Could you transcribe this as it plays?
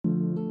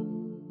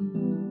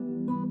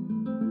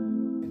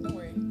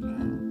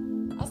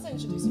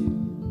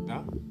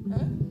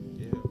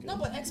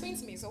explain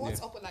to me. So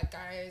what's up with like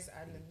guys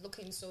and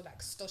looking so like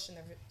stush in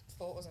their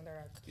photos and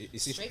they're like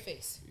straight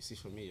face? You see,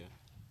 for me,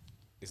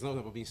 it's not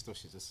about being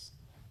stush. It's just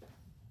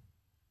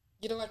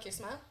you don't like your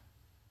smile.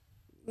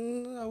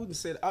 I wouldn't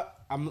say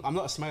that. I'm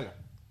not a smiler.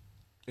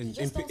 In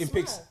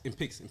pics.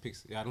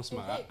 Yeah, I don't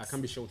smile. I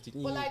can't be showing teeth.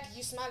 But like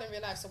you smile in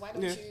real life, so why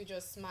don't you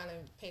just smile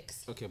in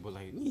pics? Okay, but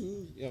like,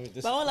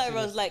 but I won't lie,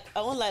 Rose. Like,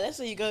 I won't lie. Let's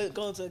say you go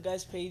onto a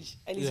guy's page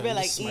and he's very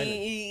like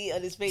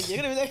on his page.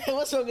 You're gonna be like,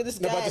 what's wrong with this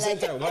guy? No, but at the same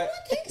time,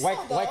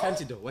 why can't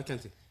he though? Why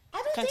can't he?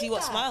 Can't he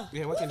what smile?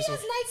 Yeah, why can't he?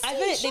 I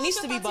think there needs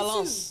to be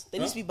balance. There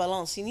needs to be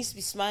balance. He needs to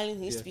be smiling.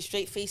 He needs to be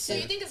straight facing.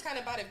 So you think it's kind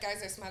of bad if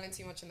guys are smiling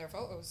too much in their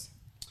photos?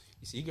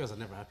 You see, you girls are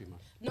never happy, man.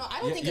 No,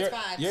 I don't think it's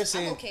bad.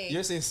 I'm okay.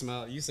 You're saying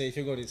smile. You say if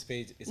you go to this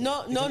page,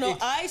 no.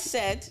 I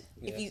said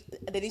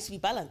there needs to be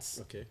balance.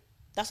 Okay.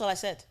 That's all I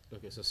said.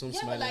 Okay, so some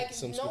smiling. Yeah,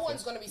 but like no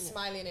one's gonna be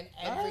smiling in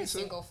every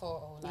single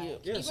photo.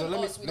 Like even so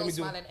we don't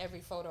smile in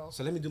every photo.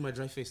 So let me do my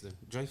dry face then.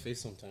 Dry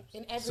face sometimes.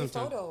 In every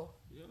photo.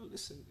 Yeah,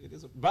 listen, it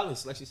is a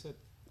balance, like she said.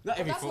 Not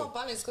every that's photo. not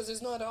balanced because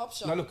there's no other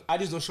option. No, look, I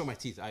just don't show my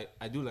teeth.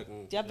 I do like.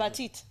 Do you have bad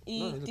teeth?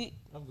 No, look, I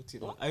have good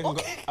teeth.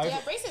 I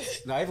have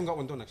braces. No, I even got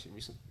one done actually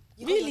recently.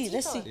 Really?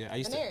 Let's see. Yeah, I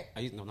used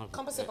to. No,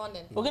 composite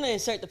bonding. We're gonna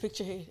insert the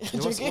picture here.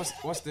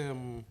 What's the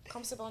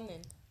composite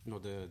bonding? No,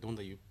 the one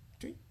that you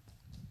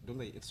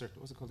insert.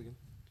 What's it called again?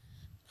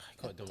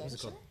 I got it done. What's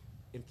it called?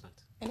 Implant.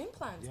 An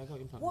implant? Yeah, I got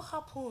implant. What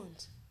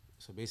happened?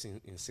 So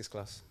basically in 6th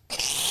class.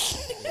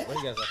 What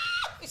you guys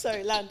are?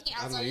 Sorry, land.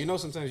 I don't know. You know,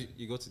 sometimes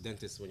you go to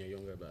dentists when you're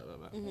younger, blah blah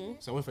blah. Mm-hmm.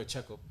 So I went for a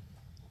checkup.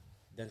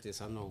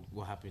 Dentist, I don't know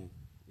what happened.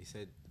 He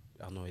said,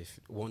 I don't know if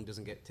one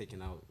doesn't get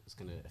taken out, it's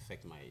gonna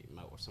affect my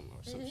mouth or some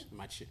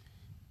mad shit.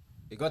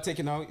 It got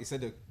taken out. He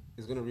said that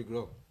it's gonna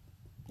regrow.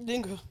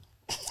 Didn't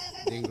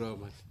grow,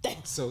 man.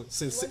 So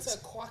since went to a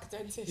quack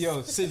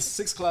dentist. Since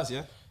 6th class,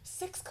 yeah.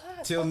 6th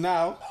class. Till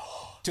now,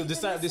 till the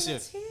start of this year.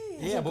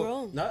 Yeah,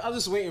 but now I was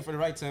just waiting for the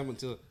right time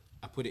until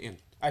I put it in.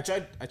 I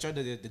tried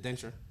the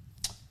denture.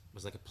 It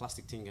was like a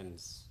plastic thing and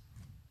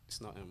it's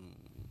not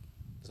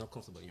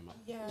comfortable in your mouth.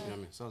 Yeah. You know what I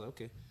mean? So I was like,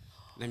 okay,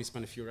 let me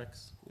spend a few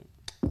racks. Yeah.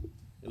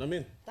 You know what I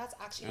mean? That's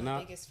actually my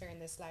biggest fear in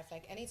this life.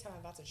 Like anytime I'm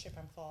about to trip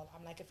and fall,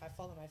 I'm like, if I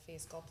fall on my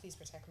face, God, please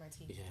protect my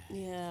teeth.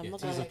 Yeah, I'm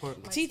not gonna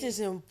lie. Teeth is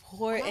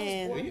important.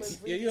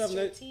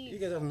 You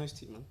guys have nice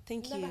teeth, man.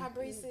 Thank you. Never had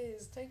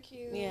braces. Thank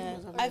you. Yeah,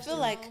 I feel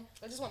like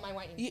I just want my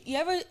whitening.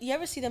 You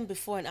ever see them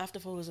before and after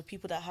photos of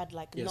people that had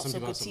like not so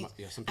good teeth,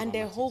 and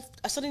their whole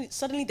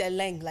suddenly their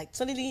length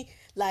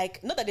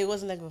like not that it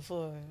wasn't like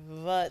before,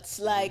 but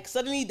like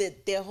suddenly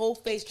their whole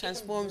face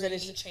transforms and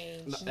it's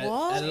changed.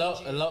 A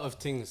lot of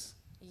things.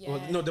 Yeah.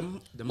 Well, no,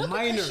 the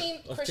minor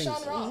of things.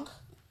 Rock. Mm-hmm.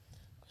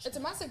 It's a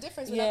massive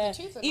difference without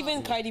the tooth.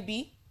 Even Cardi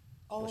B.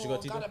 Oh,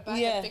 got a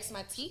bag and fix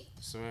my teeth.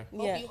 Swear.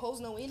 Yeah. You hoes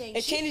know it ain't.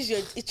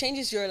 It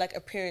changes your like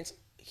appearance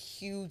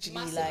hugely.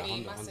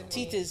 Massively, like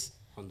teeth is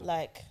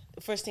like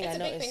the first thing I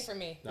noticed. It's a big thing for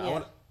me.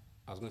 No,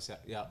 I was gonna say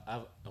I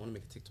want to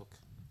make a TikTok.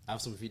 I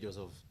have some videos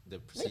of the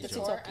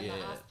procedure.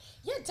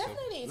 Yeah,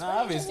 definitely.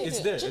 It's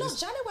there. Do you know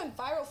Janet went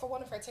viral for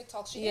one of her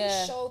TikToks? She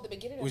didn't show the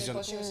beginning of it,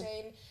 but she was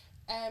saying.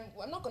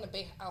 Well, I'm not going to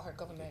bait out her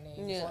government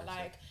name, but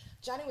like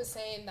Johnny was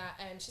saying that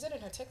she said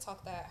in her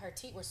TikTok that her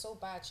teeth were so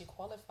bad she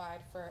qualified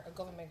for a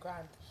government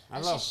grant,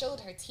 and she showed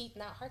her teeth.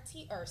 Now her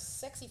teeth are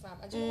sexy, fam.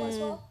 And do you know what as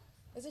well?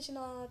 Isn't she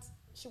not?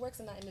 She works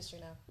in that industry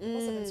now.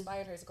 Must have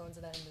inspired her to go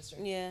into that industry.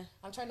 Yeah.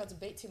 I'm trying not to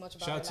bait too much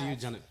about Shout her out to you,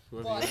 Janet.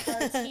 But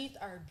her teeth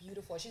are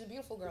beautiful. She's a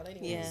beautiful girl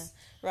anyways. Yeah.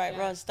 Right,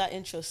 Roz, that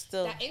intro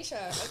still. That intro,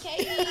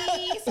 okay.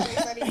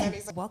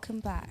 sorry. Welcome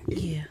back.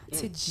 Yeah.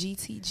 To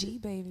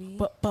GTG, baby.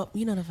 But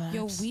you know the vibes.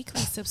 Your weekly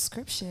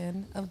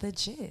subscription of the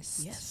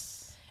gist.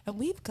 Yes. And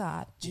we've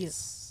got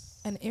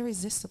an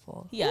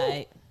irresistible.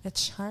 Yeah. A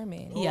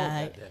charming.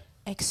 Yeah.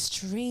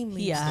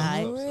 Extremely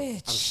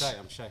rich.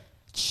 I'm shy.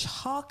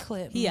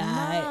 Chocolate.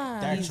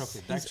 Yeah. Dark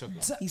chocolate.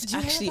 He's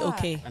actually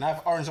okay. And I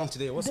have orange on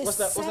today. What's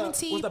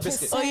that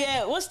biscuit? Oh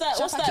yeah, what's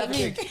that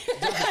mean?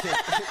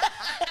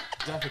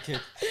 Jaffa cake.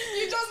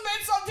 You just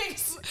made something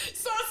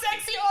so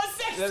sexy or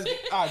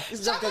sexy.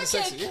 It's Jaffa cake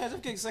sexy. Yeah, Jaffa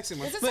cake sexy,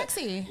 man. Is it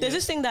sexy? There's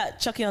this thing that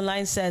Chucky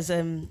Online says,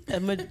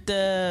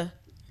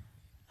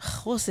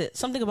 what's it?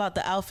 Something about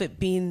the outfit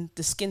being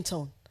the skin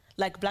tone.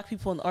 Like black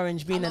people in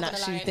orange being an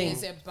actual thing.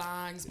 It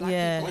bangs,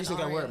 black What people do you think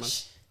I wear, man?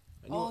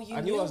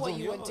 You knew what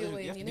you were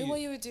doing. You knew what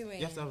you were doing.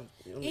 You have to have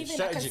even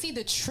strategy. I can see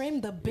the trim,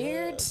 the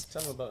beard.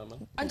 Tell me about it,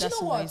 man. And you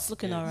know what? It's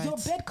looking alright. Your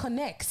bed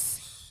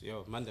connects.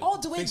 Yo, man, all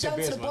the way fix down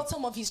bears, to the man.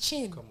 bottom of his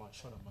chin. Come on,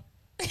 shut up,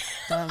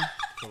 man.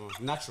 Come on,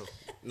 natural.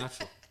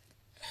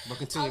 But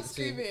continue.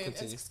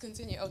 Let's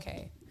continue.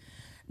 Okay.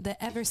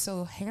 The ever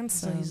so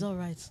handsome. So he's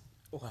alright.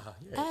 Wow,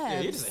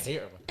 you're just a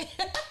hater, man.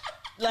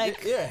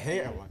 Like you're a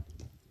hater, man.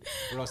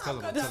 What I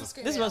was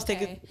this was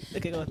taking.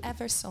 Okay, go on.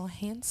 Ever so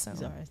handsome.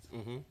 He's alright.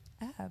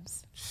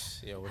 Abs.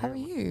 Yeah, how are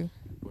you?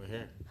 We're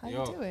here. How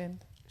you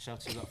doing? Shout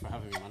out to you lot for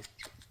having me, man.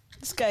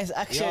 This guy's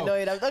actually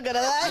annoying. I'm not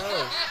gonna lie.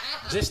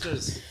 Yo,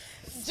 Gisters.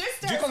 Do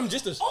you call them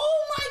Gisters?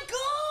 Oh my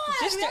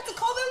god! You have to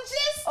call them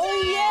Gisters.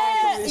 Oh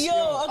yeah.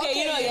 Yo, okay,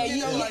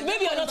 you know,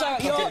 maybe you're not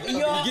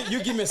alright.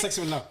 You give me a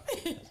sexy one now.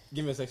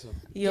 Give me a section.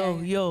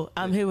 Yo,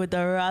 I'm here with the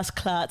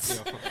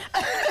Rassclattt.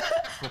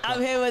 I'm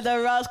here with the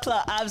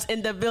Rassclattt abs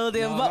in the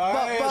building. No.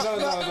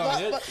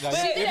 You're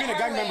being a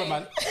gang member,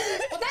 man.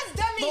 But that's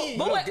dummy.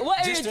 But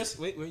what Gisters,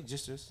 wait,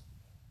 Gisters.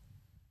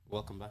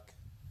 Welcome back.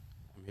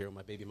 I'm here with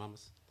my baby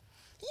mamas.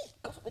 You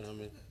know what I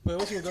mean? Wait,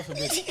 what you got for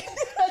baby?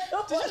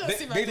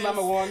 Baby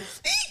mama 1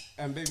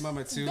 and baby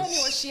mama 2. Don't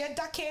know what she had.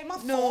 That came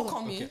up. No,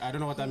 okay, I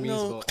don't know what that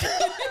means, but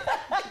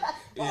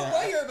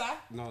what you're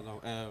back? No.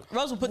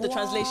 Rose will put the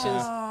translations.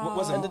 What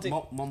was it?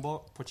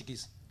 Mambo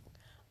Portuguese.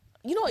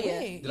 You know what? Yeah.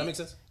 Did that make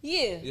sense?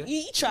 Yeah.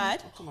 You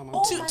tried. Oh, come on,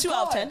 man. Two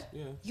out of 10.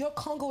 Yeah. You're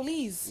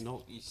Congolese.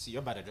 No, you see,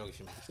 you're bad at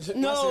geography.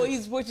 No,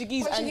 he's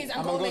Portuguese.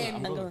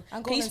 Angolan.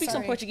 Can you speak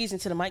some Portuguese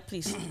into the mic,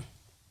 please?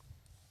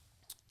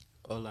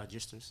 Olá,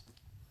 Gisters.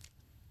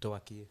 Tô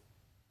aqui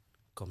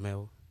com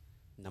meu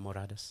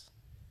namoradas,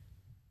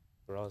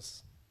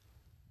 Rose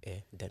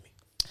e Demi.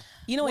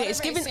 You know what? It's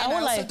giving. I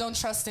won't lie. Don't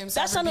trust him.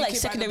 That sounded like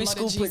secondary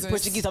school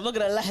Portuguese. I'm not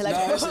gonna lie.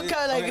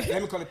 Let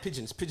me call it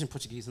pigeons. Pigeon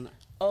Portuguese, isn't it?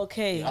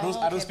 Okay. Yeah,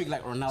 I don't speak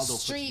like Ronaldo.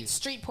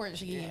 Street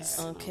Portuguese.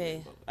 Yeah,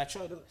 okay. I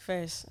tried it.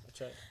 First. I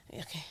tried.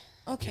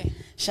 Okay.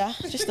 Sha,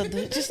 just of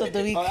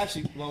the week. Oh,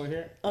 actually, while we're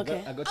here,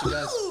 okay. I got you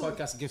guys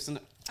podcast gifts,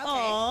 innit? Okay.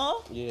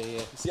 Aww.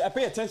 Yeah. See, I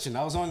pay attention.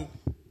 I was on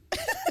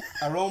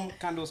Arome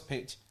Candles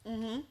page,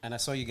 and I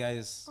saw you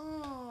guys.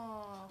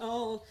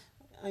 Oh,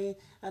 I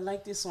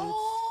like this one.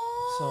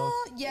 So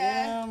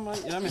yeah, man. You know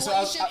what I mean?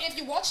 Well, if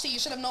you watched it, you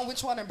should have known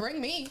which one to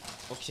bring me.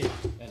 Okay,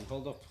 and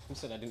hold up. Who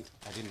said I didn't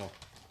know?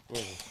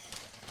 Where is it?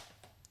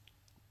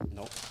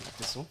 No, not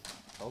this one.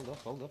 Hold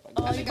up.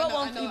 You bought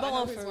one. You bought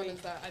one for me. me.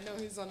 I know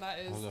whose one that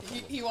is.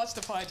 He watched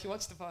the pod.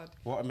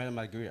 Watermelon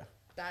margarita.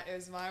 That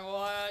is my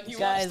one. He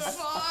Guys, watched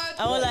the pod.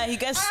 I won't lie. He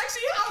gets. I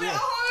actually have it at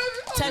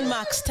home. 10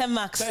 max. 10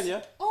 max. 10,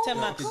 yeah. 10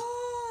 max.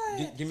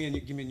 Give me a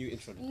new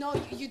intro. Then. No,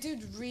 you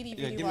did really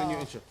well. Give me a new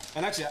intro.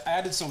 And actually, I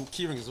added some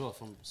keyrings as well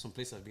from some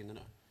places I've been in.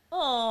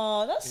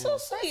 Oh, that's so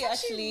sweet.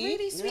 That's actually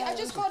really sweet. Yeah, I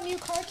just got new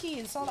car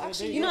keys, so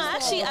actually. You know, I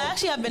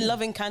actually have been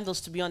loving candles,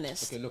 to be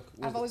honest. Okay, look.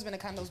 I've always been a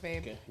candles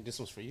babe. Okay, this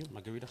one's for you,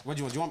 margarita. What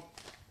do you want?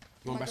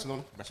 You want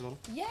Barcelona?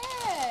 Yeah.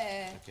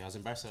 Okay, I was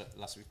in Barca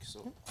last week,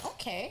 so.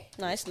 Okay.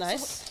 Nice.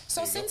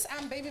 So since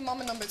I'm baby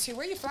mama number 2,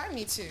 where are you flying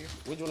me to?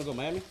 Where do you want to go,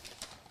 Miami?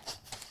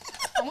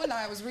 I won't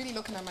lie, I was really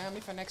looking at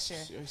Miami for next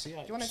year. Do you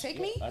want to take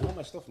me? I know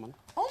my stuff, man.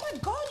 Oh my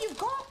God, you've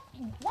got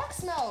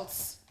wax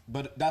melts.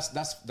 But that's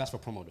for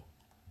promo though.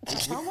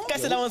 Promo?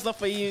 Guys, that one's not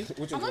for you.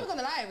 I'm not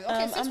gonna lie.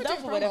 Okay, since I'm we're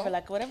down doing for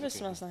promo, whatever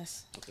smells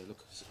nice. Okay,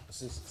 look.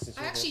 Since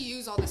I actually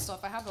use all this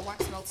stuff. I have the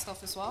wax melt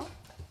stuff as well.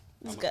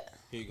 here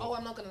you go. Oh,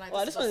 I'm not gonna lie.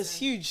 Wow, this one is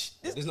huge.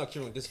 This is not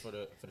curing. This is for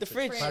the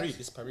fridge. Paris.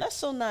 This is Paris. That's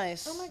so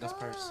nice. Oh my That's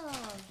God. Paris.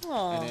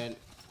 Aww. And then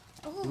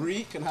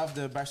Ree can have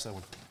the Barca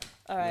one.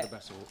 All right.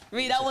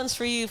 Ree, that one's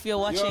for you if you're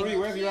watching. Yo, Ree,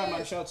 wherever you're at,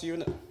 man, shout out to you,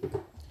 innit?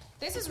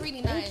 This is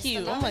really nice. Thank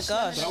you. The Oh my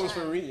gosh. So that one's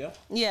for Ree, yeah?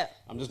 Yeah.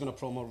 I'm just gonna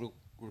promo real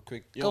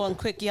quick. Yo, Go on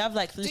quick. You have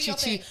like your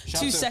literally thing.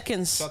 two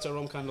seconds. Shout out to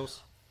Rome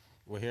Candles.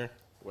 We're here.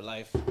 We're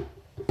live.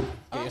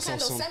 Oh,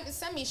 candles.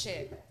 Send me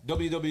shit.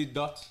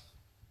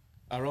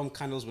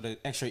 www.aromecandles with an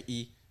extra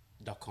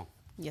e.com.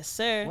 Yes,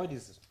 sir. What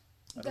is this?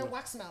 They're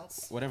wax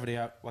melts. Whatever they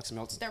are, wax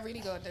melts. They're really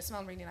good. They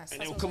smell really nice.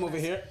 And then we'll come over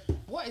here.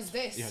 What is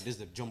this? Yeah, this is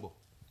the jumbo.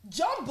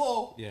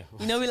 Jumbo. Yeah.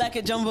 You know we like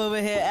a jumbo over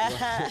here.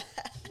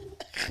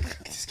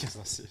 This guy's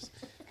not serious.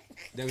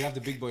 Then we have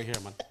the big boy here,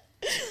 man.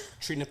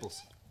 3 nipples.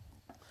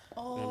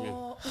 Oh. You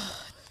know what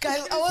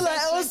Guys,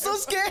 I was so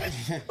scared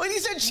when you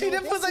said 3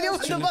 nipples on your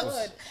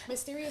good.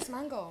 Mysterious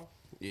mango.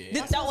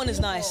 Yeah. That one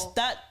is nice.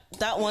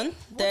 That one,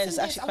 there's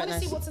actually I quite want to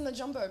nice. see what's in the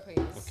jumbo, please.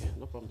 Okay,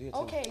 no problem. Do it.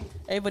 Okay.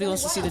 Everybody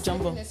wants to see the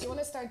jumbo. You want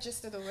to start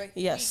just to the right?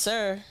 Yes,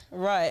 sir.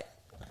 Right.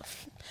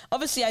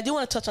 Obviously, I do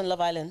want to touch on Love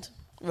Island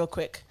real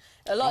quick.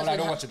 A lot. I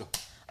don't watch it though.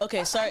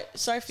 Okay, sorry for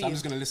So you. I'm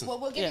just gonna listen. Well,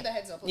 we'll give you the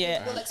heads up. We'll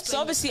explain So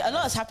obviously, a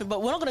lot has happened,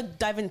 but we're not gonna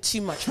dive in too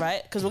much,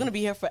 right? Because we're gonna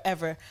be here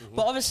forever.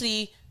 But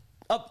obviously,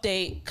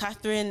 update: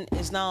 Catherine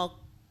is now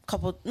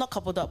not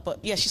coupled up,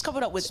 but yeah, she's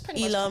coupled up with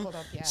Elam.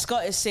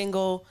 Scott is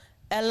single.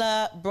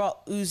 Ella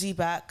brought Uzi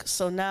back,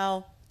 so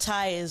now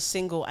Ty is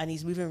single and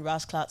he's moving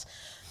Rassclattt.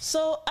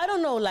 So I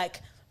don't know.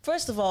 Like,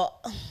 first of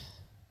all,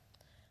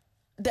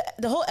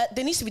 the whole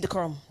there needs to be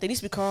decorum. There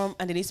needs to be decorum,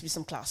 and there needs to be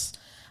some class.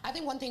 I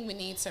think one thing we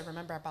need to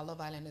remember about Love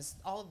Island is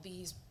all of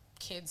these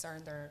kids are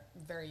in their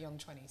very young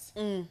 20s.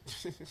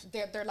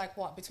 They're like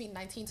what, between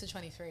 19 to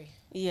 23?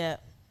 Yeah,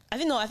 I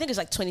think it's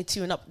like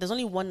 22 and up. There's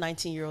only one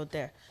 19-year-old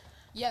there.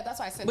 Yeah,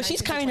 that's why I said. But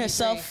she's carrying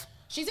herself.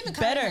 She's even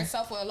better. carrying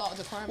herself with a lot of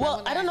decorum.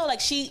 Well, I don't know.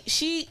 Like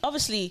she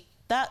obviously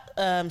that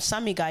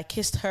Sammy guy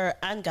kissed her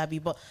and Gabby,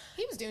 but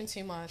he was doing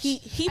too much.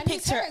 He and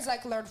picked her. His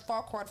like Lord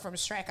Farquaad from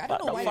Shrek. I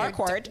don't know why.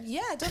 Farquaad.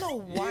 I don't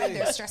know why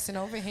they're stressing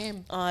over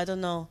him. I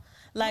don't know.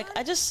 Like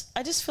I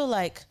just feel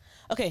like,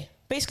 okay,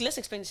 basically let's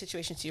explain the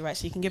situation to you, right?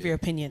 So you can give your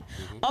opinion.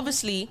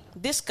 Obviously,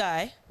 this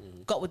guy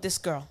got with this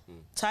girl.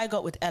 Ty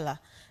got with Ella.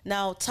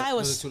 Now Ty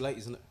was too late,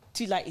 isn't it?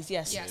 Two lighties,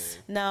 yes. Yes.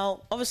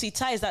 Now, obviously,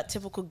 Ty is that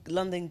typical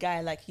London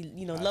guy, like he,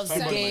 loves the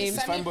game.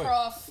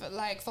 Semi-prof,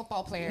 like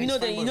football player. You know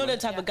the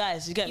type of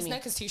guys. You get me? His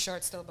neck is too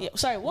short still. Yeah.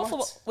 Sorry. What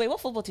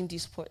football team do you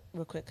support?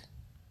 Real quick.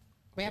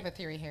 We have a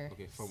theory here.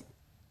 Okay,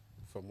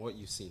 from what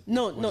you've seen.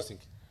 No. Do you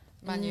think?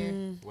 Man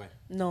U. Where?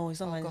 No, it's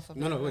not Man U.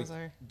 No, wait.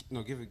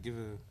 No, give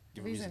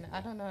a reason.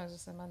 I don't know. It's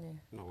just a Man U.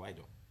 No, why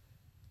though?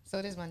 So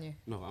it is Man U.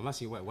 No, I'm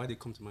asking why. Why did it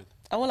come to mind?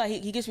 I won't lie.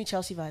 He gives me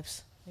Chelsea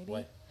vibes. Maybe.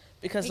 Why?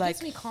 Because he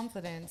gives me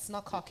confidence,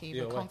 not cocky,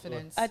 but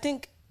confidence. I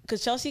think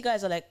because Chelsea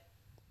guys are like,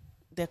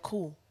 they're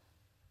cool.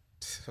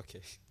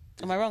 Okay.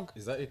 Am I wrong?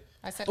 Is that it?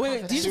 I said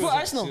wait, do you support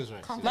Arsenal? She was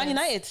right. Man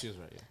United? She was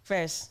right, yeah.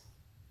 First.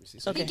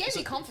 Okay. He gave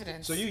me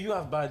confidence. So you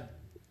have bad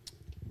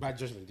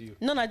judgment, do you?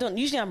 No, I don't.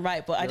 Usually I'm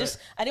right, but I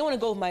didn't want to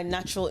go with my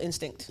natural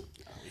instinct.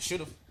 You should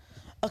have.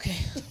 Okay.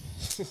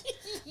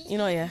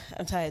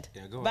 I'm tired.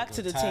 Yeah, go Back on,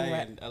 to the Ty thing,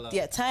 right? And Ella.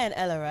 Yeah, Ty and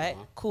Ella, right?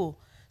 Uh-huh. Cool.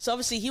 So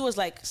obviously he was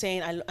like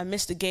saying I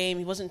missed the game.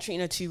 He wasn't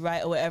treating her too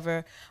right or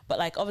whatever. But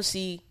like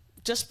obviously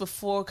just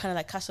before kind of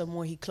like Casa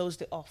Amor, he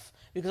closed it off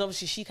because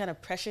obviously she kind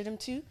of pressured him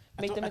to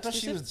make them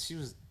exclusive. I thought she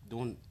was the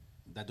one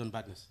that done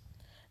badness.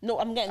 No,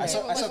 I'm getting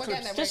there. I saw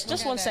clips.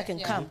 Just 1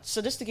 second, calm.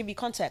 So just to give you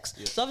context.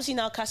 Yeah. So obviously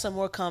now Casa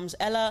Amor comes.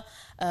 Ella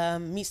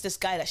meets this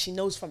guy that she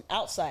knows from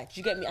outside. Do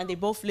you get me? And they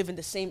both live in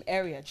the same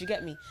area. Do you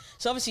get me?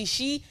 So obviously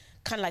she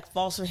kind of like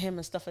falls for him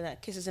and stuff like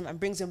that, kisses him and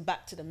brings him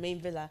back to the main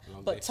villa.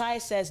 But Ty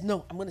says,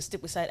 no, I'm going to stick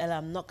beside Ella.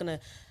 I'm not going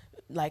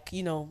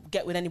to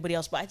get with anybody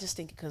else. But I just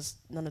think because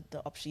none of the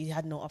options, he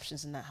had no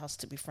options in that house,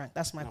 to be frank.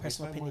 That's my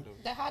personal opinion.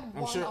 They had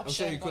one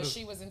option, but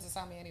she was into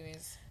Sammy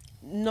anyways.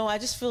 No, I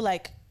just feel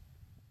like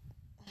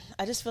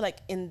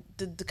in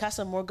the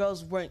Casa Amor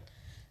girls weren't.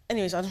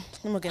 Anyways, I'm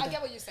gonna get. I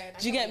get what you're saying.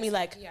 Do you get me?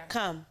 Like,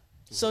 calm.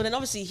 So then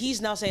obviously he's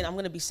now saying I'm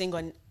gonna be single,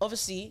 and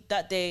obviously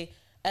that day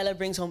Ella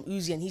brings home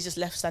Uzi, and he's just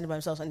left standing by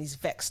himself, and he's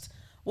vexed.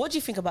 What do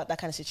you think about that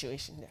kind of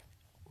situation there?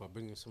 Well,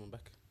 bringing someone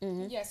back.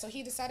 Mm-hmm. Yeah, so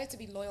he decided to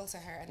be loyal to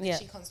her, and then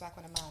she comes back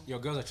with a man. Your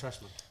girls are trash,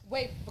 man.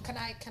 Wait, but can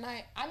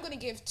I? I'm gonna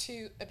give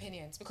two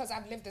opinions because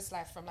I've lived this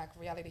life from like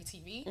reality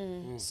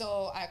TV,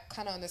 so I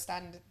kind of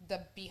understand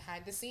the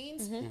behind the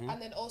scenes,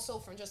 and then also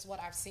from just what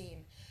I've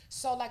seen.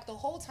 So like the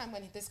whole time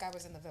when this guy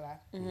was in the villa,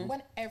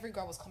 when every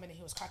girl was coming in,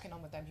 he was cracking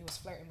on with them, he was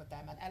flirting with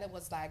them, and Ella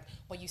was like,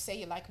 "Well, you say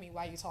you like me,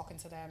 why are you talking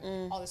to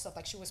them?" All this stuff.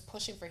 Like she was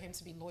pushing for him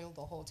to be loyal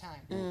the whole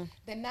time.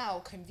 Then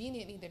now,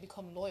 conveniently, they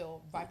become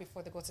loyal right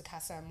before they go to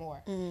Casa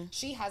Amor.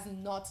 She has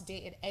not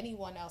dated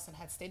anyone else and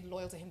had stayed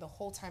loyal to him the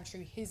whole time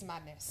through his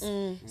madness.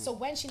 So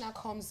when she now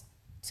comes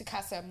to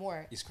Casa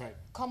Amor,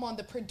 come on,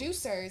 the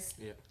producers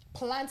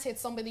planted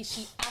somebody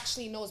she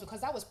actually knows, because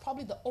that was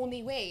probably the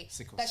only way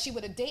that she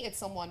would have dated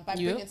someone, by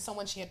bringing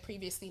someone she had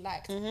previously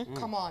liked.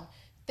 Come on.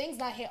 Things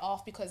not hit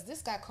off because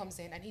this guy comes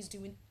in and he's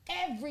doing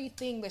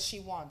everything that she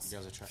wants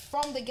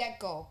from the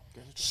get-go.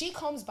 She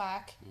comes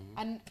back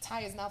and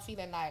Ty is now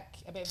feeling like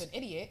a bit of an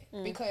idiot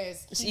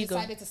because he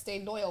decided to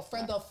stay loyal for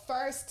the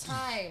first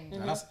time.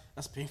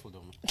 That's painful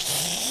though, man.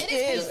 It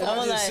is painful.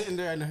 I'm sitting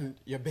there and then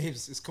your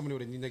babes is coming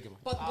with a new nigga, man.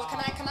 But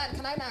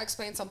can I now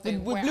explain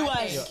something? With blue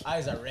eyes. Your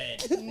eyes are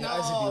red.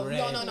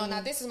 No.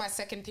 Now this is my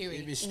second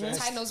theory.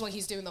 Ty knows what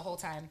he's doing the whole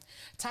time.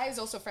 Ty is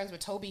also friends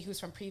with Toby, who's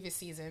from previous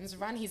seasons.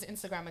 Ran his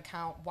Instagram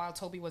account while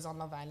Toby was on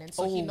Love Island,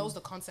 so he knows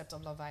the concept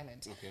of Love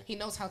Island. He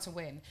knows how to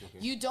win.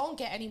 You don't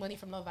get any money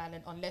from Love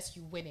Island unless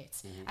you win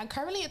it. And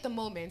currently at the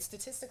moment,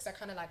 statistics are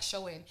kind of like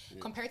showing,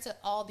 compared to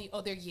all the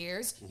other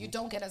years, you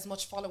don't get as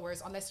much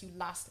followers unless you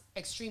last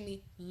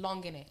extremely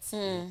long in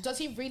it. Does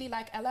he really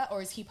like Ella,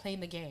 or is he playing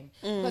the game?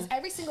 Because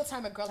every single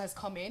time a girl has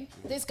come in,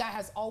 this guy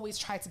has always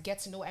tried to get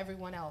to know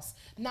everyone else.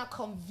 Now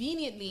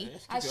conveniently,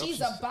 as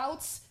she's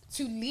about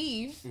to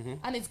leave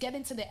and it's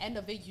getting to the end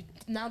of it, you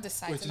now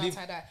decide to not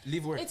tie that.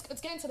 Leave where?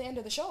 It's getting to the end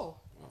of the show.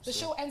 The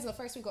show ends the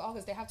first week of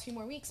August. They have 2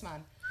 more weeks,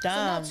 man.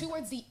 Damn. So now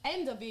towards the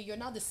end of it, you're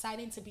now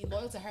deciding to be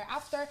loyal to her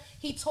after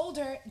he told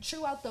her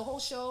throughout the whole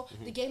show,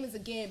 the game is a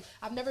game.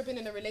 I've never been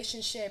in a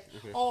relationship.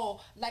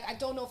 Oh, like I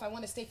don't know if I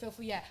want to stay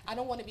faithful yet. I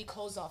don't want to be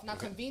closed off. Now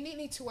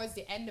conveniently towards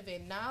the end of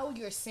it, now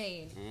you're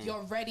saying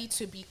you're ready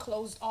to be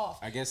closed off.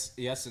 I guess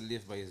he has to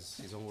live by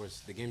his own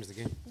words. The game is the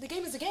game. The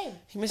game is the game.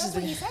 He misses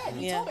That's what he said.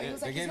 He told her. He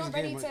was like, he's not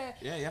ready to...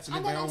 Yeah, you have to live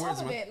and by then your own on words,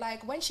 top of man. it,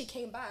 like when she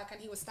came back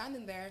and he was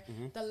standing there,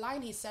 the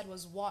line he said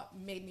was what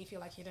made me feel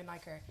like he didn't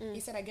like her.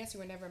 He said, I guess you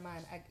were never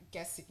mine. I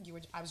guess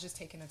I was just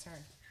taking a turn.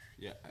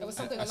 Yeah, it was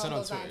something along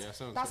those lines.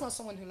 That's not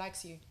someone who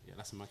likes you. Yeah,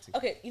 that's a mad thing.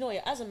 Okay, you know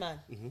what? As a man,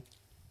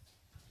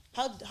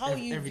 how are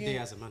you every day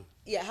as a man?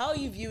 Yeah, how are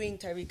you viewing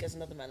Tyreek as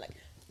another man? Like,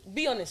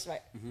 be honest,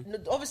 right?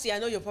 Obviously, I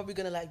know you're probably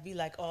gonna like be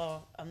like,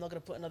 oh, I'm not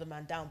gonna put another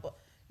man down, but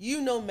you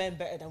know men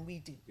better than we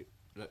do.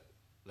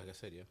 Like I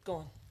said, yeah. Go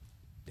on.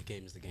 The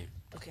game is the game.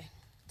 Okay.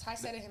 Ty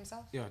said it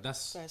himself. Yeah,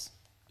 that's First.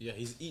 Yeah,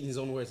 he's eating his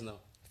own words now.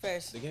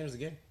 First. The game is the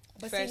game.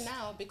 But see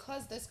now,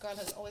 because this girl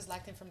has always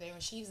liked him from there,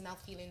 and she's now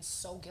feeling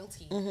so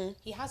guilty,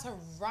 he has her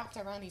wrapped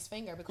around his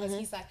finger because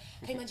he's like,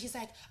 hey man, she's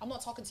like, I'm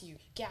not talking to you,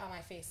 get out of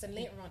my face. And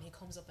later on, he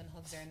comes up and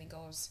hugs her and he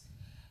goes,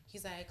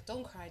 He's like,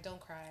 don't cry.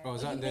 Oh,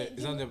 is that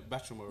the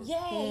bathroom? Or?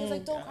 Yeah, he's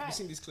like, don't cry. Have you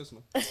seen these clips,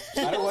 man?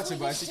 I don't watch it,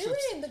 but I see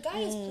clips. The guy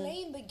is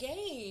playing the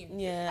game.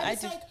 Yeah, and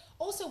it's like,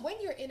 also, when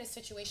you're in a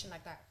situation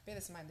like that, bear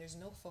this in mind, there's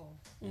no phone,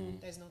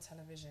 there's no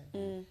television,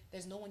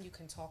 there's no one you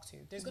can talk to.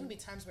 There's going to be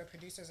times where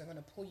producers are going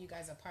to pull you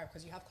guys apart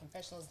because you have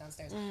confessionals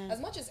downstairs.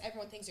 As much as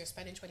everyone thinks you're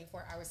spending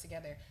 24 hours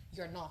together,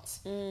 you're not.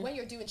 When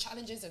you're doing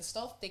challenges and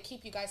stuff, they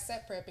keep you guys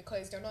separate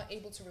because they're not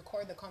able to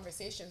record the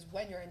conversations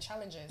when you're in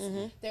challenges.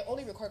 They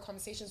only record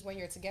conversations when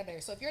you're together.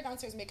 So if you're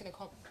downstairs making a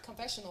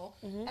confessional,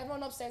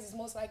 everyone upstairs is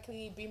most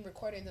likely being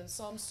recorded in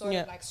some sort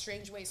of like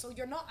strange way. So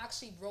you're not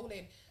actually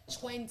rolling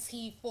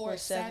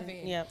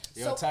 24/7. Yeah.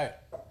 You're tired.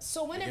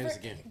 So whenever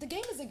the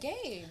game is a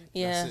game.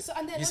 Yeah. So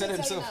and then he let me said tell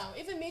you himself. now,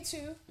 even me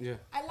too. Yeah.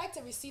 I liked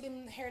a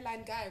receding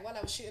hairline guy while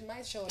I was shooting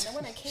my show, and then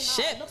when I came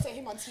Shit. out, I looked at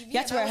him on TV. You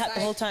had to wear a hat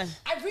the whole time.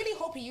 I really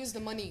hope he used the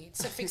money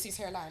to fix his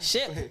hairline.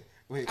 Shit.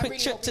 Wait. Quick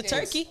trip to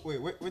Turkey.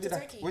 Wait, where did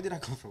I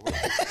come from?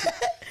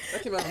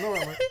 That came out of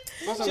nowhere, man.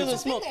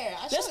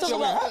 Let's talk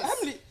about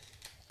this.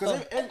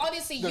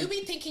 Honestly, you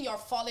be thinking you're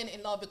falling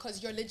in love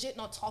because you're legit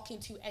not talking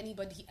to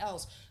anybody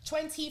else.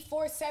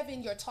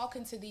 24/7, you're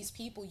talking to these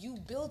people. You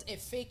build a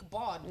fake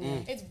bond.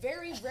 It's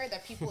very rare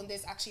that people in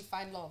this actually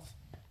find love.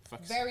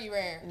 Facts. Very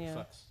rare. Yeah.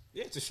 Facts.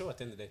 Yeah, it's a show at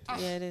the end of the day.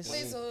 Yeah, it is.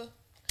 Please,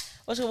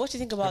 What do you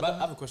think about I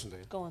have a question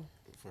though. Go on.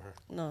 For her.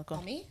 No, go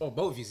on. me? Oh,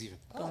 both of you even.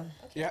 Go on.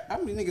 Okay. Yeah, how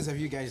many niggas have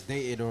you guys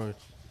dated or...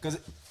 Because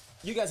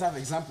you guys have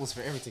examples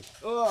for everything.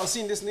 Oh, I've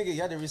seen this nigga. He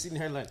had a receding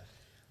hairline.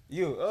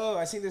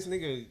 I seen this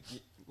nigga...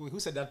 Wait, who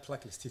said that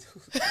plaque in his teeth?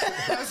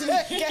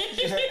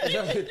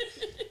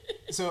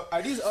 So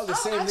are these all the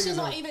same niggas? I'm actually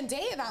not even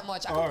dating that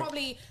much. I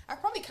probably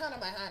count on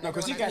my hand. No,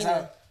 because you guys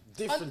have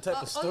different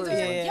type of stories.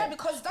 Yeah,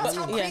 because that's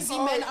how crazy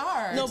men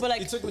are. No, but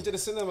like... You took me to the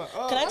cinema.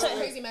 Can I That's how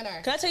crazy men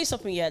are. Can I tell you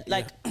something yet?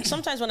 Like,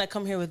 sometimes when I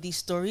come here with these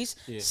stories,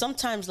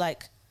 sometimes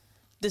like...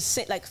 the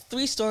same, like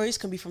 3 stories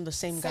can be from the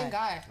same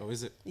guy. Oh,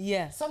 is it?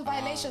 Yeah. Some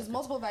violations,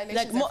 multiple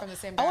violations are from the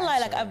same guy. I won't lie,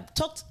 like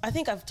I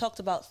think I've talked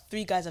about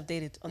 3 guys I've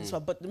dated on this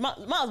one, but the amount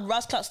of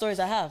Rassclattt stories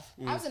I have.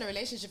 I was in a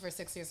relationship for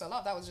 6 years, so a lot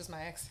of that was just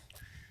my ex.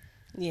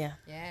 Yeah.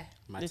 Yeah.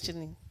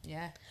 Literally.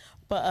 Yeah.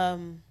 But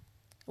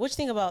what do you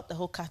think about the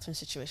whole Catherine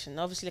situation?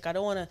 Obviously, like I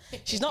don't want to.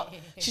 She's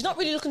not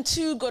really looking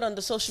too good on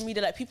the social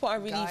media. Like people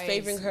aren't really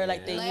favoring her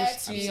like they used to.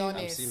 Let's be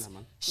honest. I've seen her,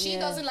 man. She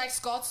doesn't like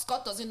Scott.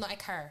 Scott doesn't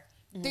like her.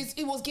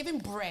 It was giving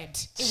bread.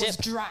 It was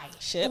dry.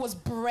 It was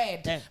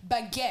bread,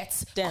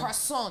 baguettes,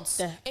 croissants.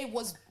 It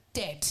was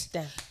dead.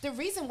 The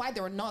reason why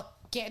they were not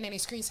getting any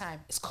screen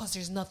time is because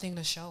there's nothing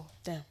to show.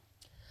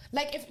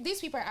 Like, if these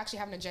people are actually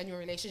having a genuine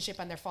relationship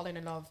and they're falling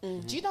in love,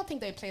 do you not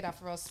think they play that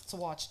for us to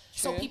watch?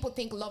 True. So people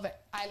think Love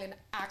Island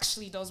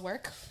actually does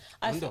work?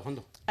 I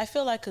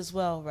feel like as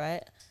well,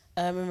 right?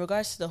 In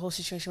regards to the whole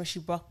situation when she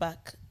brought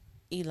back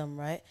Elam,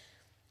 right?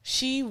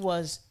 She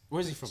was...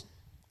 Where's he from?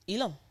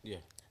 Elam.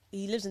 Yeah.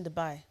 He lives in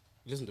Dubai.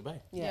 He lives in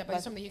Dubai? Yeah, but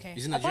he's from the UK.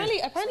 He's in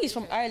Nigeria. Apparently he's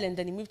from Ireland,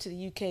 then he moved to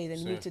the UK, then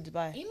he moved to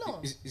Dubai.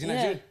 Elam. Is he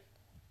Nigerian?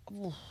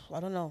 Ooh, I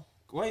don't know.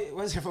 Why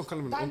is everyone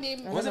calling him uncle?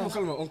 Why is everyone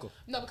calling him uncle?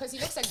 No, because he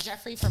looks like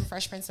Jeffrey from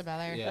Fresh Prince of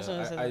Bel-Air. Yeah,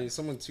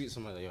 someone tweets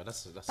something like, yo,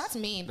 that's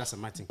mean. That's a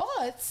mad thing.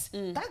 But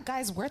that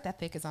guy's work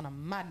ethic is on a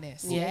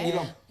madness.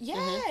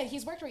 Yeah.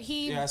 He's worked with...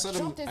 I saw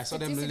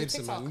them lips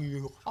in my...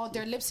 Oh,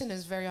 their lip-sync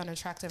is very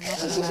unattractive.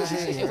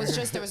 It was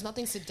just, there was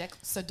nothing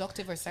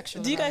seductive or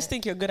sexual. Do you guys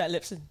think you're good at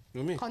lip-sync?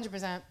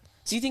 100%.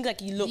 Do you think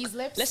like you look... These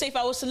lips? Let's say if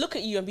I was to look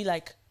at you and be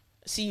like,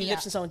 see you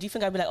lips and someone, do you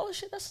think I'd be like, oh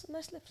shit, that's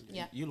nice lips?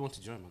 Yeah. You'll want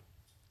to join, man.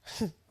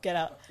 Get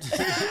out. To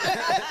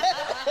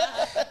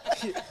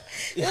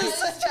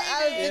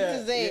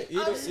say.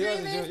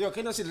 Yo,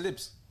 can you see the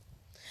lips?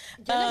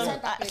 Your lips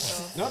aren't that big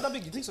though. Not that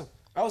big, you think so?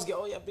 I was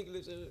getting, big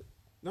lips.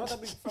 Not that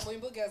big. From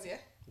Wimble girls, yeah?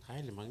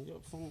 Highly, man.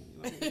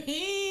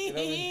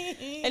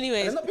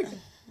 Anyways. They're not big.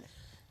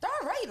 They're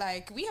alright,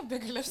 like, we have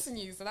bigger lips than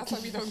you, so that's why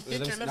we don't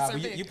make your lips so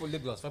big. You put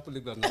lip gloss. If I put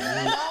lip gloss, no,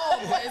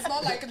 but it's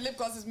not like lip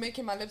gloss is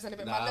making my lips any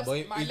bit. My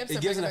lips it are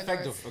gives an bigger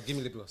effect than though. Give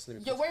me lip gloss.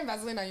 You're wearing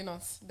Vaseline, are you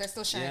not? They're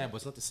still shiny. Yeah, but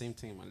it's not the same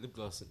thing, man. Lip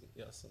gloss.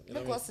 Yes.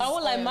 Lip gloss is... I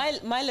won't lie,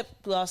 my lip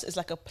gloss is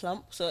like a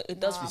plump, so it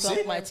does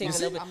plump my thing a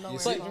little bit.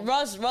 But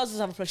Roz doesn't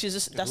have a plump. She's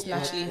just, that's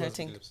naturally her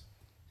thing.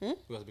 Who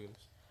has bigger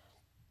lips?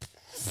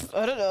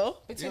 I don't know.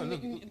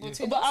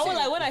 Between but I won't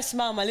lie, when I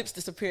smile, my lips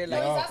disappear.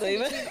 Like, no, it's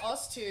between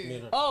us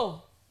two.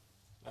 Oh.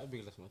 I have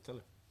bigger lips, man. Tell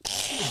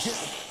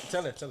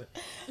her. tell her.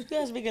 Who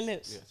has bigger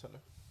lips? Yeah, tell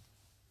her.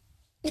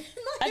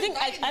 I think,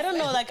 I don't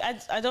know, like,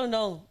 I don't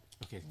know.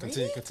 Okay,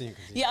 continue.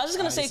 Yeah, I was just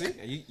going to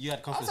say... You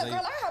had confidence. Also,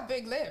 girl, I have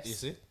big lips. You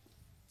see?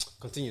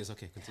 Continue, it's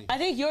okay, continue. I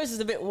think yours is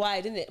a bit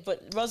wide, isn't it?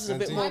 But Roz is a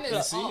bit more... Mine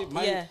is up.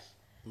 Yeah.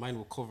 Mine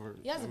will cover.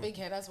 He has a big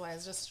head, that's why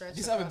it's just stretched.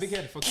 Just have a big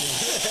head, fuck you.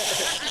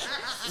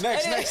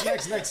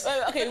 Next.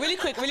 Okay, really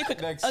quick.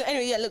 Next.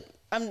 Anyway, yeah, look,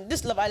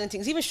 this Love Island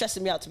thing is even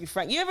stressing me out, to be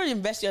frank. You ever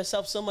invest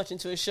yourself so much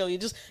into a show,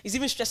 it's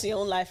even stressing your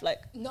own life, like...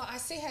 No, I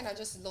sit here and I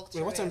just look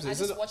through Wait, what time is it? I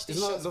just watch these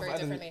shows very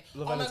differently.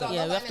 Oh my God,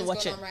 yeah, we have to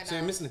watch it. Right so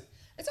you're missing it?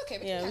 It's okay.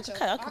 We Yeah, can we catch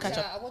can up. I can catch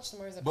up. I'll watch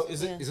tomorrow's episode. But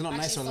is it not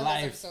nice on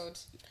live?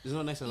 It's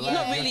not nice on live.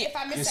 Not really. If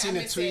I miss You've it, seen I the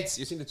miss tweets. it.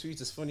 You've seen the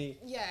tweets. It's funny.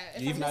 Yeah.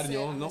 You even added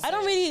your own. No, I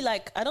don't really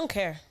like. I don't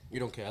care. you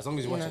don't care as long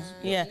as you watch it.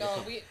 Yeah. No,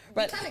 we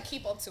kind of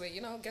keep up to it.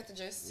 You know, get the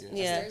gist.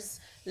 Yeah.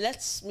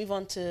 Let's move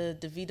on to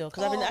Davido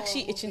because I've been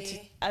actually itching to.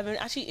 I've been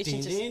actually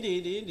itching to.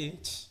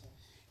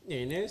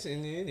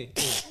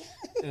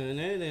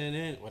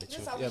 What a This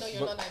is tune. how we know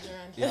you're not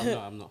Nigerian.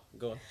 Yeah, I'm not.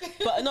 Go on.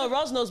 But no,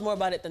 Roz knows more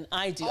about it than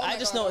I do. Oh I my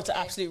just God, know it's an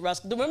okay. absolute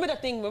Roz. Remember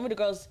that thing? Remember the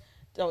girls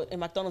in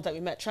McDonald's that we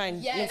met? Try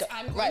and Yes, link up.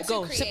 I'm going Right, to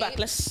go. create, Sit back.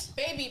 Let's.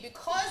 baby,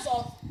 because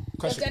of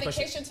Question, your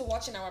dedication to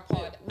watching our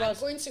pod, Yeah, I'm Roz.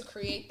 going to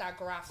create that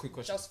graph Quick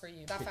question. just for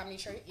you. That family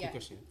trait, yeah. Quick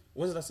question.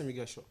 When's the last time you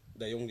guys shot?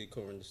 That you only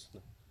covering this?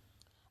 No.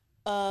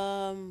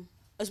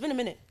 It's been a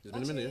minute. It's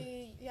been a minute.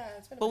 Actually, yeah,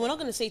 it's been a But we're minute. not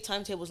going to say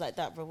timetables like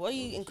that, bro. What are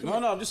you Yeah?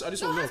 including? No, I just No, want it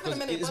to know has been a because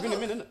minute. it's but been a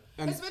look, minute,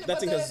 and it's been, that but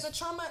thing has. the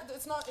trauma,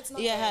 it's not. Yeah,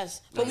 it there.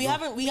 has. But we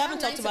haven't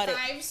talked about it.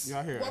 Yeah,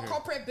 I hear it, I We're hear it.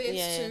 corporate babes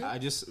Yeah. too. I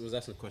just was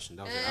asking a question.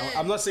 That was it.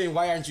 I'm not saying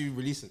why aren't you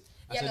releasing.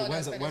 I Yeah, said no,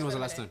 it's when been was a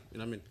the last minute. time? You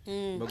know what I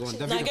mean? But go on,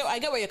 No, Davido. I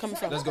get where you're coming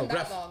from. Let's go. That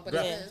Graph. long, but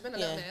Graph. it's been a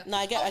little Yeah. minute. No,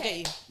 I get Okay.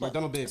 you.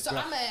 McDonald babe. So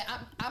graph.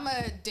 I'm a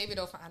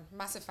Davido fan,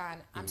 massive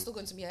fan. I'm still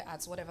going to be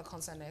at whatever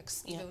concert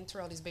next, even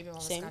through all these baby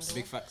mama Same. scandals.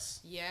 Big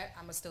facts. Yeah,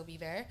 I'ma still be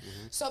there.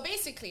 So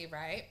basically,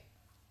 right,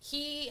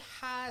 it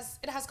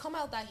has come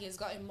out that he has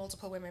gotten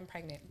multiple women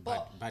pregnant,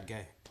 but Bad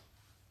guy.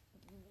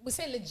 we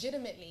say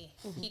legitimately,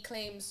 he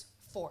claims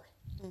 4.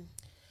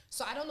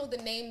 So I don't know the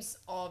names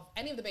of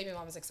any of the baby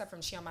mamas except from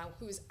Chioma,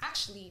 who is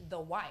actually the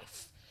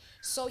wife.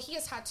 So he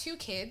has had 2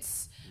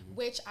 kids,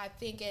 which I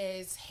think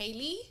is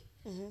Haley.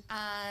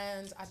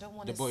 And I don't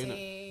want to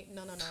say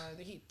no.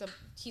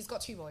 He's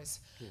got 2 boys.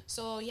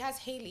 So he has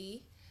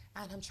Haley,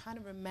 and I'm trying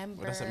to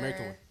remember. Oh, that's the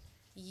American one.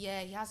 Yeah,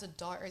 he has a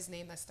daughter's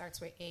name that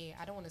starts with A.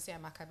 I don't want to say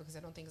Amaka because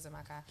I don't think it's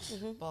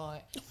Amaka,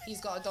 but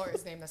he's got a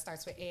daughter's name that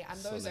starts with A, and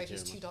those are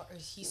his 2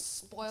 daughters. He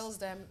spoils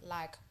them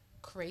like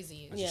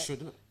crazy. Yeah.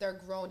 Shouldn't it? They're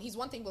grown. He's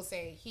one thing we'll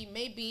say. He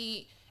may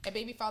be a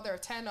baby father of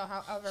 10 or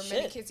however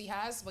many kids he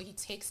has, but he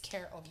takes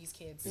care of these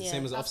kids. Yeah.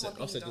 Same as That's Offset.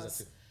 one thing he Offset does does.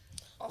 that too.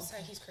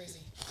 Offset, he's crazy.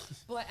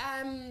 But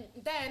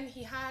then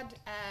he had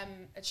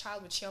a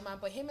child with Chioma,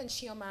 but him and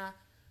Chioma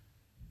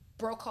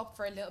broke up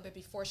for a little bit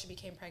before she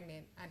became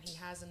pregnant, and he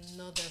has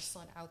another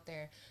son out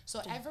there. So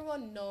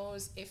everyone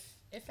knows Ife,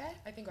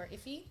 I think, or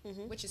Iffy,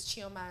 which is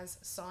Chioma's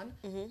son,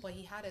 but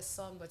he had a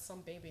son with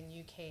some baby in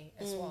UK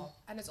as well.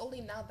 And it's only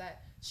now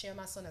that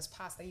Chioma's son has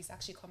passed that he's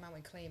actually come out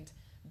and claimed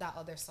that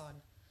other son.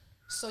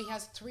 So he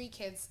has 3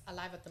 kids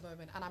alive at the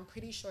moment, and I'm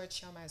pretty sure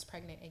Chioma is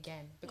pregnant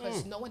again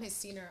because no one has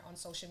seen her on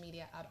social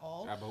media at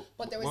all.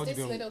 But there was this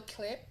little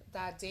clip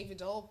that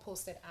Davido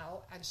posted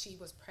out, and she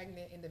was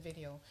pregnant in the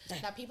video.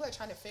 Now people are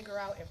trying to figure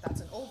out if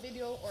that's an old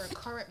video or a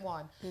current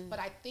one, but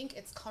I think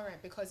it's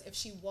current because if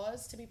she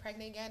was to be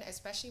pregnant again,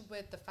 especially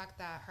with the fact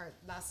that her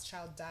last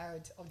child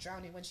died of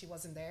drowning when she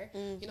wasn't there,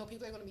 you know,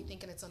 people are going to be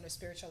thinking it's under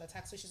spiritual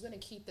attack. So she's going to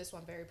keep this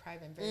one very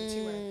private and very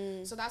to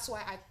her. So that's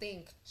why I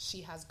think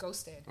she has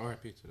ghosted.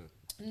 R.I.P. to that.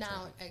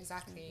 Now,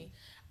 exactly.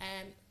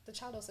 And the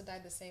child also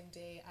died the same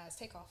day as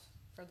Takeoff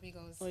for the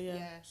Migos. Oh,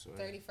 yeah.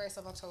 31st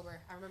of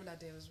October. I remember that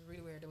day. It was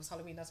really weird. It was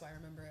Halloween. That's why I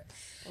remember it.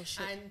 Oh,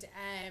 shit.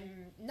 And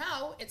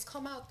now it's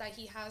come out that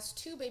he has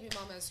 2 baby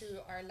mamas who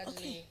are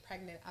allegedly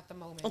pregnant at the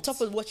moment. On top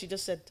of what you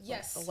just said.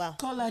 Yes. Oh, wow.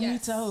 Call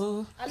Yes.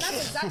 Anita. And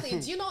that's exactly.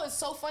 Do you know it's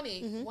so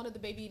funny? One of the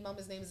baby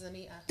mamas' name is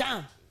Anita.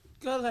 Damn.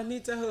 Call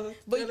Anita.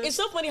 But it's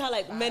so funny how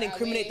like men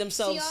incriminate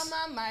themselves.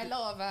 Chioma, my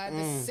lover,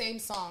 the same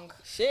song.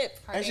 Shit.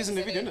 Her And she's in the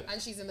name is video, it, and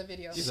she's in the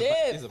video. He's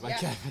Shit. a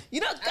bad guy.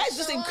 You know, guys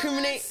just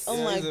incriminate. Oh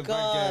Yeah, my he's a bad guy,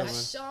 god. man.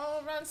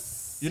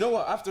 Assurance. You know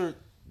what? After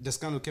the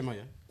scandal came out,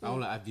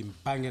 I've been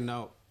banging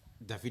out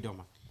Davido,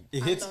 man.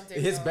 It hits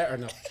Davido. better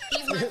now.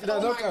 He's my, No,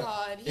 oh my cap.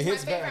 god, It he's my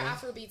hits favorite better, man.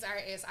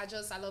 Afrobeats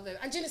artist. I love him.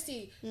 And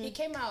Genesee, he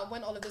came out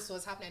when all of this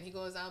was happening. He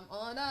goes, I'm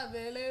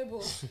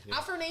unavailable.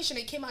 Afro Nation,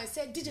 he came out and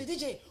said,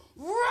 DJ,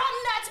 run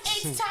that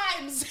 8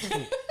 times.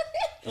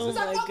 Oh He's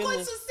like, my we're going to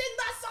goodness. sing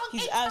that song.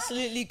 He's 8 times.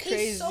 absolutely He's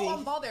crazy. so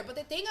unbothered. But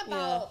the thing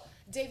about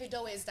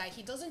Davido is that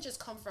he doesn't just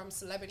come from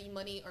celebrity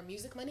money or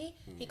music money.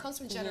 He comes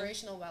from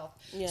generational wealth.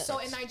 Yeah. So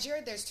in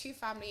Nigeria, there's 2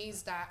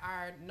 families that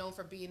are known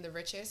for being the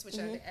richest, which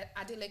are the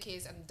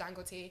Adelekes and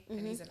Dangote, and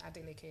he's an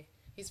Adeleke.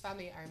 His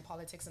family are in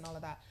politics and all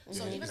of that.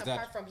 So even His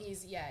apart dad. from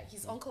his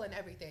uncle and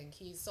everything,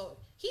 he's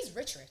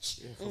rich.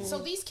 So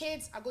these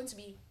kids are going to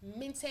be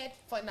minted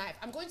for knife.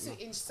 I'm going to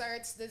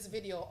insert this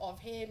video of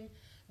him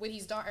with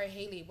his daughter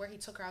Haley, where he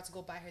took her out to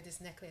go buy her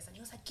this necklace, and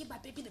he was like, "Give my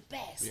baby the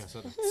best." Yeah,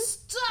 so that.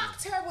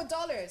 Stocked her with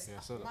dollars. Yeah,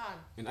 so that. Man,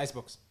 In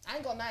Icebox. I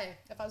ain't gonna lie.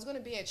 If I was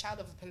gonna be a child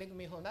of a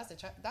polygamy home, that's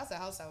the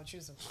house I would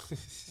choose.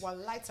 Well,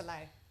 lie to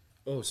lie.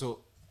 Oh,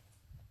 so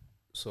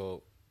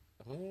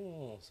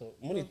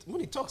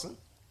money talks, huh?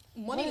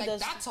 Money like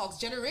does- that talks.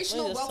 Generational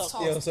money does wealth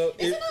talk. talks. Yeah, so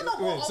Isn't that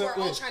not what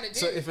we're all trying to do?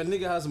 So if a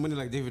nigga has money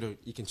like Davido,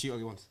 he can cheat all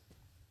he wants.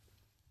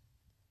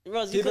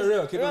 Rose, Keep it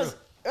real, keep it Rose,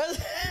 Rose.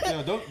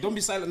 Yeah, don't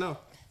be silent now.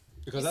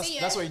 Because You see,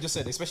 that's what you just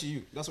said, especially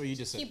you. That's what you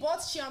just He said. bought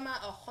Chioma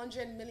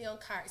 100 million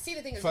car. See,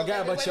 the thing is,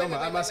 Forget about Chioma,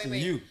 I'm asking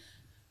wait. you.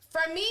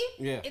 For me,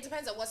 it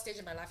depends on what stage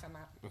of my life I'm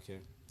at. Okay.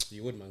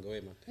 You would, man. Go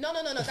ahead, man. No.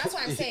 That's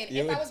what I'm saying.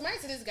 If I was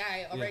married to this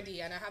guy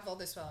already and I have all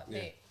this,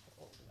 mate,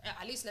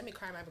 at least let me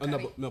cry my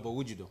Bugatti. No, but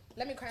would you though?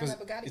 Let me cry my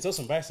Bugatti. It's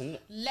also embarrassing, isn't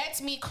it? Let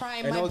me cry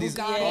and my all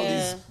Bugatti. All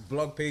these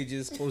blog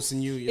pages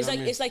posting you.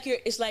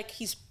 It's like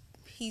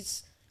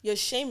he's your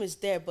shame is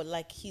there, but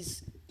like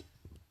he's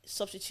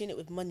substituting it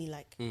with money.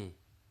 Like, do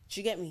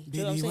you get me?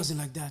 Baby, he wasn't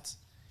like that.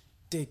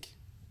 Take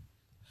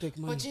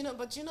money.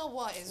 But you know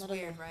what is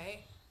weird,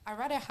 right? I'd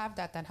rather have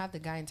that than have the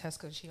guy in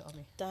Tesco cheat on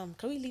me. Damn,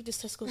 can we leave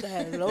this Tesco guy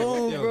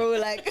alone, bro?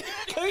 Like,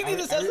 can we leave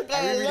this Tesco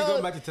guy alone? Are we really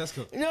going back to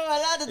Tesco? No,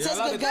 allow the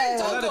Tesco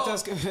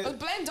guy.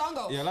 Blame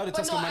Dongo. Yeah, allow the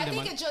Tesco man.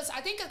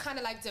 I think it kind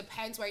of like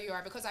depends where you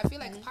are, because I feel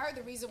like part of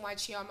the reason why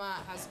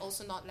Chioma has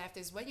also not left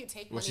is when you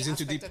take money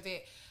aspect of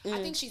it.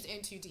 I think she's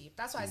in too deep.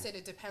 That's why I said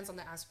it depends on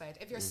the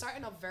aspect. If you're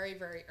starting off very,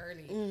 very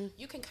early,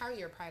 you can carry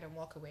your pride and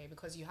walk away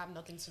because you have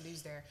nothing to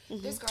lose there.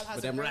 This girl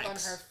has a ring on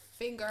her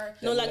finger.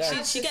 No, like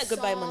she get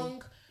goodbye money.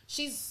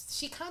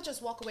 She can't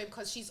just walk away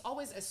because she's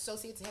always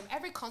associated to him.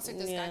 Every concert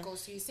this guy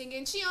goes to, he's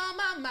singing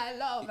Chioma, my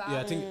love. Yeah,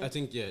 I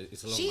think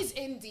it's a long she's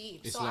in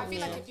deep. So I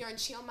feel like if you're in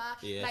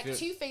Chioma, like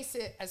Two-Face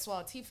it as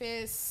well.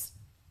 Two-Face,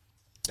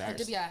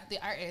 the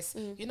artist.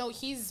 You know,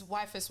 his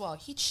wife as well.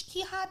 He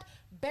had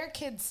bare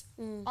kids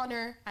on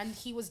her, and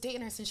he was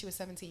dating her since she was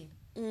 17,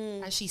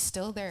 and she's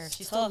still there.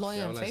 She's still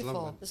loyal and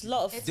faithful. There's a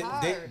lot of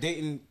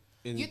dating.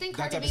 You think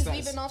Cardi B's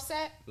leaving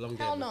Offset?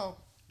 Hell no.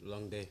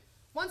 Long day.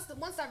 Once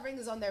that ring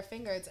is on their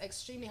finger, it's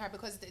extremely hard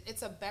because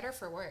it's a better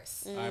for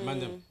worse. I man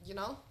them. You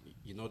know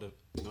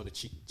the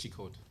cheat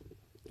code.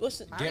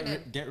 What's it?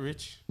 Get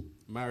rich,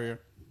 marry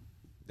her,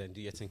 then do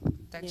your thing.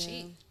 Then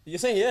cheat. You're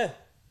saying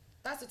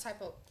That's the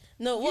type of.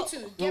 No, what? You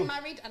two get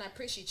married and I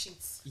pray she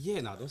cheats. Yeah,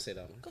 don't say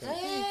that, man.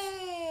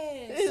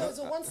 Hey, so it's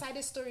a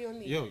one-sided story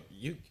only. Yo,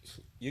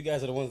 you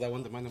guys are the ones that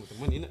want the man with the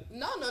money, innit?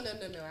 No.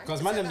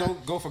 Because man them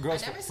don't go for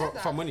girls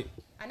for money.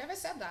 I never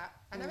said that.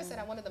 I never said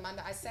I wanted the man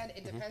that. I said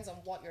it depends on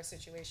what your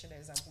situation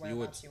is and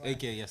whereabouts you are.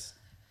 AK, yes.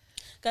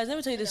 Guys, let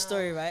me tell you this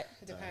story, right?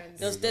 It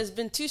depends. There's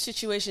been two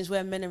situations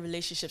where men in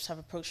relationships have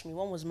approached me.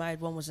 One was married,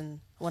 one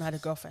had a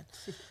girlfriend.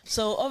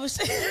 So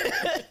obviously,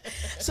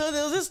 so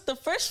there was the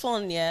first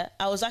one,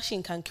 I was actually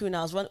in Cancun.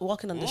 I was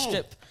walking on the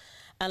strip,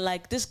 and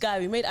like this guy,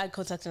 we made eye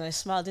contact and I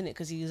smiled in it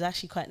because he was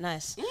actually quite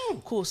nice.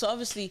 Cool. So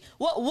obviously,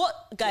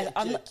 what guys?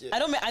 I'm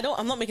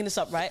not making this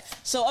up, right?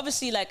 So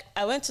obviously, like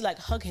I went to like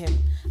hug him,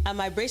 and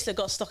my bracelet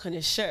got stuck on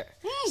his shirt.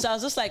 So I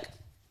was just like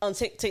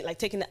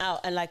taking it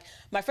out, and like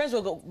my friends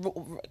were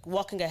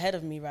walking ahead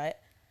of me, right?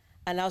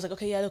 And I was like,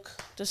 okay, look,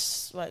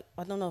 just like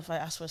I don't know if I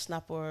asked for a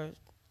snap or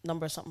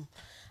number or something.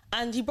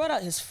 And he brought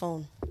out his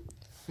phone.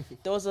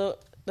 There was a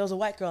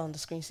white girl on the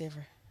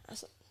screensaver.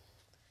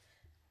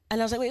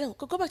 And I was like, wait, no,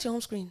 go back to your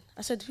home screen.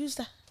 I said, who's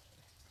that?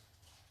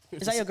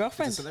 Is that your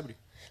girlfriend? It's a celebrity.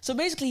 So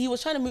basically, he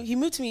was trying to move. He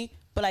moved to me,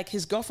 but like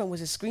his girlfriend was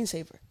his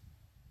screensaver.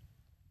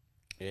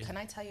 Yeah. Can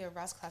I tell you a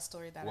Rassclattt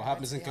story that what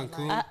happens in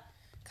Cancun?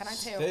 Can I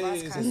tell you a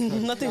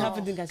Rassclattt? Nothing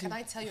happened in Cancun. Can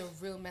I tell you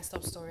a real messed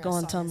up story? Go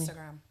on, tell me.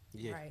 Instagram.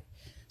 Yeah. Right.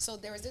 So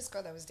there was this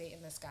girl that was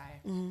dating this guy.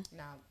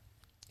 Now,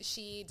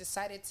 she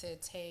decided to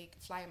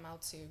fly him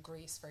out to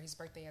Greece for his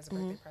birthday as a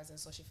birthday present.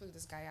 So she flew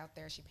this guy out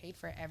there. She paid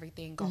for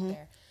everything, got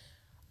there.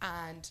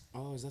 And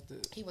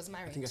he was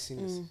married. I think I've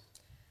seen this.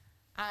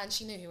 And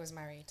she knew he was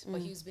married.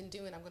 But he's been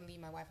doing, I'm going to leave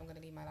my wife, I'm going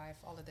to leave my life,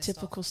 all of this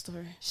Typical stuff.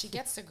 story. She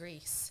gets to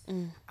Greece.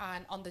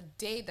 And on the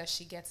day that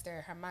she gets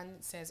there, her man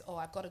says,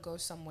 I've got to go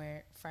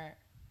somewhere for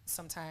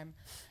some time.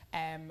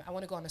 I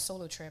want to go on a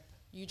solo trip.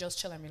 You just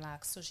chill and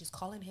relax. So she's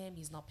calling him.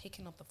 He's not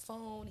picking up the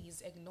phone.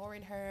 He's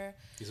ignoring her.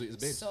 He's with his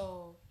babe.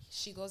 So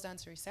she goes down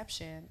to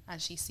reception and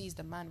she sees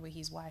the man with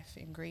his wife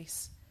in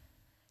Greece.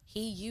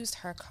 He used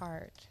her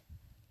card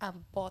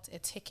and bought a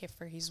ticket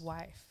for his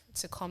wife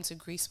to come to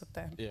Greece with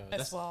them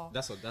as well.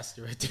 That's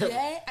right there.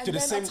 Yeah, and to the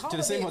then same hotel. To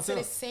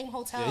the same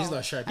hotel. Yeah, he's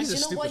not sharp. And you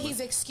know what his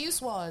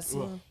excuse was?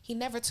 He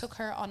never took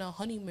her on a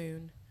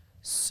honeymoon,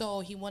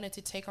 so he wanted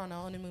to take her on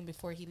a honeymoon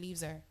before he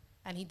leaves her,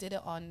 and he did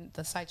it on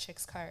the side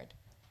chick's card.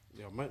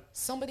 Yeah, man.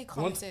 Somebody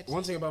commented.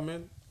 One thing about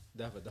men,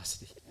 they have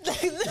audacity.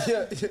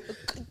 Did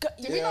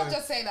we not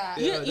just say that?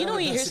 You know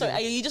when you hear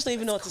something, you just don't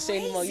even know what to say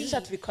anymore. You just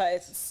have to be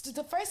quiet.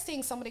 The first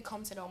thing somebody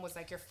commented on was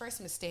like, your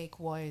first mistake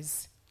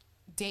was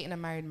dating a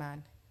married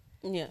man.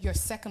 Yeah. Your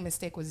second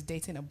mistake was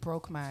dating a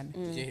broke man.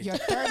 Your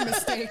third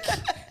mistake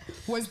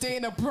was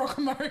dating a broke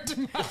married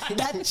man.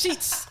 That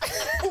cheats.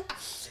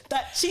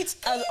 That cheats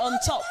on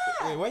top.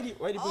 Wait, why do you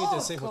bring it to the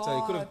same hotel?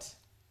 You could have,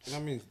 you know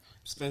what I mean,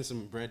 spend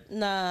some bread.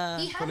 Nah.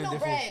 He had no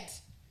bread.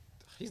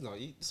 He's not.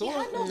 So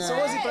what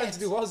was he planning to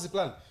do? What was his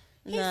plan?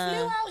 He flew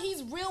out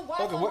his real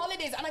wife on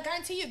holidays, and I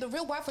guarantee you the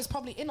real wife was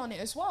probably in on it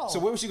as well. So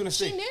where was she going to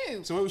stay? She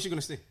knew. So where was she going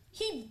to stay?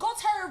 He got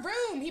her a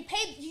room. He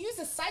used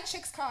a side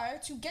chick's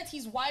car to get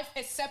his wife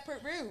a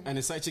separate room. And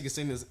the side chick is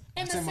staying in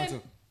the same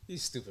hotel.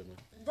 He's stupid, man.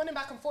 Running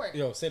back and forth.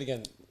 Yo, say it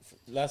again.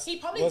 He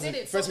probably did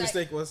it. First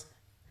mistake was?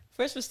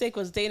 First mistake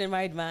was dating a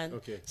married man.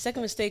 Okay.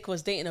 Second mistake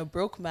was dating a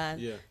broke man.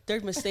 Yeah.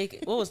 Third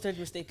mistake, what was third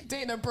mistake?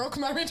 Dating a broke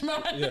married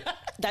man. Yeah.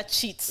 That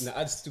cheats. Nah,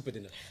 add stupid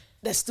in it.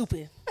 They're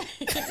stupid.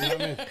 You know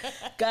what I mean?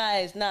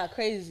 Guys,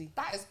 crazy.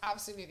 That is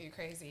absolutely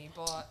crazy,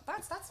 but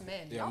that's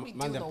men. Yeah, Y'all be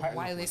man, doing the they're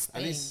wildest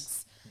at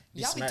things. be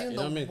Y'all smart, be doing you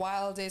know what I the mean?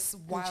 wildest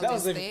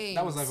things.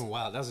 That was not even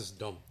wild. That was just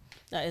dumb.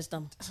 That is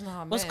dumb.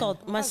 Nah, What's man.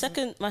 called my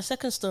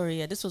second story?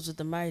 Yeah, this was with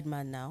the married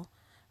man. Now,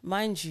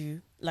 mind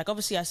you, like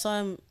obviously I saw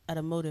him at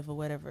a motive or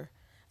whatever.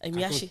 And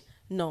we actually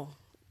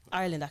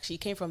Ireland actually. He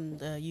came from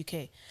the UK.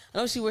 And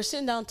obviously we're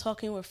sitting down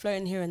talking, we're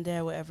flirting here and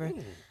there, whatever.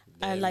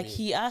 And like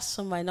he asked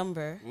for my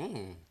number,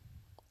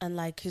 and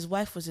like his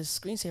wife was his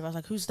screensaver. I was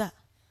like, "Who's that?"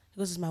 He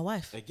goes, "It's my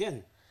wife."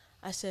 Again.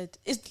 I said,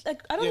 "It's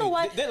like I don't know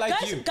why they like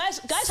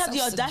guys have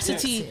the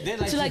audacity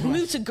to like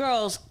move to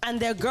girls, and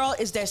their girl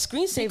is their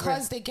screensaver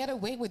because they get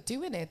away with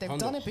doing it. They've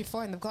done it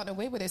before and they've gotten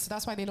away with it, so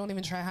that's why they don't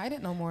even try to hide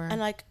it no more." And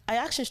like I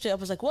asked him straight up,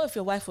 I was like, "What if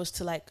your wife was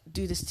to like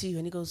do this to you?"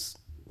 And he goes,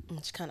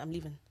 "She can't. I'm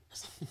leaving."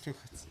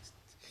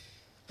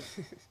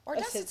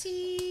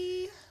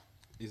 Audacity.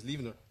 He's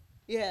leaving her.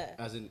 Yeah.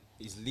 As in,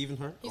 he's leaving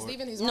her? He's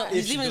leaving his wife. No,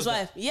 he's leaving his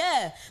wife.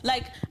 Yeah.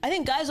 Like, I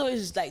think guys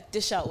always, like,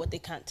 dish out what they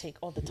can't take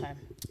all the time.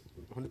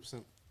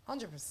 100%.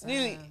 100%.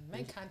 Really?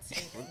 Men can't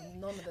take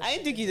none of the I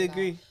shit didn't think they you'd do that.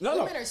 agree. No,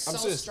 Women are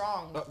so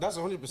strong. That's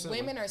 100%.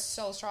 Women are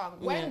so strong.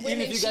 Yeah. When women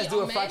Even if you guys cheat do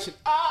a on men, fraction.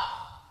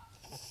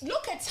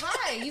 look at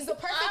Ty. He's the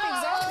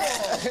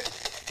perfect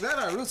example.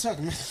 No, real talk,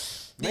 man.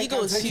 The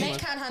ego is huge. Men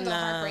can't handle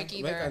heartbreak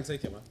either. Men can't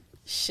take it, man.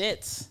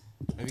 Shit.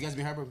 Have you guys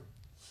been heartbroken?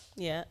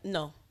 Yeah.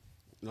 No.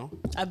 No?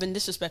 I've been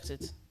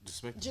disrespected.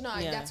 Respect. Do you know,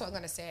 Yeah. that's what I'm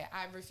going to say.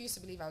 I refuse to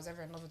believe I was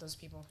ever in love with those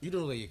people. You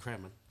don't look like you cry,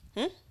 man.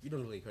 You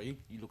don't look like you cry.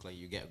 You look like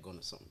you get a gun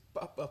or something.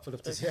 Pull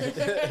up this yard.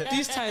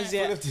 These times,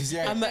 yeah. Pull up this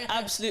yard. I'm an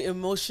absolute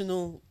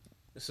emotional.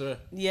 Sir.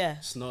 Yeah.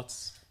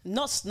 Snots.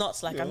 Not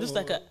snots. Like, I'm just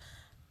like a.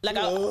 Like,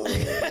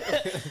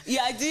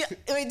 yeah, I do.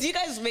 Wait, do you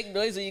guys make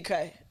noise when you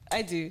cry?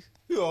 I do.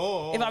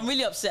 If I'm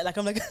really upset, like,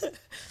 I'm like.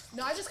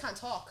 No, I just can't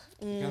talk.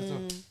 You can't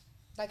talk.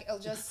 Like, I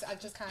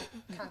just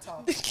can't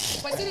talk. But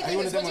see, the thing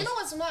is, but you know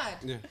what's mad?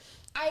 Yeah.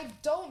 I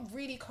don't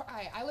really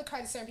cry. I would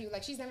cry to certain people.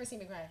 Like, she's never seen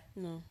me cry.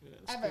 No. Yeah,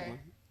 Ever. Cool,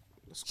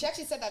 she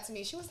actually said that to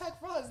me. She was like,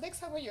 Roz, next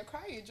time when you're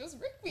crying, just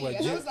ring me. What,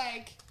 and I was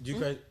like... Do you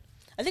cry?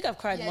 I think I've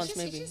cried Yeah, once,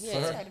 maybe. she's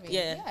Yeah. cried to me.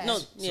 Yeah. No,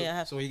 So, yeah, I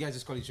have. So you guys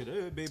just call each other,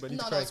 hey, babe, I need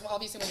to No, cry. it's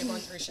obviously when you're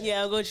going through shit.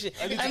 Yeah, I'll go to.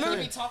 Every I time remember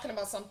we be talking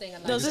about something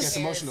and like... There was It this- gets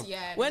emotional.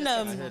 Yeah. when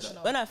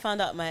emotional. when I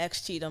found out my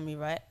ex cheated on me,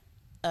 right?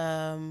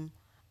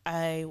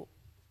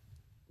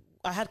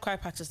 I had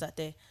chiropractors that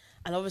day,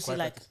 and obviously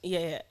like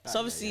so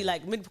obviously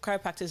like mid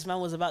chiropractors, man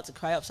was about to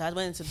cry up, so I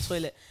went into the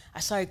toilet. I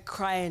started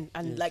crying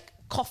and like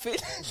coughing,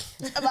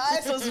 and my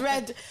eyes was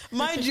red.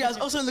 Mind you, I was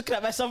also looking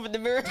at myself in the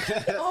mirror.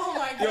 Oh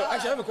my God. Yo,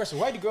 actually, I have a question.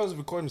 Why do girls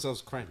record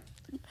themselves crying?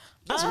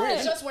 That's weird.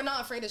 It's just we're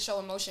not afraid to show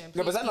emotion.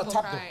 No, but that's not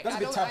People top, though. cry. That's a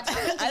bit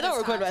top. I don't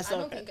record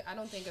myself. I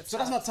don't think it's So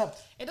that's not top.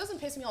 It doesn't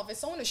piss me off. If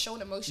someone is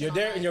showing emotion, You're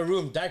there online- in your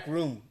room, dark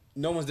room.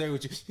 No one's there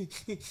with you.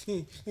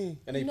 And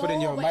then you put in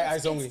your but my it's-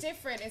 eyes only. It's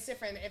different. It's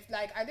different. If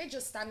like, are they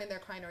just standing there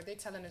crying, or are they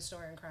telling a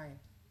story and crying?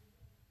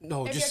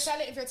 No, If just.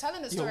 you're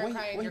telling a story and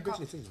crying, why you're you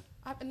breaking the thing,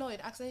 man? no, it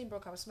accidentally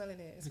broke. I was smelling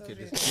it. It smells Okay,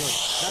 really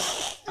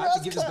this, good. I have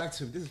to give this back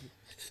to him.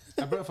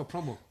 I brought it for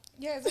promo.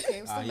 Yeah, it's okay.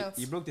 It still You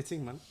melts. broke the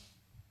thing, man.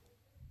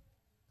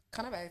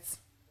 Can I have it?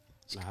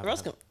 No,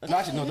 Roscoe. No,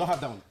 actually, no, don't have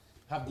that one.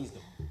 Have these,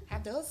 though.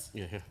 Have those?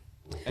 Yeah, here.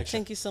 Extra.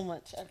 Thank you so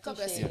much. I God bless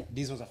appreciate you. it.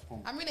 These ones are for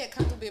promo. I'm really a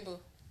candle baby.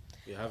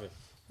 You have it.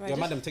 Right, Yeah, just-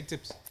 madam, take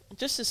tips.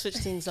 Just to switch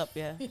things up,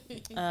 yeah.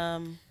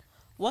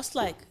 What's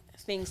like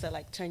things that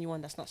like turn you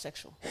on that's not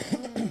sexual?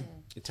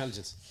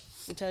 Intelligence.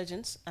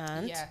 Intelligence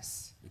and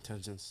Yes.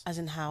 Intelligence. as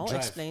in how Drive.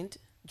 explained.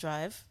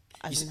 Drive.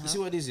 As in how. You see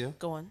what it is, yeah?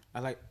 Go on. I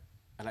like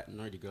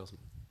nerdy girls, man.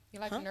 You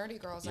like nerdy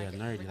girls? Yeah, like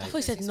nerdy, I like- thought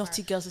you said ridiculously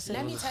naughty smart. girls. I said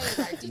Let me tell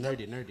you,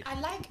 right? Nerdy. I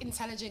like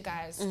intelligent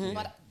guys,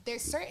 but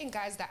there's certain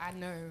guys that I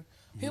know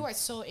who are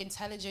so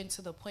intelligent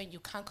to the point you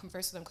can't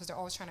converse with them because they're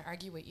always trying to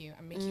argue with you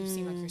and make you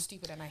seem like you're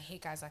stupid. And I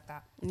hate guys like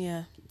that.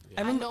 Yeah.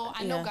 I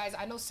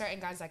know certain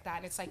guys like that,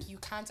 and it's like you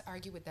can't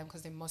argue with them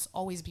because they must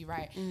always be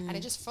right, and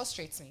it just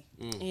frustrates me.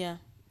 Yeah.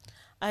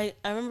 I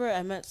remember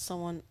I met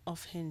someone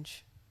off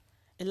Hinge.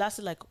 It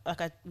lasted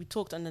we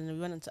talked and then we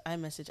went into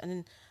iMessage and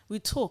then we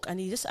talked and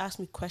he just asked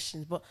me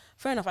questions. But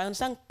fair enough, I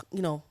understand,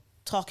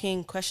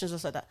 talking, questions,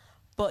 just like that.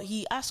 But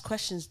he asked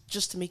questions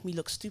just to make me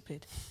look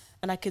stupid.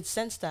 And I could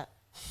sense that.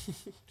 Do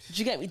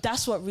you get me?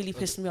 That's what really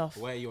pissed me off.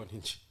 Why are you on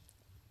Hinge?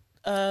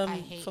 I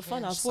hate For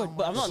fun, I Hinge was bored. so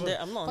But I'm much. not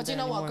there. I'm not. But there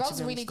you know what? anymore, to Girls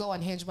be really honest. go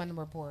on Hinge when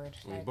we're bored.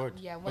 When you're Like, bored.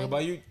 Yeah. But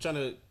are you trying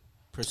to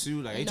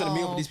pursue? Like, are you trying to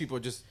meet up with these people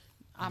or just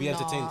be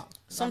entertained?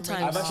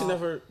 Sometimes. I've actually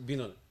never been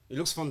on it. It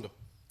looks fun, though.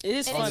 It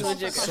is It fun is with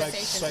fun you. for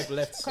conversation. Swipe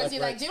left, Because swipe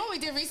you're right. like, do you know what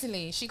we did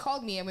recently? She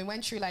called me and we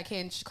went through like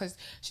Hinge because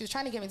she was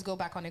trying to get me to go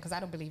back on it because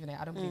I don't believe in it.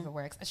 I don't believe it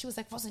works. And she was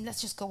like, Rosin,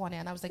 let's just go on it.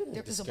 And I was like,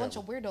 there's a bunch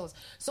of weirdos.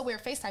 So we were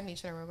FaceTiming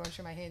each other and we were going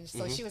through my Hinge.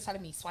 So she was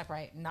telling me, swipe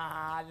right.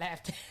 Nah,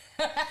 left.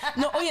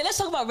 No, let's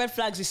talk about red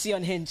flags we see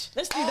on Hinge.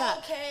 Let's do that.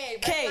 Okay,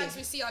 red Okay. flags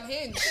we see on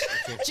Hinge.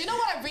 Do you know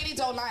what I really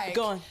don't like?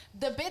 Go on.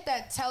 The bit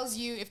that tells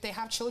you if they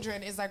have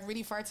children is like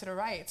really far to the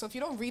right. So if you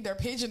don't read their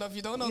page enough,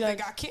 you don't know if they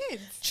got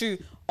kids. True.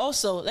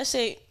 Also, let's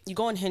say you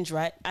go on Hinge,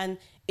 right? And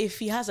if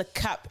he has a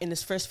cap in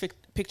his first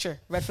picture,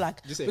 red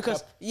flag.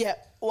 Because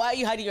why are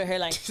you hiding your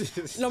hairline?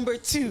 Number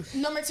two,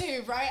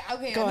 right?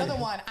 Okay, another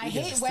one. I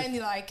hate when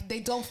like they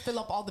don't fill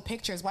up all the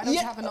pictures. Why don't you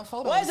have enough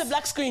photos? Why is it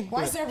black screen?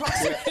 Why is there black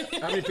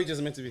screen? How many pictures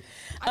are meant to be?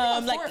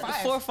 Like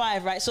 4 or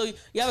 5, right? So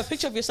you have a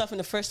picture of yourself in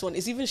the first one.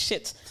 It's even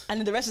shit, and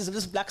then the rest is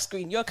just black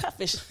screen. You're a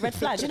catfish. Red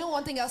flag. Do you know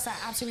one thing else I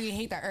absolutely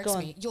hate that irks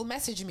me? You'll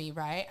message me,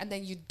 right, and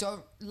then you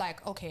don't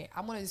like. Okay,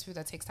 I'm one of these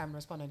people that takes time to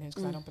respond on Hinge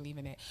because I don't believe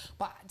in it.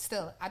 But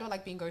still, I don't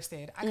like being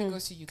ghosted. I can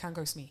ghost you can't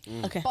ghost me.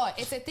 Okay. But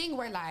it's a thing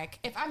where like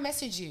if I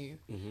message you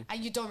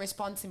and you don't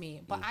respond to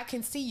me, but I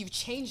can see you've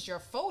changed your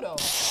photo.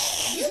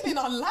 You've been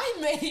online,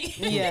 mate.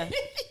 Yeah.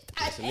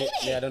 I hate it.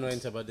 Yeah, I don't know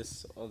anything about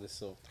all this.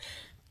 So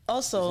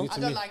also, I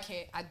don't like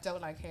it. I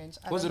don't like Hinge.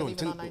 What's it on?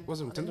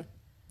 What's it on?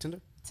 Tinder?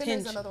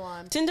 Tinder's another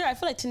one. Tinder, I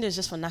feel like Tinder is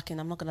just for knacking.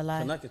 I'm not gonna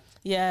lie. For knacking?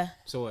 Yeah.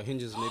 So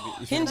Hinge is maybe.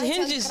 Hinge Can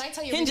I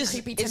tell you a really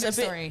creepy Tinder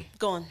story?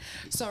 Go on.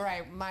 So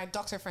right, my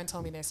doctor friend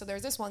told me this. So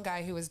there's this one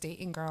guy who was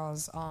dating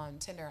girls on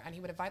Tinder, and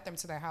he would invite them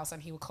to their house,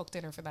 and he would cook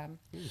dinner for them.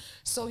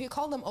 So he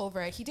called them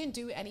over. He didn't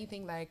do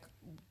anything like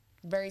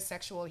very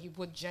sexual. He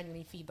would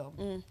genuinely feed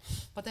them.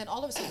 But then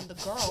all of a sudden, the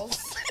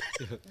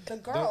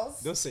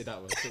girls. Don't say that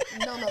one.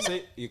 No.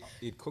 Say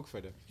he'd cook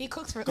for them. He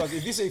cooks for. Because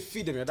if you say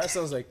feed them, that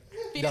sounds like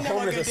Feeding the them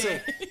homeless a are good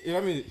saying. day. You know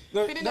what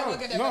I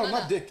mean? No,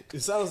 not dick.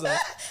 It sounds like.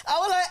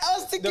 I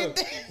was thinking.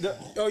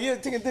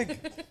 Thinking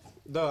dick.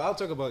 No, I'll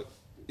talk about.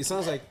 It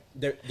sounds like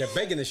they're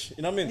begging this shit.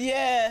 You know what I mean?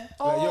 Yeah.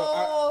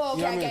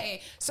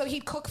 Okay. So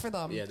he'd cook for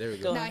them. Yeah, there we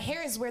go. Now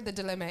here is where the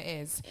dilemma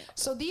is.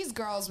 So these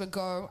girls would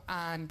go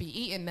and be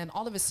eating, then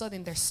all of a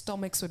sudden their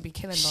stomachs would be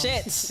killing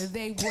them. Shit.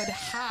 They would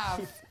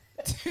have.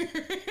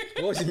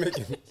 What was he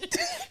making?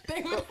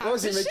 They would What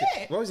was he making?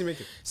 shit. What was he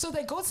making? So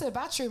they go to the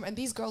bathroom and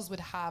these girls would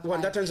have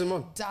That turns him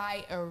on.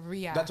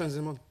 diarrhea. That turns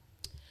him on.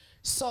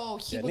 So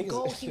he would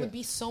go. He would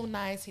be so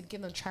nice. He'd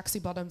give them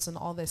tracksuit bottoms and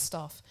all this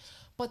stuff.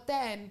 But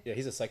then,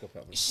 he's a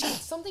psychopath.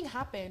 Something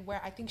happened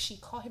where I think she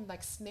caught him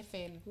like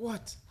sniffing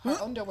her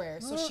underwear.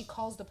 So she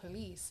calls the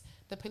police.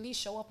 The police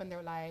show up and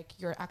they're like,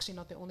 "You're actually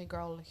not the only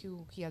girl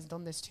who he has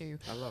done this to."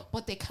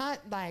 But they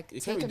can't like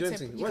take him to.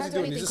 What is he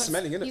doing? He's just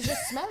smelling, innit? He's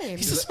just smelling.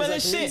 He's just smelling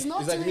shit. He's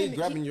like me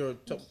grabbing your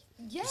top.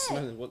 Yeah.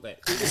 Smelling what like.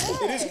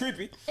 It is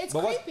creepy. It's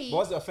but creepy.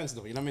 What's the offense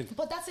though? You know what I mean?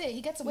 But that's it.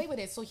 He gets away with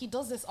it. So he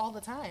does this all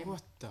the time.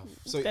 What the?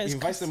 So he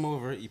invites them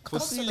over. He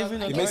puts. He living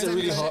makes it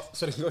really hot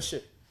so they can go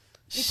shit.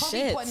 He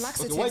probably putting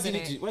laxatives why do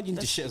you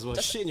need to shit as well?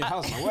 Shit in your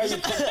house, man. Why are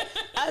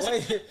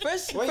you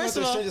First why you of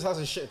to a all, stranger's house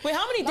and shit? wait,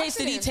 how many dates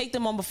did he take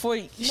them on before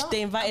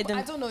they invited them?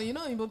 I don't know. You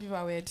know, Igbo people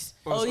are weird.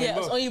 Oh yeah,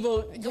 it's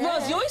Oyibo. Yeah.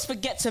 Well, you always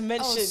forget to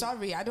mention. Oh,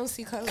 sorry, I don't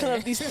see color.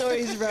 Of these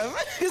stories, bro.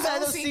 Because I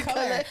don't see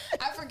color.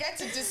 I forget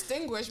to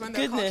distinguish when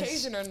they're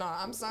Caucasian or not.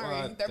 I'm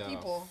sorry, they're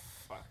people.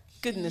 Fuck.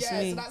 Goodness me.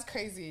 me. So that's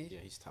crazy. Yeah,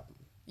 he's top.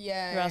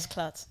 Yeah.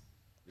 Rassclattt.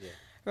 Yeah.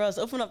 Raz,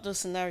 open up those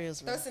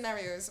scenarios, bro. Those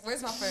scenarios.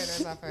 Where's my phone?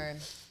 Where's my phone?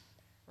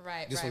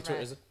 Right. This from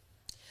Twitter, is it?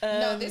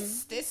 No,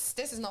 this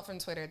is not from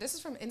Twitter. This is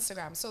from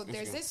Instagram. So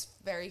there's this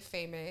very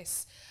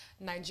famous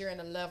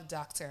Nigerian love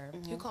doctor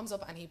who comes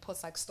up and he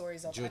puts like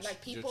stories up, and like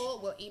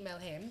people will email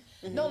him.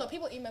 No,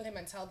 people email him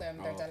and tell them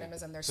their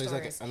dilemmas and their stories.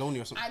 He's like alone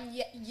or something.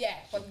 And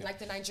but like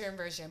the Nigerian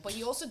version. But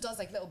he also does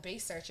like little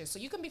base searches. So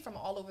you can be from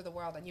all over the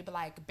world and you be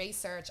like, base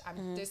search.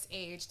 I'm this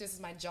age. This is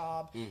my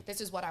job.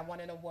 This is what I want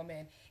in a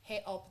woman.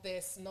 Hit up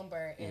this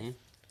number if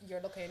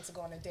you're looking to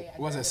go on a date.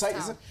 What's that site?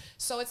 Is it?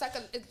 So it's like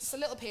a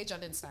little page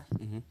on Insta.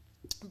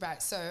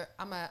 Right, so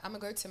I'm gonna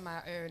go to my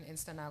own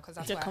Insta now because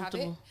that's where I have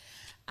it.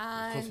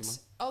 And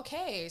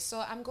okay, so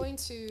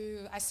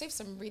I saved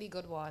some really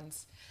good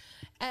ones.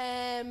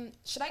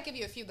 Should I give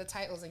you a few of the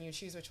titles and you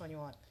choose which one you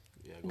want?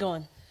 Yeah, go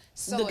on.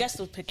 So the guest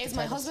will pick. Is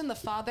my husband the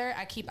father?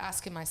 I keep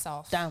asking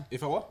myself. Damn.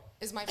 If I what?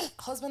 Is my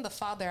husband the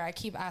father? I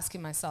keep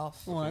asking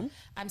myself. One.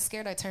 I'm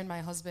scared I turned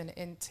my husband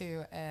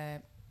into a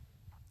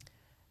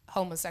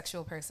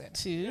homosexual person.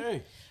 Two.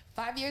 Hey.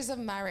 5 years of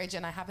marriage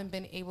and I haven't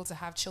been able to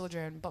have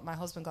children, but my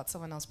husband got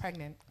someone else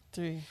pregnant.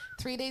 3.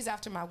 3 days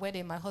after my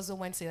wedding, my husband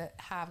went to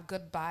have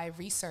goodbye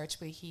research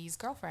with his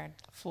girlfriend.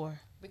 4.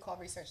 We call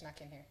research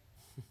knacking here.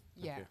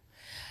 Yeah.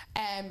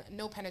 Okay.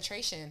 No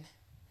penetration.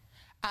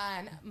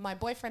 And my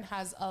boyfriend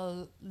has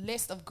a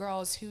list of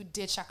girls who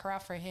did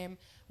shakara for him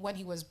when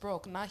he was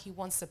broke. Now he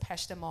wants to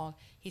pesh them all.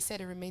 He said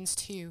it remains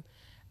 2.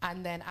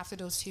 And then after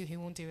those 2, he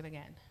won't do it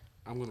again.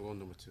 I'm going to go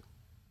number 2.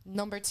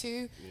 Number 2?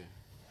 Yeah.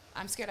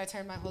 I'm scared I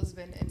turned my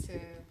husband into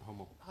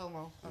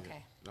homo. Okay.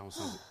 Yeah. That one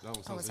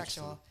sounds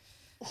homosexual.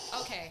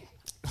 Okay.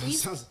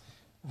 Please. That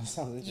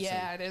sounds interesting.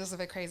 Yeah, it is a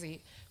bit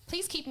crazy.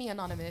 Please keep me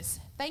anonymous.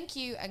 Thank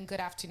you and good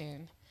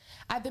afternoon.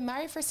 I've been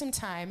married for some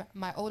time.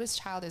 My oldest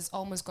child is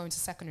almost going to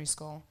secondary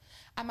school.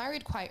 I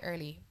married quite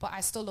early, but I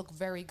still look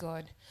very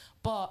good.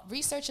 But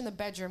research in the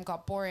bedroom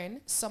got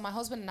boring, so my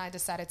husband and I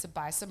decided to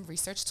buy some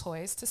research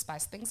toys to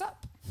spice things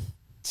up.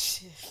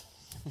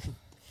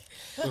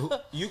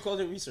 You call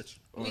it research?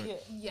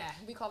 Yeah,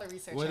 we call it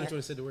research. Why don't you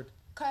want to say the word?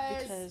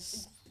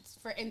 Because it's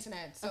for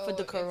internet, so for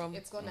decorum.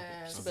 It's gonna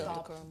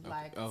stop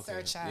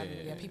search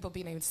and people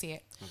being able to see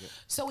it. Okay.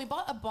 So we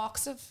bought a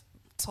box of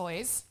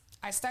toys.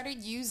 I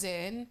started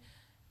using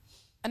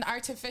an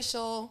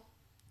artificial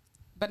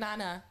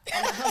banana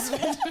on my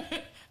husband.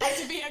 I have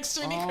to be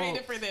extremely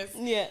creative for this.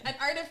 Yeah. An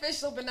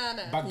artificial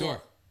banana. Back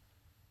door.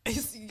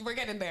 We're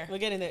getting there.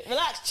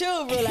 Relax,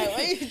 chill, bro. Like,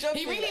 why are you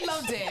jumping? He really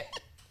loved it.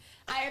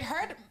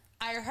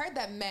 I heard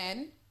that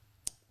men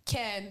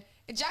can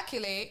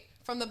ejaculate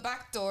from the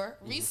back door,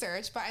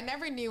 research, but I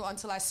never knew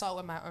until I saw it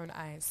with my own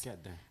eyes.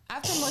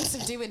 After months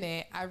of doing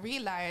it, I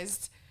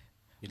realized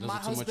my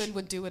husband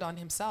would do it on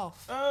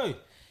himself. Hey.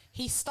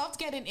 He stopped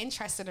getting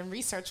interested in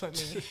research with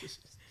me.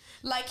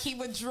 Like, he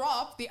would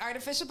drop the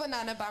artificial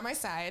banana by my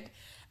side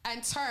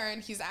and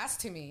turn his ass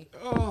to me.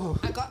 Oh.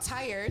 I got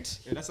tired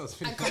That sounds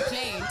funny. and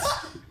complained.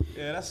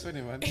 Yeah, that's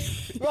funny, man.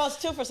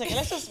 Ross, chill for a second.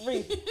 Let's just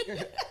breathe.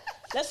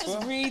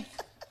 Breathe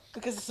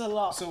because it's a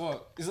lot. So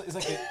what? It's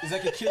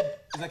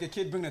like a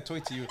kid bringing a toy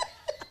to you,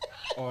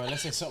 or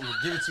let's say something,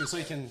 give it to you so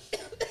you can.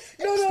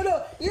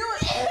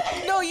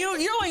 No.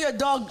 You know when your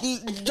dog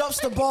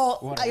drops the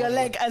ball at your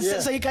leg and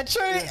so you can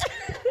turn it.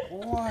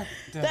 What?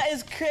 That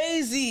is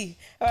crazy.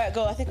 All right,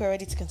 go. I think we're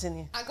ready to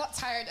continue. I got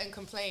tired and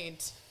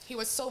complained. He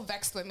was so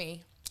vexed with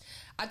me.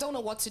 I don't know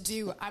what to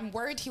do. I'm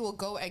worried he will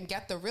go and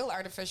get the real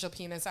artificial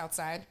penis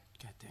outside.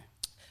 Goddamn.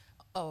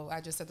 Oh,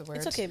 I just said the word.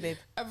 It's okay, babe.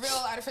 A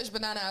real artificial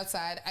banana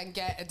outside and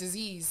get a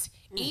disease.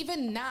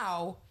 Even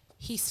now,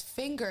 his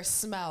finger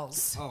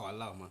smells. Oh, I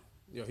love, man.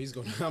 Yo, he's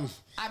going.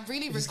 I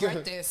really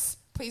regret this.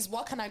 Please,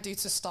 what can I do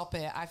to stop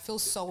it? I feel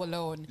so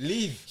alone.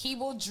 Leave. He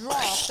will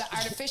drop the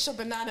artificial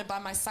banana by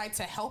my side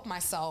to help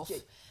myself.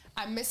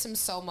 I miss him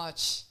so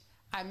much.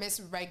 I miss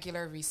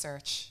regular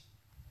research.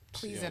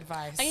 Please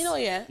advise. And you know,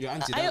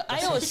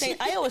 I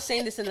always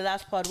saying this in the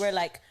last pod where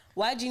like,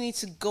 why do you need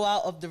to go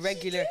out of the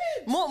regular?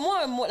 More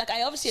and more. Like,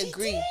 I obviously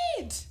agree.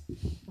 Did.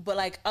 But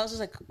like, I was just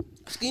like,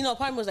 you know,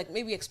 part of me was like,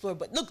 maybe explore.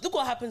 But look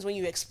what happens when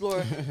you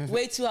explore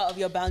way too out of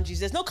your boundaries.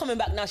 There's no coming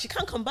back now. She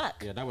can't come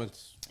back. Yeah, that went.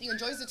 He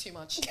enjoys it too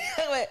much.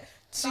 Wait,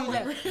 so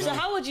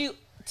how would you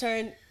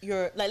turn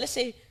your, like, let's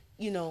say,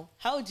 you know,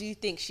 how do you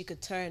think she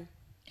could turn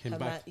Him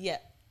back? Yeah.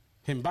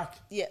 Him back?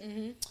 Yeah.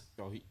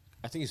 Oh,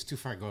 I think it's too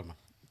far gone, man.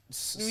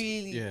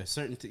 Really? Yeah,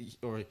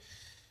 or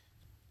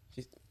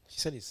he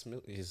said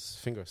his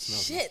finger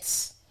smelled.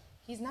 Shit.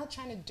 He's now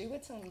trying to do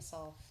it to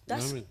himself.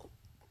 That's... You know what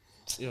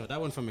I mean? Yeah,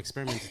 that went from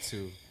experimented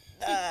to...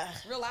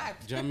 real life.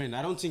 Do you know what I mean?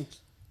 I don't think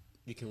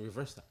you can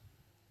reverse that.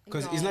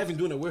 Because he's not even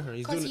doing it with her.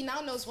 Because he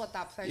now knows what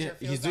that pleasure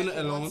feels he's doing like.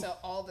 it alone. He wants it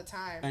all the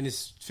time. And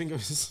his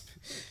fingers...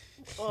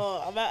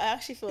 I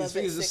actually feel his a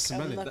bit fingers sick. just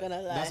smelling. I'm not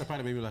gonna lie. That's the part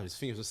that made me laugh. His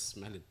fingers just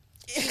smelling.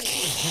 You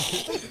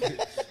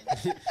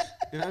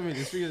know what I mean?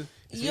 His fingers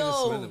just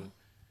smelling, man.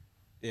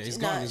 Yeah, he's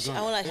gone. He's gone.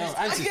 I want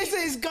I can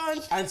say he's gone.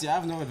 Auntie, I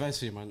have no advice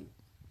for you, man.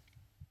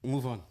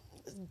 Move on.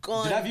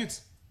 Gone. Did I have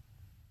youth?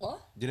 What?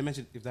 Did I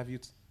mention if they have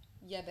youth?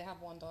 Yeah, they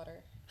have one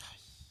daughter.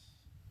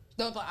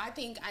 No, but I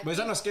think... But is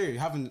that not scary,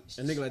 having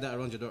a nigga like that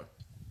around your door?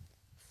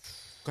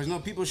 Because, you know,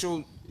 people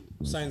show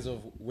signs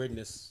of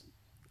weirdness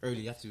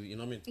early. You have to, you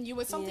know what I mean? You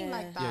with something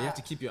like that. Yeah, you have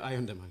to keep your eye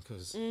on them, man,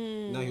 because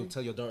now he'll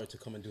tell your daughter to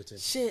come and do it to him.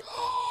 Shit.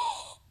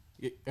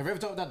 Have you ever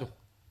thought of that, though?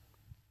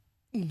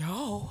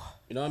 No.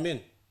 You know what I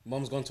mean?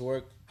 Mom's gone to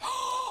work.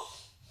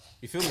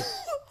 You feel me?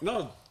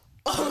 No.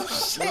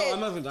 Shit.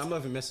 No, I'm not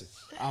even messing.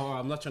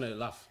 I'm not trying to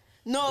laugh.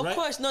 No, of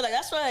course. No, like,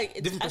 that's why... Like,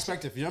 different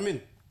perspective, you know what I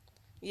mean?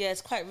 Yeah,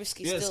 it's quite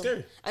risky still. Yeah, it's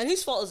scary. And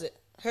whose fault is it?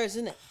 Hers,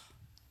 isn't it?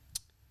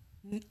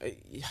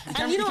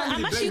 And you know what?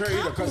 I'm actually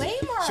can't blame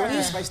her. She wanted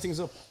to spice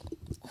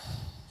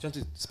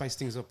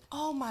things up.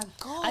 Oh my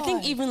God. I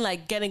think even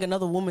like getting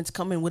another woman to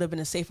come in would have been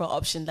a safer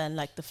option than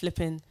like the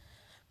flipping.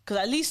 Because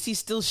at least he's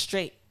still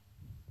straight.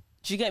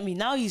 Do you get me?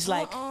 Now he's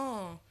like...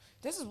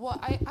 This is what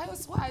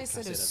I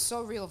said is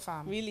so real,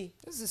 fam. Really?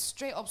 This is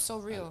straight up so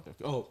real.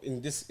 In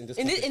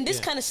this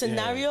kind of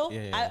scenario,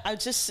 I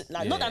just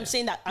not that I'm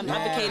saying that I'm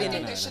advocating. I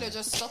think they should have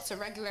just stuck to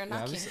regular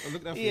knocking.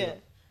 Yeah.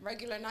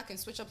 Regular knocking,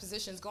 switch up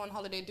positions, go on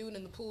holiday, do it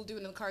in the pool, do it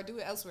in the car, do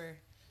it elsewhere.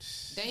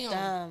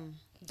 Damn.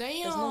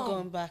 There's no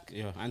going back.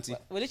 Yeah, auntie.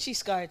 We're literally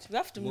scarred. We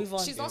have to move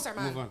on. She's lost her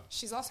man.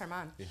 She's lost her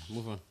man. Yeah,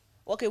 move on.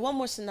 Okay, one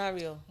more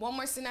scenario.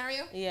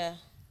 Yeah.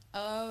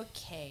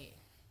 Okay.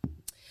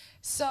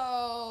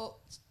 So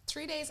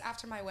 3 days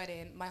after my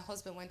wedding, my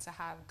husband went to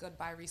have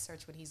goodbye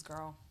research with his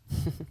girl.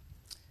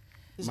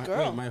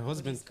 My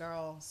husband. His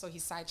girl. So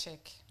his side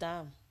chick.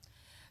 Damn.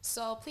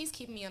 So please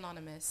keep me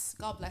anonymous.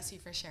 God bless you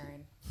for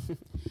sharing.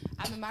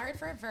 I've been married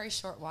for a very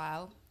short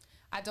while.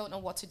 I don't know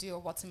what to do or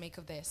what to make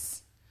of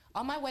this.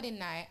 On my wedding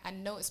night, I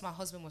noticed my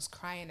husband was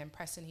crying and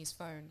pressing his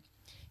phone.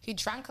 He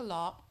drank a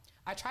lot.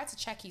 I tried to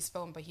check his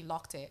phone, but he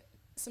locked it.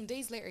 Some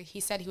days later, he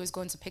said he was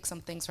going to pick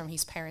some things from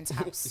his parents'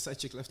 house. His side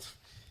chick left.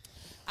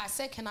 I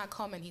said, can I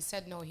come? And he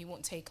said, no, he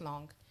won't take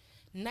long.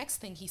 Next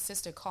thing, his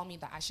sister called me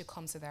that I should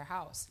come to their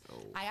house. Oh.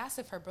 I asked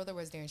if her brother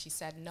was there, and she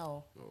said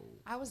no. Oh.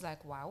 I was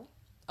like, wow,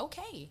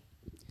 okay.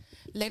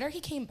 Later,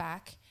 he came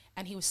back,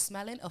 and he was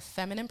smelling of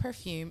feminine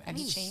perfume, and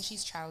he changed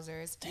his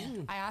trousers.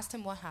 Damn. I asked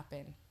him what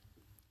happened.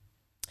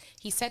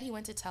 He said he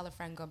went to tell a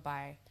friend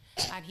goodbye,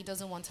 and he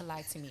doesn't want to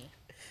lie to me.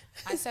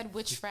 I said,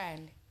 which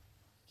friend?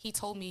 He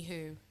told me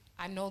who.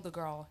 I know the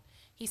girl.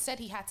 He said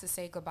he had to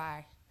say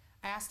goodbye.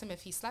 I asked him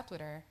if he slept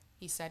with her.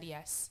 He said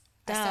yes.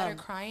 Damn. I started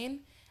crying.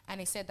 And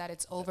he said that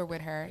it's over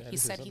with her. Yeah, he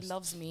said he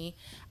loves me.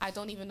 I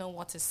don't even know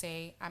what to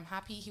say. I'm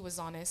happy he was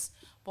honest.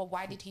 But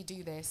why did he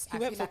do this? I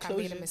feel like I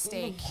made a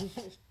mistake.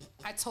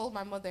 I told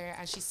my mother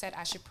and she said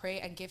I should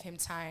pray and give him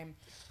time.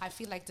 I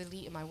feel like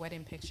deleting my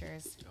wedding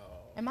pictures. Oh.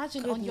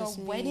 Imagine on your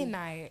wedding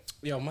night.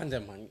 Yo, man.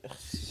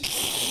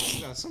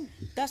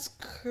 That's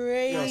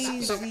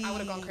crazy. I would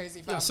have gone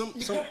crazy. Yeah, I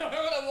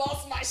would have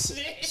lost my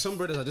shit. Some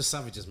brothers are just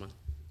savages, man.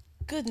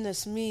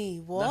 Goodness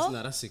me. What?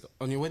 That's sick.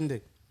 On your wedding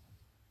day.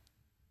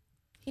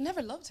 He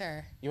never loved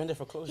her. You went there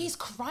for closure. He's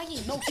crying.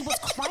 No, he was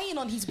crying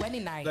on his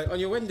wedding night. Like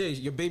on your wedding day,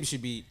 your baby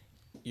should be,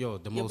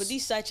 the most. But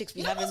these side chicks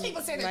be having. Most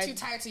people say they're too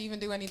tired to even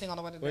do anything on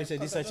a wedding day. What you say?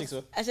 These side chicks?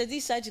 I said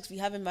these side chicks be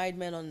having married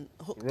men on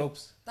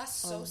ropes. That's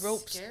so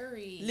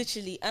scary.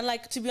 Literally, and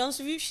like to be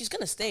honest with you, she's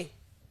gonna stay.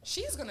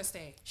 She's gonna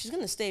stay. She's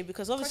gonna stay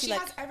because obviously she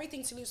has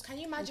everything to lose. Can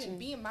you imagine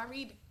being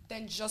married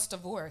then just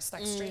divorced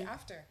straight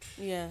after?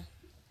 Yeah,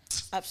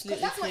 absolutely.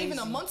 Because that's not even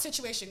a month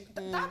situation.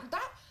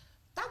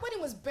 That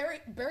wedding was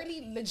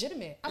barely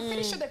legitimate. I'm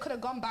pretty sure they could have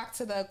gone back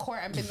to the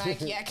court and been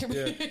like,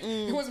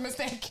 it was a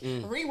mistake.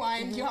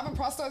 Rewind. You haven't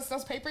processed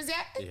those papers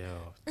yet? Yeah.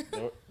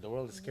 The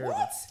world is scary.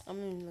 What? I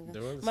mean,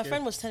 my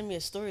friend was telling me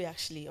a story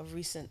actually of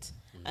recent.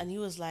 And he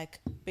was like,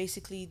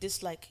 basically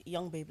this like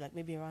young babe, like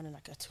maybe around in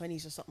like her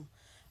 20s or something,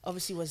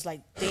 obviously was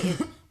like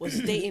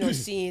dating or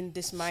seeing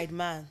this married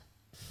man.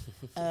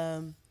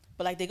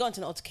 But like they got into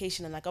an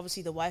altercation and like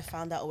obviously the wife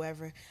found out or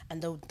whatever, and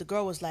the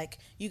girl was like,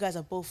 you guys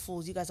are both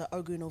fools, you guys are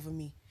arguing over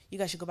me, you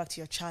guys should go back to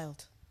your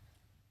child.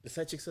 The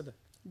side chick said that?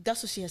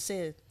 That's what she has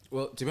said.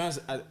 Well, to be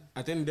honest, at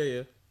the end of the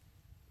day,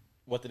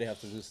 what do they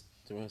have to lose?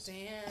 To be honest?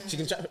 Damn. She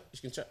can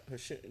chat her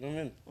shit, you know what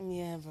I mean?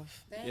 Yeah, bruv.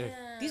 Damn.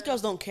 Yeah. These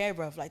girls don't care,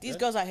 bruv. Like these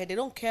girls out here, they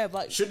don't care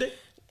about. Should they?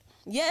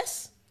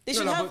 Yes, they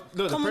should have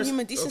common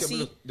human decency. Okay, but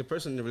look, the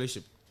person in the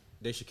relationship,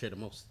 they should care the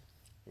most,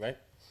 right?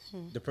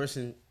 The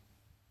person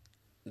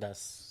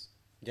that's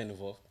getting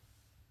involved,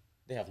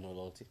 they have no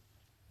loyalty.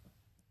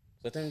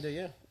 So at the end of the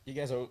day, you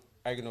guys are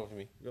arguing over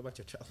me. Go back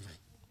to your child, man.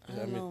 I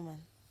don't know, man.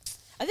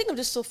 I think I'm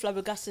just so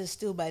flabbergasted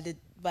still by the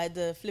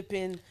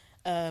flipping.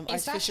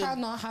 Is that child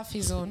not half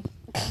his own?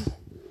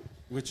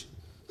 Which?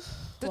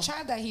 The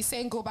child that he's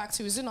saying go back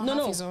to, is it not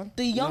half his own?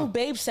 The young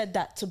babe said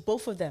that to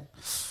both of them.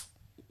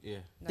 Yeah.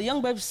 The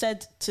young babe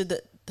said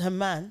to her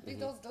man.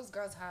 Those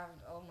girls have,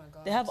 oh my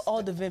God. They have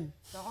all the vim.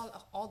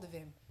 All the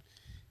vim.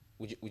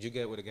 Would you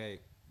get with a guy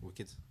with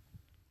kids?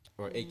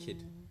 Or a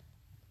kid?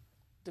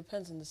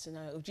 Depends on the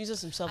scenario. If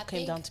Jesus himself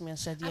came down to me and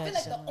said, yes. I feel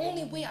like the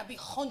only way I'd be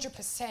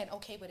 100%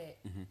 okay with it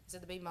is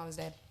if the baby mom is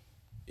dead.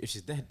 If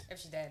she's dead? If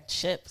she's dead.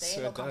 Chips.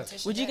 There ain't no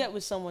competition. Would you get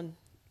with someone?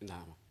 Nah.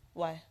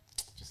 Why?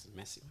 Just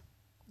messy,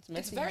 man.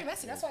 It's very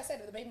messy. That's why I said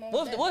if the baby mom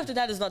What if the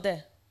dad is not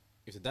there?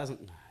 If it doesn't,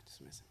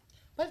 just messy.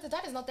 But if the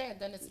dad is not there,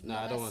 then it's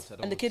I don't want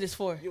to. And the kid is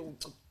 4. Yo,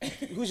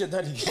 who's your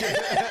daddy?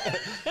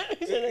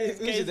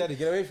 Who's your daddy?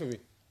 Get away from me.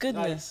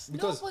 Goodness.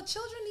 No, but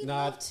children need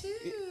love too.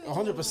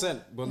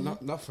 100%,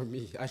 but not for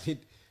me.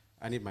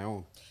 I need my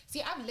own.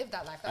 See, I've lived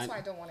that life. That's why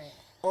I don't want it.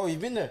 Oh,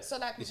 you've been there? So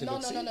like, no.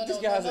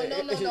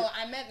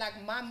 I meant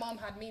like my mom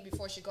had me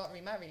before she got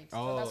remarried.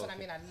 So that's what I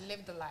mean. I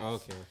lived the life.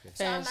 Okay.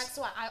 So I'm like,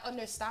 so I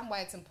understand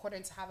why it's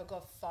important to have a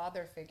good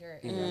father figure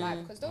in your life,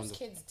 because those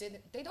kids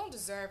they don't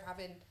deserve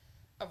having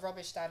a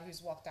rubbish dad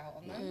who's walked out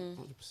on them.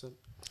 100%.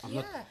 I'm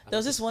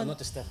not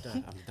the stepdad.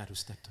 I'm the dad who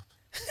stepped up.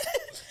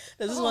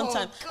 There's this one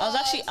time. God. I was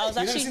actually. You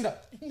never seen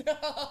that?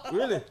 No.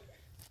 Really?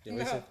 Yeah,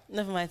 No.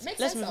 Never mind. Makes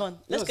Let's sense move on.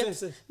 No, Let's get.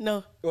 say.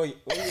 No. Wait.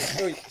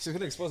 She's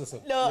gonna expose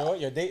herself. No.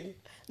 You're dating?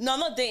 No, I'm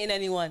not dating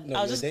anyone. No,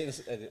 I was you're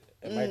just dating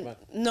a married man.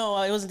 No,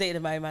 I wasn't dating a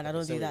married man. I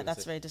don't Say do what that. you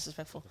That's say. very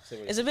disrespectful. Say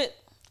what you It's a bit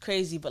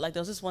crazy, but like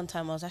there was this one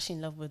time I was actually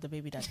in love with the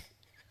baby dad.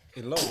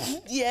 In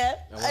love? Yeah,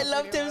 I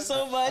loved him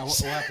so much.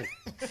 What happened?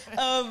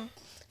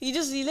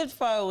 He lived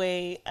far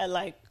away, and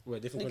like We're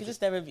different we could countries?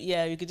 just never be.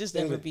 Yeah, we could just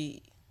never England.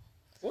 be.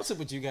 What's up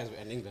with you guys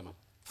in England, man?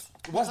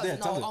 What's there?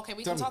 Tell me. Okay,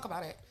 we can talk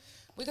about it.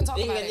 We can talk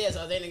about it. Yes,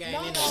 I was dating a guy in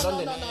England. No.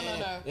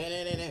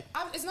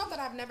 It's not that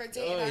I've never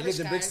dated you Irish lived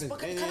in guys, Brixton. but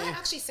can I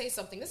actually say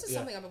something? This is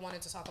something I've been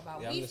wanting to talk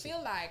about. Yeah, we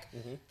feel like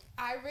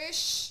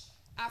Irish,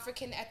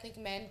 African ethnic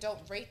men don't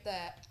rate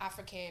the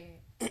African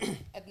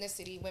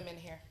ethnicity women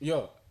here.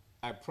 Yo,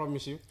 I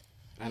promise you.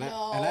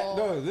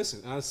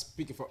 Listen, and I'm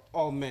speaking for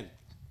all men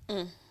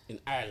in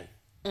Ireland,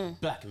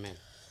 black men.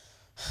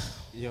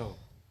 Yo,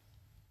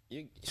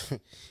 you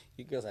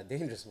girls are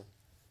dangerous, man.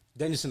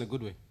 Dangerous in a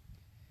good way.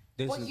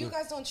 But you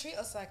guys don't treat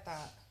us like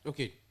that.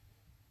 Okay,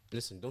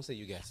 listen, don't say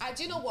you guys. I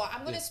do know what.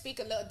 I'm going to speak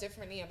a little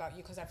differently about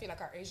you because I feel like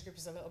our age group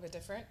is a little bit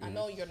different. I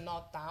know you're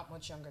not that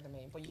much younger than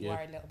me, but you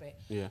are a little bit.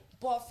 Yeah.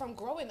 But from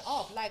growing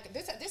up, like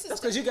this is. That's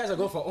because you guys are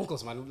going for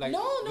uncles, man. Like,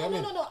 No. I've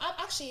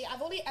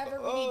only ever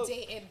really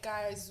dated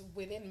guys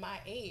within my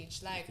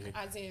age, like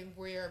as in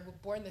we're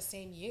born the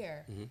same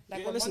year.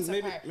 Like we're months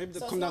apart. Maybe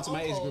So come down to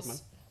my age group, man.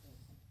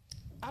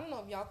 I don't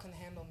know if y'all can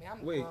handle me.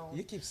 I'm Wait, grown.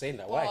 you keep saying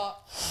that. Why?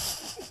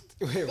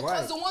 Wait, Because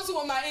why? the ones who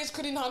were my age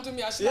couldn't handle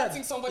me. I should not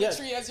think somebody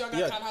 3 years younger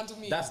can't handle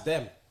me. That's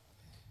them.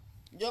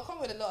 You'll come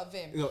with a lot of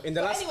vim. No, in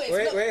the last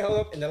wait, hold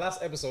up. In the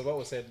last episode, what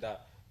was said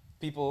that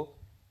people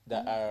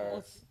that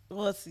are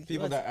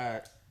that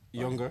are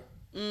younger.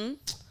 I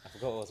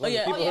forgot what was.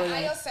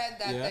 Ayo said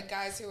that the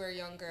guys who are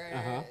younger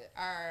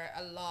are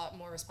a lot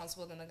more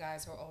responsible than the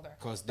guys who are older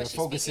because they're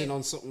focusing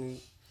on something.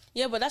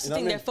 Yeah, but that's the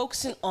thing. They're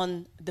focusing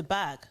on the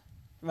bag.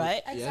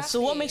 Right? Exactly.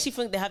 So what makes you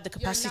think they have the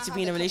capacity to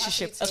be in a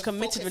relationship, a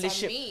committed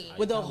relationship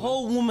with a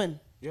whole woman?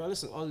 Yeah,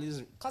 listen, all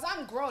these... Because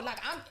I'm grown. Like,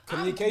 I'm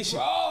Communication.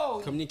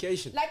 grown.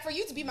 Communication. Like, for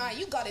you to be mine,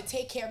 you got to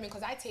take care of me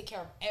because I take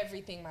care of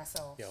everything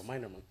myself. Yeah,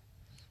 minor, man.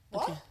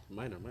 What? Okay.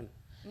 Minor.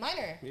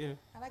 Yeah.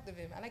 I like the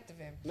vim.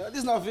 No, this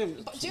is not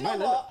vim. But do you know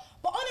what?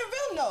 But on a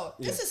real note,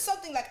 this is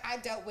something like I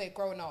dealt with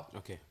growing up.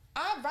 Okay.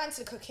 I ran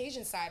to the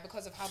Caucasian side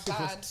because of how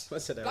bad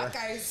black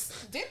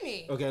guys did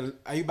me. Okay,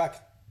 are you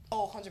back?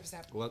 Oh,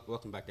 100%.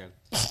 Welcome back, girl.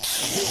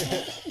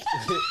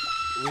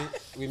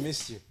 we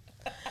missed you.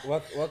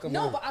 Welcome.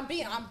 No, but I'm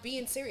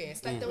being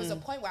serious. Like there was a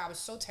point where I was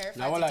so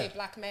terrified to date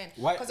black men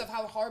because of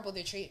how horrible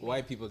they treat me.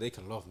 White people, they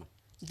can love, man.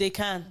 They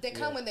can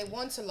when they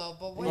want to love,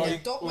 but when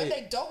they don't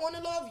want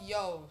to love,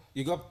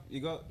 You got.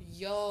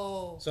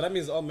 Yo. So that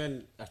means all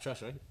men are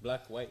trash, right?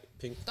 Black, white,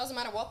 pink. Doesn't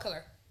matter what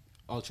color.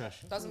 All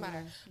trash. Doesn't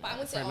matter. But I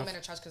wouldn't say all men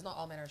are trash because not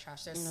all men are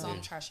trash. There's some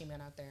trashy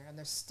men out there, and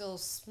there's still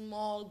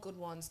small good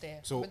ones there.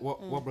 So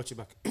what brought you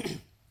back?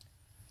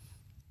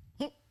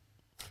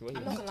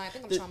 I'm not gonna lie, I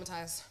think I'm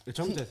traumatized. You're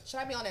traumatized?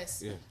 Should I be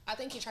honest? Yeah. I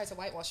think he tried to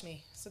whitewash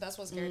me, so that's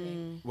what scared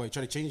me. What, you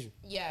trying to change you?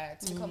 Yeah,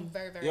 to become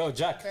very, very... Yo,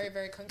 Jack. Very,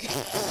 very...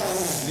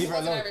 Leave her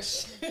alone.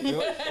 Irish.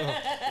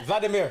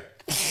 Vladimir.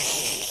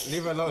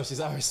 Leave her alone, she's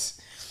Irish.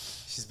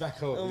 She's back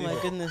home. Oh my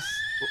goodness.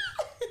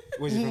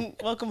 Where's he from?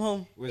 Welcome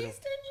home. Where's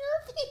Eastern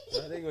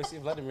European. There you go, see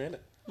Vladimir, innit?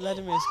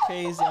 Vladimir is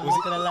crazy, I'm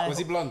not gonna lie. Was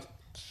he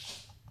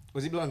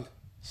blonde?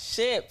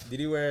 Ship. Did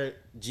he wear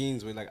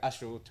jeans with like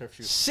Astro turf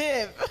shoes?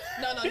 Ship.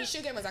 No, his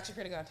shoe game was actually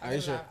pretty good. Are you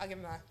sure? I'll give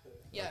him that.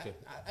 Yeah, Okay.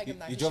 I give him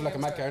that. You His drove shoe like a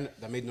game was mad car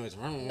that made noise.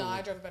 No,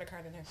 I drove a better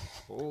car than him.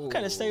 What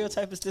kind of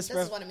stereotype is this, This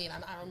bro? is what I mean.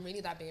 I'm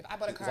really that babe. I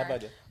bought a car. Is that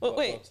bad, yeah?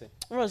 Wait,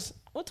 Rose,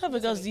 what type of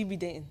girls do you be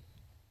dating?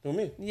 You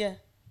me? Yeah.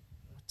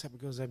 What type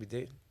of girls I be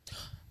dating?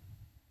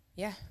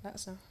 Yeah, let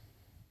us know.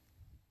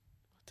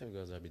 What type of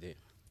girls I be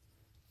dating?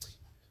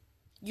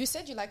 You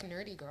said you like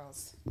nerdy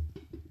girls.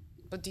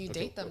 But do you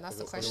date them? That's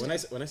the question.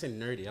 When I say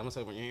nerdy, I'm not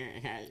talking about... I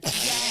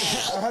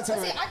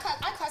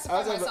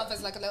classify myself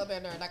as like a little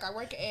bit of nerd. Like I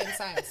work in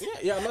science.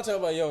 Yeah, I'm not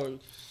talking about,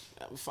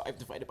 5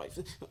 divided by...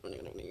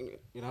 You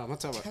know, I'm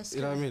not talking about...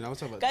 You know what I mean? I'm not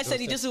talking about... Guy said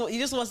he just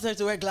wants her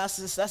to wear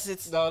glasses. That's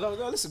it. No,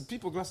 listen,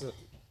 people glasses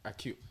are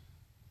cute.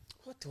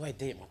 What do I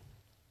date, man?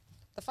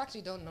 The fact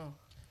you don't know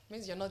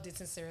means you're not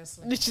dating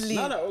seriously. Literally.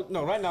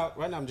 No, right now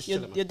I'm just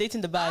chilling, man. You're dating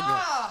the bag.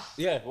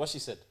 Yeah, what she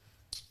said.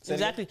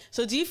 Exactly.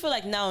 So do you feel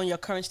like now in your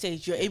current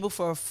stage, you're able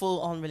for a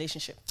full-on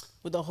relationship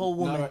with a whole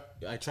woman?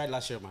 No, I tried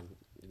last year, man.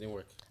 It didn't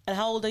work. And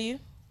how old are you?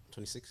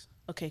 26.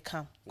 Okay,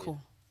 calm. Cool.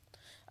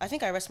 I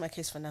think I rest my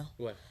case for now.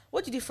 What?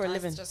 What do you do for a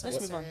living? Let's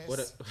move on.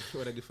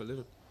 What I do for a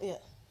living? Yeah.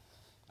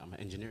 I'm an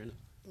engineer.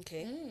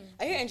 Okay.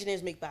 I hear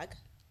engineers make bag.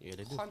 Yeah,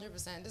 they do.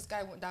 100%. This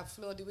guy that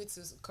flew all the way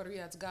to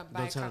Korea to go and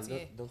buy Don't tell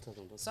Cartier. them.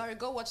 Sorry,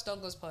 go watch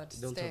Dongo's pod.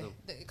 Don't tell them.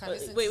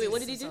 Wait, what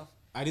did he do?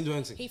 I didn't do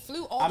anything. He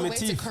flew all the way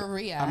to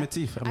Korea. I'm a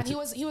thief. And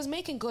he was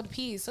making good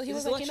peas. So he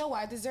was like, you know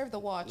what? I deserve the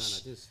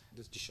watch. No, this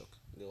is G-Shock.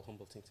 Little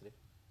humble thing today.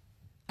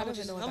 I don't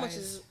even know what that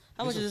is.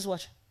 How much is this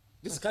watch?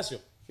 This is Casio.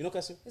 You know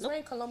Casio? It's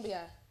wearing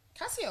Colombia.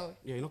 Casio?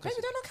 Yeah, you know Casio. Babe,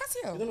 you don't know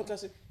Casio? You don't know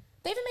Casio?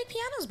 They even make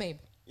pianos, babe.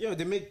 Yeah,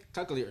 they make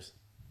calculators.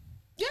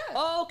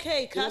 Yeah.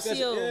 Okay,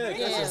 Casio.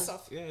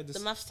 Yeah, the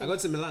maths I got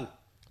to Milan.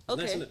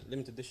 Okay. Nice, isn't it?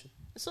 Limited edition.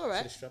 It's all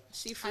right.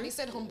 And he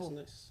said humble.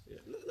 Nice. Yeah.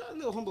 No, a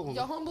little humble one.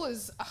 Your humble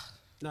is...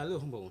 No, a little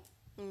humble one.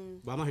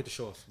 But I'm not here to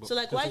show off. So,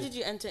 like, why did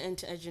you enter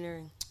into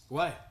engineering?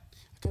 Why? I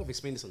kind of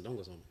explained this on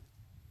Dongo's one.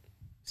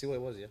 See what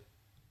it was, yeah?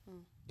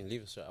 In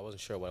leaving, so I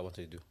wasn't sure what I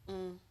wanted to do.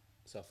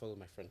 So I followed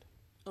my friend.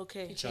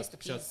 Okay. He chased the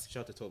peas.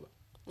 Shout to Toba.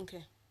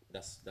 Okay.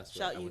 That's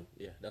where I went.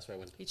 Yeah, that's where I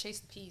went. He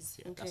chased the peas.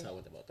 Yeah, that's how I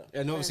went about that.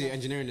 And obviously,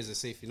 engineering is a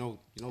safe. You know,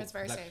 it's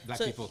very safe. Black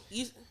people.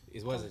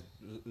 It was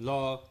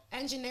law.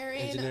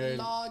 Engineering,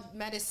 law,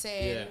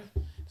 medicine. Yeah.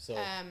 So.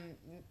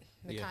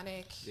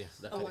 Mechanic. Yeah.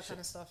 That kind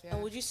of stuff. Yeah.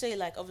 And would you say,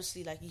 like,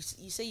 obviously, like you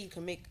say, you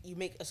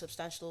make a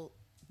substantial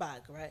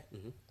bag, right?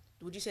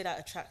 Would you say that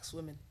attracts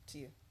women to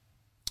you?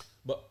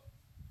 But.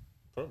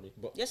 Probably,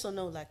 but yes or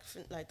no, like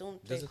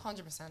don't.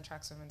 100%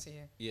 attracts women to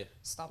you. Yeah,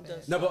 stop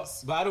it. No, but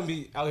I don't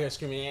be out here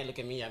screaming, "Hey, look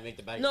at me! I make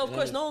the bag." No, of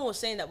course, no one was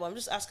saying that, but I'm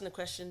just asking a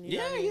question.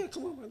 Yeah,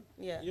 come on, man.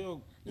 Yeah.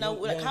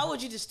 How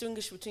would you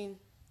distinguish between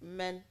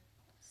men?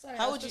 Sorry,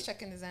 how would you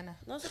check in the Zena?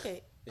 No, it's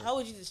okay. Yeah. How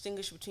would you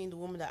distinguish between the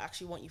woman that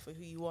actually want you for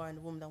who you are and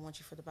the woman that wants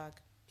you for the bag?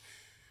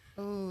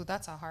 Ooh,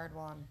 that's a hard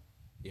one.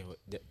 Yeah,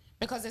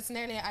 because it's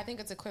nearly, I think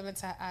it's equivalent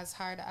to as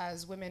hard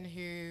as women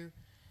who.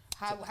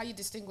 How you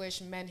distinguish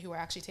men who are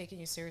actually taking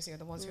you seriously or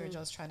the ones who are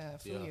just trying to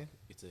fool you?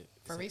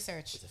 For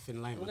research. It's a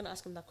thin line. We're gonna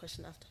ask him that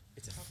question after.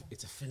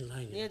 It's a thin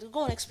line. Yeah, go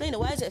on, explain it.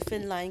 Why is it a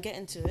thin line? Get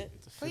into it.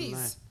 It's a thin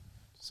line.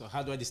 So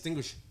how do I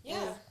distinguish?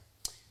 Yeah.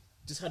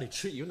 Just how they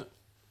treat you, innit?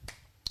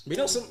 But you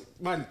know, some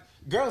man,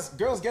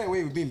 girls get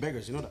away with being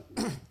beggars. You know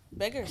that?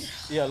 Beggars?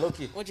 Yeah, low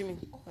key. What do you mean?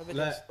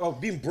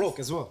 Like, being broke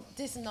as well.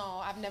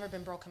 I've never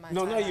been broke in my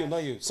No, entire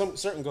not you. Some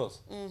certain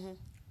girls. Mm-hmm.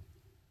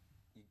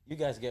 You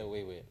guys get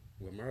away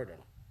with murder.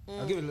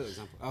 I'll give you a little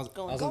example.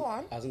 Go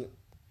on. I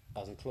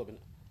was in club, innit?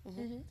 I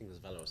think it was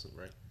Valor or something,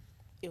 right?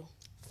 Ew.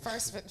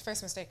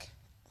 First mistake.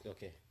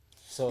 Okay.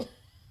 So,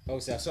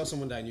 obviously, I saw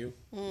someone that I knew.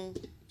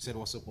 Said,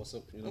 what's up?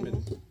 You know what I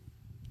mean?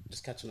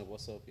 Just catching up,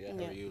 what's up? Yeah,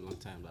 how are you? Long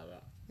time, blah, blah.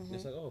 And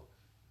it's like, oh,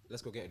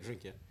 let's go get a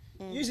drink, yeah?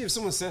 Usually if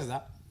someone says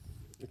that,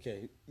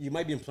 okay, you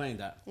might be implying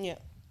that. Yeah.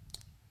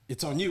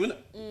 It's on you, innit?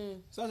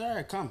 So I was like, all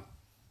right, come.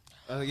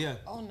 I was like, yeah.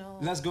 Oh, no.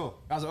 Let's go.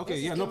 I was like, okay,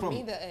 yeah, no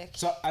problem. Me the ick.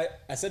 So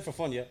I said for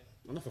fun, yeah?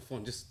 Well, not for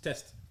fun, just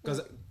test.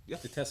 Because you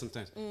have to test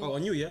sometimes. Oh,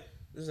 on you, yeah?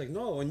 It was like,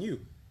 no, on you.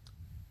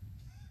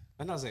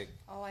 And I was like,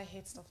 oh, I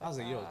hate stuff like that. I was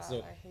like, yo,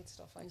 so I hate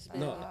stuff like that.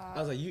 No, I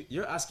was like,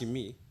 you're asking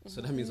me,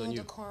 so that means on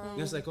you.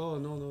 And it's like, oh,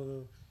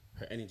 no.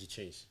 Her energy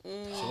changed.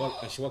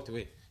 She walked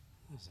away.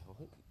 I was like,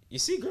 what? You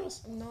see,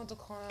 girls? No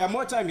decorum. And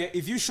more time, yeah,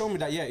 if you show me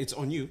that, yeah, it's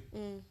on you,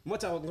 more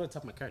time I'm going to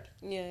tap my card.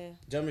 Yeah. Do you know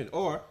what I mean?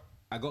 Or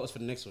I got us for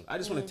the next one. I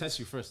just want to test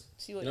you first.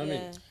 See what, you know what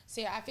I mean?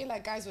 See, I feel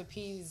like guys with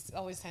P's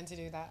always tend to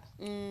do that.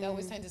 They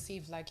always tend to see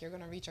if like you're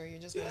going to reach or you're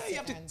just going to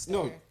sit there and stare.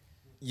 No.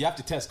 You have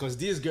to test because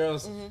these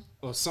girls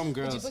or some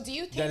girls, but do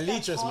you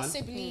think that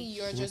possibly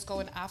you're just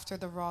going after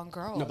the wrong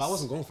girls? No, but I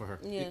wasn't going for her.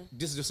 Yeah.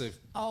 This is just a...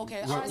 Oh,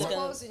 okay. I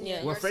suppose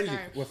we're friendly.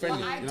 We're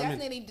friendly. Well, I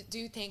definitely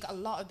do think a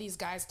lot of these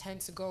guys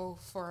tend to go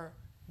for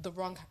the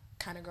wrong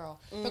kind of girl.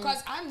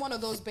 Because I'm one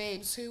of those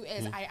babes who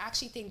is, I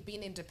actually think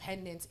being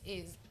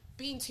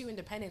too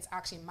independent is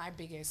actually my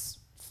biggest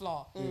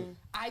flaw.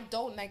 I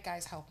don't let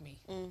guys help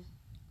me.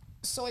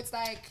 So it's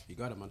like... You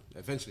got it, man.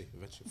 Eventually.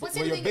 But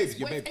your babe,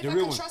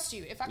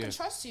 if I can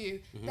trust you,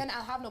 then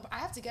I'll have I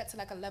have to get to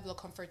like a level of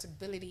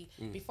comfortability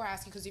before I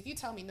ask you. Because if you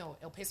tell me no,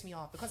 it'll piss me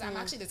off. Because I'm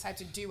actually the type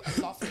to do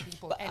a lot for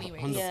people anyway.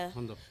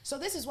 100. So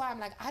this is why I'm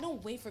like, I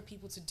don't wait for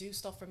people to do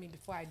stuff for me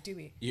before I do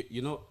it.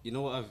 You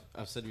know what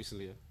I've said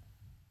recently? Yeah?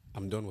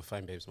 I'm done with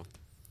fine babes, man.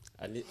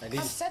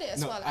 I've said it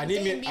as well. I'm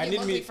dating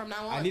medium ugly from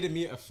now on. I need to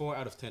meet a 4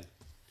 out of 10.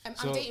 I'm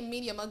dating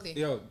medium ugly.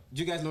 Yo,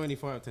 do you guys know any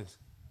 4 out of 10s?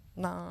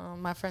 No,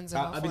 my friends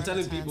are. I've been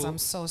telling people. I'm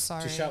so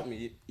sorry. To shout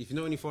me if you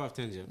know any 4 out of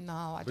 10s. Yeah.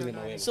 No, I don't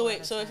know. So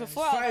wait, so if a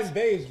 4 out fine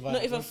babes, man. No,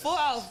 if a 4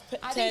 out of 10.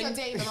 I think you're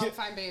dating the wrong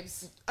fine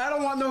babes. I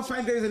don't want no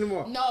fine babes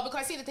anymore. No,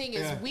 because see the thing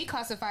is, we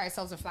classify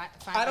ourselves as fine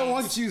babes. I don't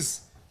want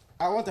yous.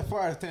 I want a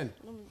 4 out of 10.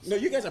 No,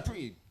 you guys are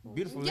pretty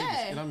beautiful ladies.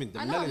 You know what I mean?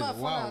 I know I'm not a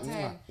 4 out of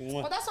 10.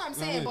 But that's what I'm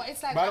saying. But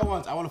it's like. But I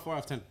want a 4 out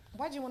of 10.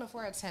 Why do you want a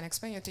 4 out of 10?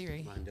 Explain your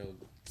theory. Man, they'll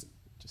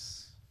just.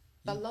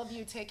 I love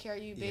you, take care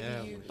of you, baby.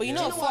 Yeah, you. But you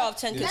know, a 4 out of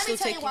 10 can Let still me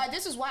tell take you why.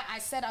 This is why I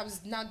said I was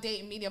now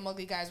dating medium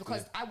ugly guys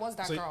because I was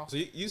that girl. So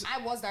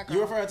I was that girl.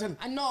 You were 4 out of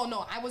 10?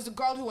 No. I was the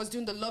girl who was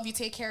doing the love you,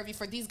 take care of you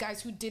for these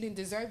guys who didn't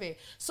deserve it.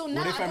 So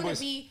now I'm going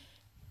to be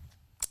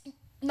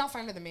not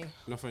friendly than me.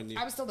 Not friendly.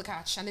 I was still the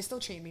catch and they still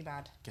treated me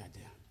bad.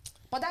 Goddamn.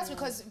 But that's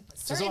because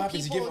certain what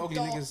happens? You give ugly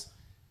niggas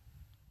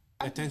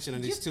attention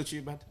and they still treat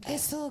you bad?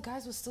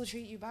 Guys will still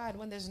treat you bad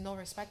when there's no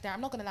respect there. I'm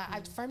not going to lie.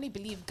 I firmly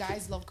believe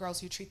guys love girls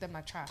who treat them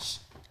like trash.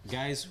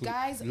 Guys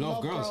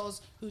love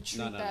girls who treat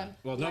them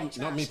well, like trash.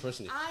 Not me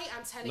personally. I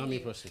am telling you. Not me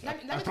personally.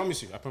 I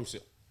promise you.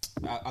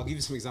 I'll give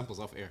you some examples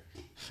off air.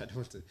 I don't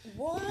want to.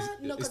 What?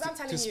 No, because I'm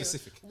telling you. Too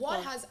specific.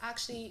 What has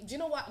actually... Do you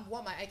know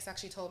what my ex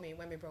actually told me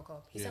when we broke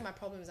up? He said my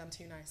problem is I'm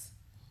too nice.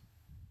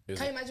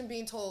 Can you imagine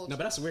being told... No,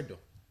 but that's weird though.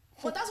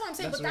 But that's what I'm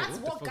saying. That's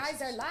what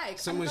guys are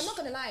like. I'm not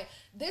gonna lie.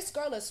 This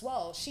girl as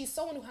well. She's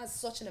someone who has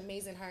such an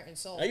amazing heart and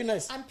soul. Are you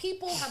nice? And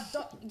people have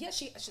done. Yeah,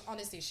 she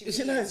honestly, she is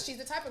she nice? She's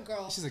the type of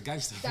girl. She's a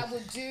gangster that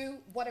would do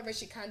whatever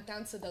she can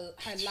down to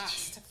her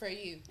last for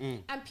you.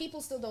 And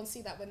people still don't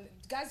see that when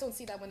guys don't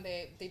see that when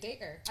they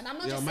date her. And I'm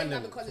not just saying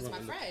that because it's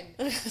my friend.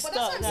 But that's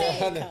what I'm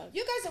saying.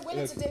 You guys are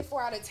willing to date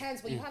 4 out of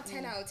 10s, but you have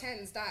 10 out of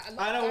 10s that a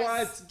lot I don't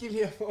want to give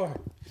you a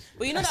 4.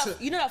 But you know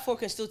that 4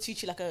 can still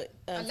teach you like a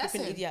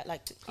flipping idiot,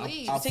 like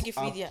please take it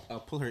for idiot. I'll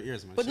pull her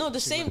ears, man. But no, the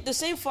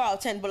same 4 out of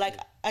 10. But like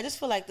I just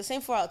feel like the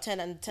same 4 out of 10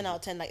 and 10 out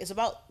of 10. Like it's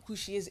about who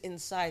she is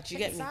inside. You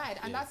get me?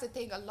 And that's the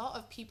thing. A lot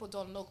of people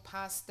don't look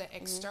past the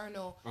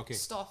external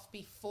stuff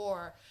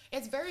before.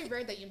 It's very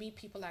rare that you meet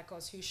people like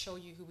us who show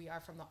you who we are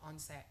from the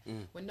onset,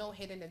 with no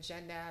hidden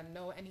agenda,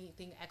 no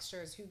anything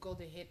extras, who go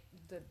to hit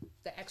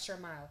the extra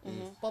mile.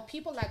 But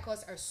people like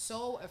us are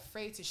so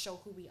afraid to show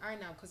who we are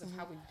now because of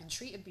how we've been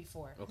treated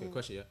before. Okay,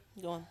 question,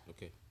 yeah. Go on.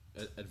 Okay,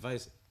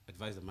 advise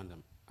the man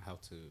how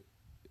to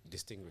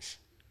distinguish.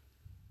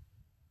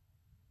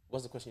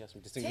 What's the question you asked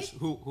me? Distinguish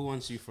who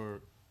wants you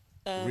for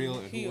real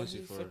and who wants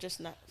you for just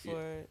not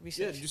for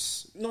research. Yeah,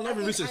 just not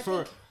even research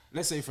for.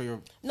 Let's say for your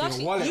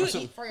wallet or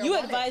something. You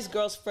advise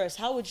girls first.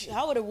 How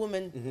would a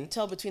woman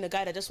tell between a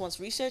guy that just wants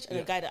research and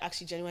a guy that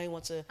actually genuinely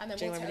wants a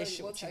genuine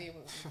relationship? We'll tell you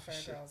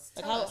for girls.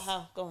 Like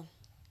how? Go on.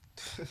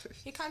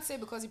 He can't say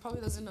because he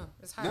probably doesn't know.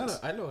 It's hard.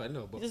 No, I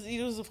know. But he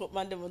doesn't put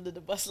man them under the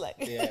bus like.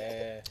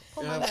 Yeah.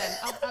 Put man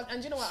them.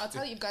 And you know what? I'll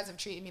tell you if guys have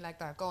treated me like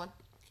that. Go on.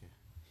 Okay.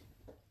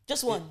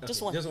 Just one.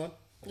 Just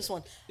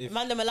one. If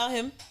man them allow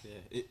him.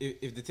 Yeah.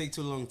 If they take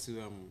too long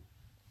to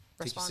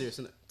take you serious,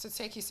 innit? To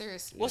take you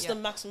serious. What's the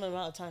maximum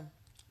amount of time?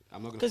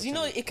 I'm not gonna. Because you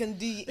know it can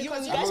do.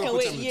 Because you guys can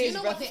wait years. Do you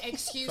know what the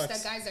excuse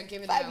that guys are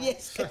giving 5 now?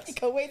 years. You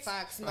can wait.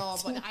 Facts. No,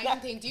 but I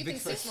don't think. Do you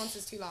think 6 months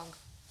is too long?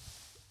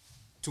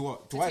 To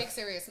what? To take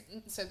serious.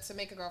 To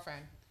make a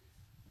girlfriend.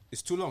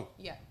 It's too long.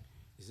 Yeah.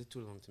 Is it too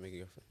long to make a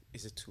girlfriend?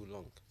 Is it too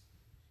long?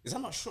 Is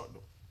that not short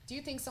though? Do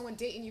you think someone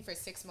dating you for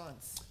 6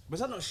 months? But is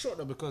that not short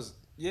though? Because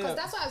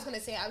that's what I was gonna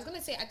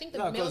say. I think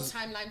the male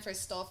timeline for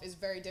stuff is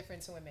very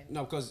different to women.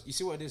 No, because you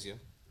see what it is,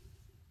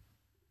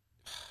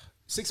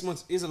 6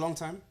 months is a long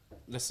time.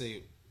 Let's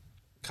say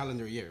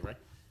calendar year, right?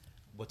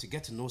 But to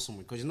get to know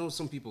someone, because you know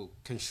some people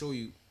can show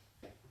you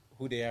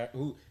who they are,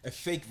 who a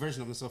fake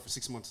version of themselves for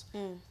 6 months,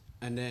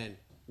 and then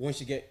once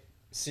you get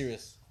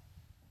serious,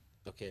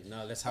 okay,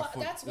 now let's have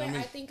fun. That's where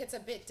I think it's a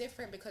bit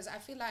different, because I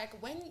feel like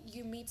when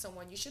you meet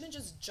someone, you shouldn't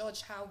just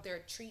judge how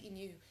they're treating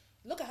you.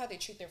 Look at how they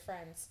treat their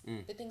friends,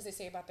 the things they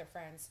say about their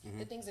friends,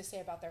 the things they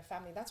say about their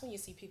family. That's when you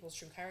see people's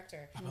true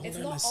character. It's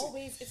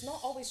not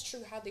always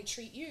true how they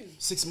treat you.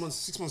 6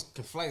 months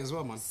can fly as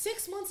well, man.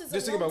 6 months is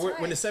just a long think about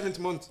time. when the 7th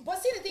month.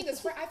 But see, the thing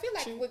is, I feel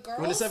like with girls,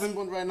 when the 7th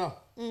month right now,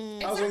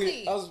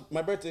 exactly.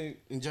 my birthday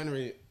in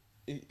January.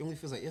 It only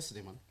feels like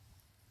yesterday, man.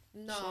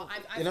 No,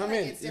 I you know feel what I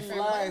mean? It's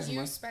different. It flies, when you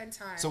man. spend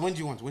time. So when do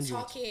you want?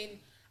 Talking.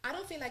 I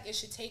don't feel like it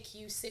should take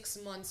you 6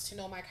 months to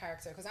know my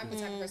character, because I'm the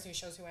type of person who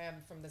shows who I am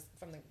from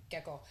the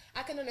get-go.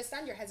 I can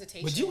understand your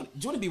hesitation. But do you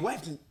want to be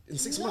wifed in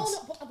 6 months?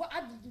 No, but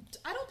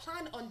I don't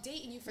plan on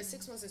dating you for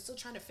 6 months and still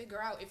trying to figure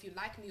out if you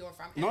like me or if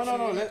I'm.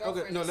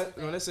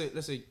 Let's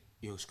say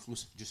you're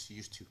exclusive, just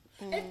used to.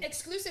 If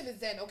exclusive is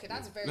then okay,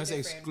 that's very let's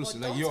different. Say exclusive,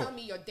 but like don't tell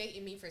me you're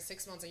dating me for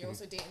 6 months and you're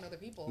also dating other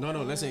people. No,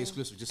 let's say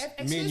exclusive. Just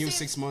me and you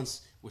 6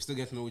 months. We still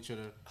get to know each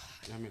other. You know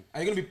what I mean?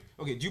 Are you gonna be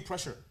okay? Do you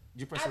pressure?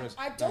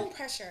 I don't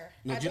pressure.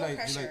 No, do you like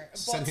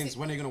send hints?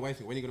 When are you gonna wife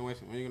me? When are you gonna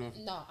wife me? When are you gonna?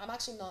 No, I'm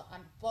actually not.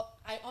 But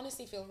I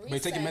honestly feel. But you're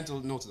taking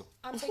mental notes though.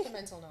 I'm taking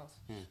mental notes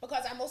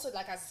because I'm also,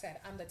 like I said,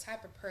 I'm the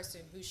type of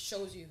person who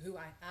shows you who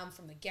I am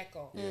from the get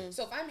go.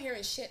 So if I'm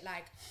hearing shit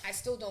like I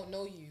still don't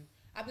know you,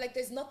 I'm like,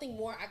 there's nothing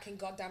more I can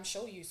goddamn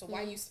show you. So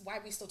why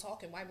we still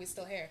talking? Why we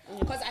still here?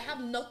 Because I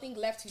have nothing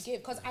left to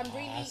give. Because I'm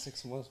really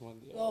 6 months, man.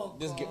 Oh,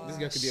 this girl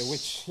could be a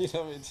witch. You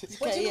know what I mean?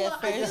 But you know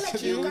what? I feel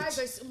like you guys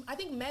are. I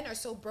think men are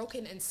so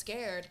broken and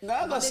scared. You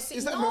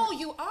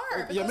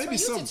are. Because maybe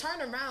for you to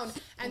turn around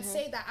and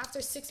say that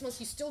after 6 months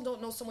you still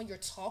don't know someone you're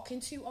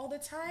talking to all the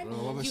time.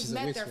 You've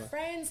met their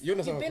friends.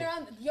 You've been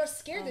around. You're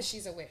scared that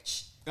she's a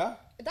witch. Yeah?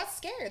 That's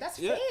scary. That's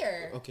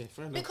fair. Okay,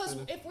 fair enough. Because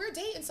if we're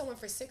dating someone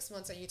for 6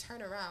 months and you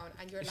turn around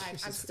and you're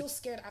like, I'm still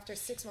scared after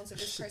 6 months that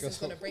this person's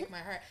going to break my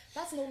heart,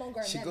 that's no longer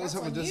a man. That's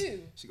on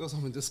you. She goes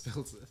home and just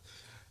spells it.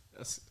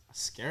 That's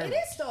scary. It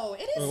is though.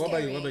 It is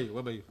scary. What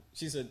about you?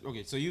 She said,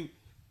 okay, so you,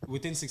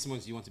 within 6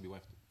 months, you want to be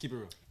wifed. Keep it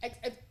real.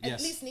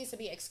 At least needs to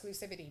be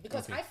exclusivity.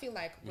 Because I feel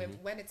like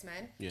when it's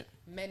men,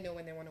 men know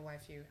when they want to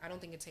wife you. I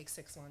don't think it takes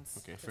 6 months.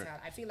 Okay, fair.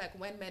 I feel like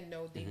when men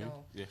know, they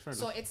know. Yeah, fair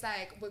so enough. it's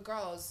like with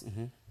girls,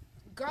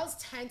 girls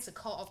tend to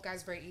cut off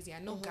guys very easy. I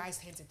know guys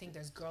tend to think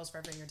there's girls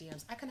forever in your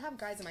DMs. I can have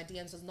guys in my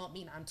DMs does not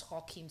mean I'm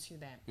talking to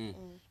them.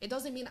 It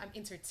doesn't mean I'm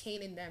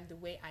entertaining them the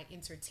way I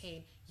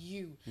entertain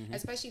you,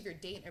 especially if you're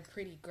dating a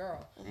pretty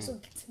girl. So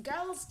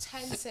girls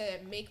tend to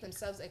make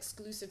themselves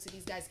exclusive to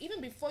these guys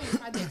even before you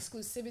had the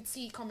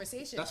exclusivity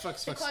conversation. That's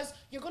facts. Because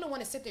you're going to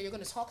want to sit there, you're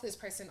going to talk to this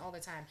person all the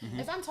time.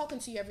 If I'm talking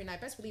to you every night,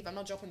 best believe I'm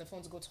not dropping the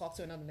phone to go talk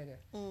to another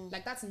nigga.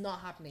 Like, that's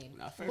not happening.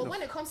 But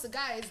when it comes to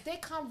guys, they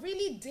can't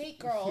really date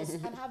girls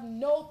and have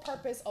no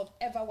purpose of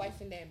ever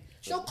wifing them.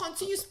 They'll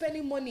continue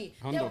spending money.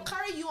 They'll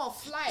carry you on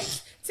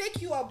flights,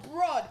 take you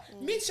abroad,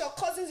 meet your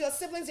cousins, your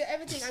siblings, your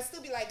everything, and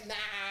still be like, nah.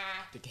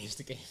 The game's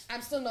the game.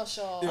 I'm still not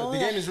sure. Yo, the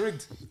game is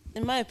rigged.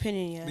 In my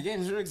opinion, yeah. The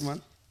game is rigged,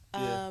 man.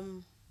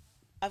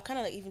 I've kind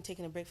of like even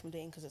taken a break from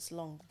dating because it's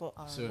long. But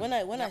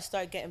when I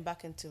start getting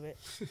back into it,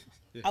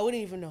 I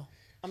wouldn't even know.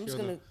 I'm just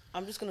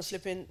gonna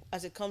slip in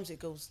as it comes. It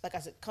goes like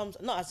as it comes.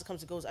 Not as it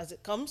comes. It goes as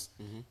it comes.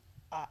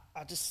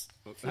 I just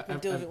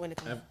deal with it when it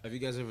comes. Have you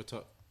guys ever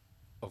thought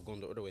of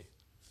going the other way?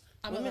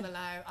 I'm not gonna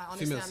lie. I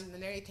honestly, I'm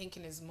nearly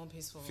thinking is more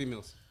peaceful.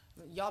 Females.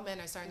 Y'all men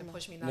are starting to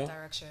push me in that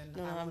direction.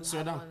 No, I'm not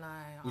gonna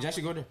lie. Would you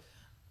actually go there?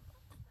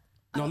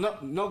 No,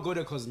 not go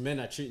there because men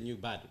are treating you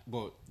bad.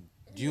 But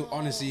do you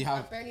honestly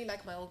have? I barely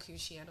like my own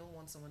coochie. I don't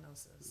want someone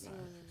else's.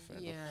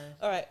 Yeah.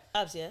 All right,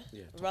 Abs. Yeah.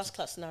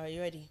 Rassclattt scenario.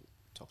 You ready?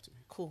 Talk to me.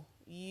 Cool.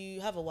 You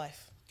have a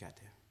wife.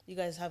 Goddamn. You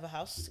guys have a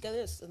house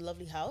together. It's a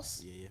lovely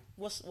house. Yeah.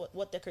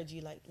 What decor do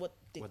you like? What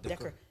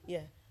decor?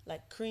 Yeah.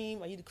 Like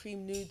cream. Are you the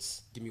cream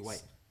nudes? Give me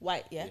white.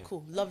 White. Yeah.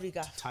 Cool. Lovely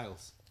guy.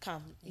 Tiles.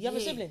 Calm. You have a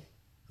sibling?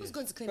 Who's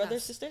going to clean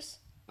brothers, sisters?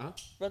 Huh?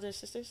 Brothers,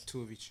 sisters?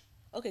 2 of each.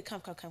 Okay,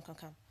 calm.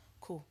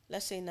 Cool.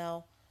 Let's say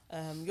now,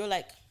 you're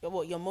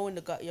mowing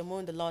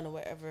the lawn or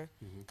whatever.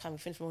 You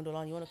finish mowing the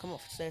lawn. You want to come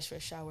upstairs for a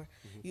shower.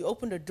 You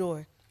open the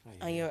door,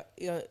 and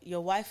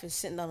your wife is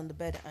sitting down on the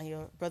bed, and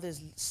your brother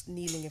is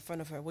kneeling in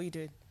front of her. What are you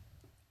doing?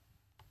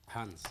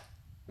 Hands.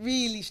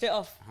 Really, straight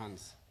off.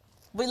 Hands.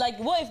 But like,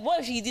 what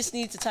if he just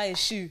needs to tie his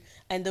shoe,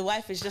 and the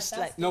wife is just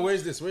like? No,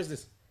 where's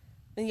this?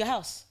 In your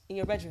house, in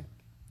your bedroom.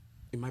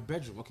 In my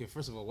bedroom. Okay,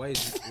 first of all, why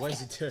is he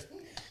there?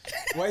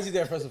 Why is he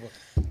there? First of all.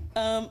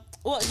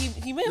 Well,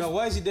 he may. No,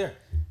 why is he there?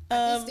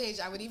 At this stage,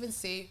 I would even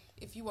say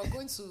if you were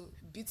going to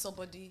beat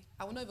somebody,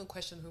 I would not even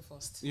question who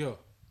first. Yo,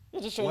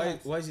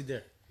 why is he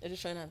there? They're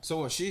just showing hands. So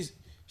what? She's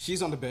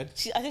on the bed.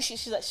 I think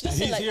she's like and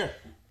he's like, here.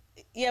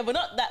 Yeah, but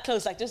not that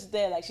close. Like just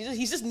there. Like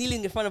he's just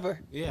kneeling in front of her.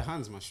 Yeah,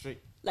 hands, man,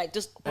 straight. Like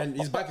just. And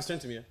his back is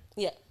turned to me.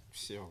 Yeah.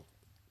 Yo.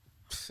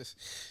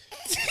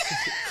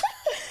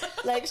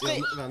 Like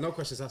straight. No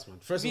questions asked, man.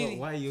 First of all,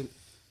 why are you?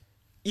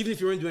 Even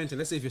if you weren't doing anything,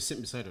 let's say if you're sitting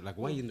beside her, like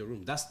why are you in the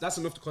room? That's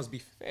enough to cause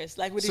beef. It's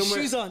like with his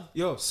shoes on.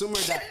 Yo,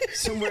 somewhere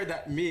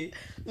that me.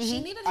 She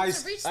needed him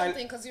to reach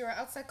something because you were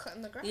outside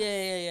cutting the grass.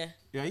 Yeah.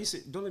 Yeah, you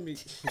say, don't let me. You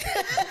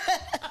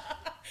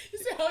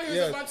see how he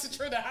was about to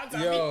throw the hands at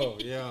me?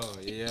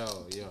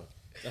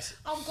 Yo.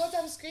 I'm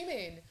goddamn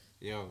screaming.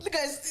 Yo. Look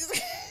at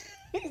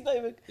he's not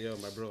even. Yo,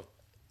 my bro.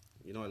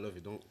 You know I love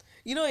you. Don't.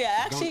 You know,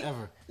 yeah, actually, don't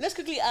ever. Let's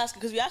quickly ask,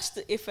 because we asked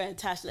Ifa and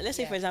Tash, let's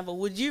say, for example,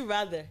 would you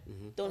rather,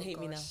 don't hate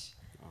me now,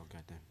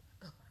 goddamn,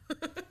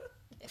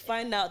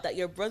 find out that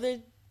your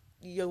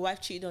wife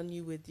cheated on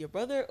you with your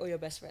brother or your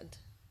best friend?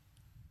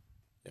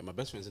 Yeah, my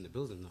best friend's in the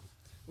building now.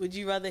 Would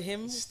you rather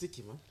him? It's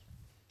sticky, man.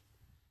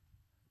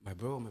 My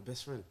bro, my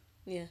best friend.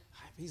 Yeah.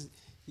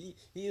 He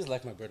is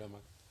like my brother,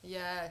 man.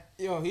 Yeah.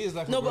 Yo, he is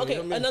like my brother. No, but okay,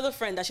 you know what I mean? another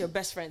friend that's your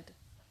best friend.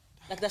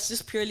 Like, that's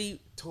just purely...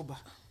 Toba.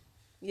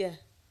 Yeah.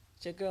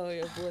 It's your girl or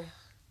your boy.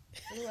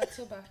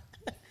 Toba.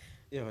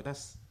 Yeah,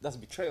 that's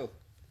betrayal.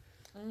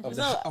 Of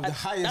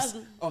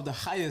the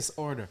highest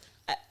order.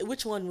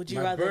 Which one would you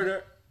my rather?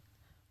 Brother,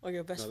 or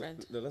your best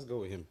friend? No, let's go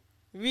with him.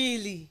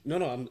 Really?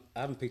 No, I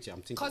haven't picked you. I'm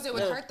thinking. Because it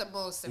would hurt the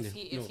most if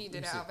he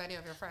did it out of any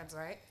of your friends,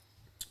 right?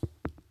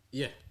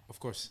 Yeah, of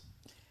course.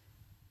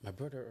 My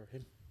brother or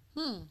him?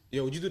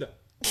 Yo, would you do that?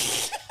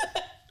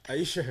 Are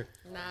you sure?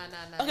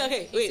 Nah.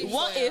 Okay. Wait.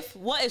 What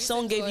if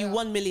someone gave you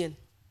 1 million?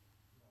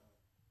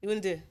 You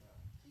wouldn't do it?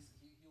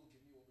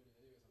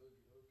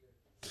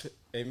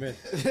 Amen.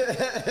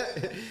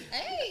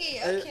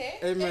 Hey, okay.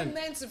 Amen.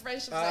 Amen to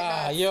friendships like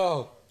that.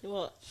 Yo.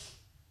 What?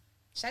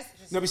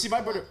 No, but see,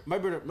 my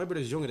brother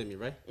is younger than me,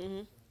 right?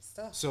 Mm-hmm.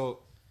 So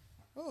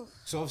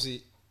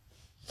obviously,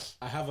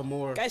 I have a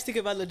more. Guys, think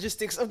about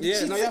logistics of the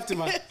Yeah, no, you have to,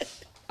 man.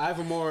 I have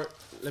a more.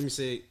 Let me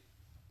say,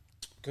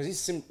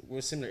 because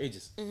we're similar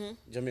ages. Mm-hmm. Do you know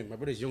what I mean? My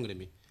brother is younger than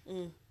me.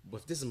 But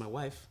if this is my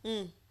wife,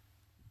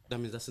 that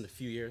means that's in a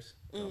few years.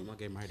 I'm not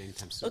getting married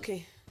anytime soon.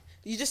 Okay.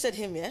 You just said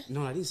him, yeah?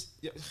 No, I didn't.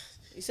 Yeah.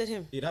 You said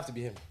him. It'd have to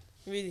be him.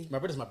 Really? My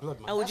brother's my blood,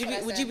 man. And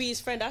would you be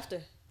his friend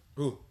after?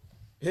 Who?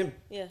 Him?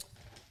 Yeah.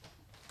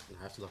 No,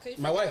 I have to lock.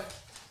 My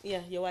wife. Yeah,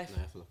 your wife. No, I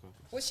have to lock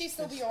off. Would she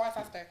still be your wife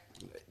after?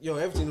 Yo,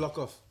 everything lock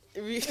off.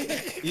 He's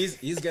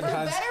getting for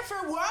hands. For better,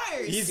 for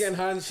worse. He's getting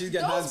hands. She's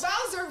getting hands. Those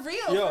vows are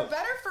real. Yo, for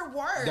better, for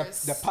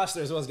worse. The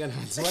pastor as well is getting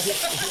hands.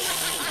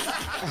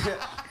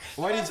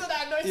 Why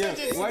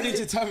didn't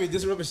you tell me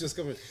this rubbish is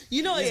coming?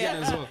 You know,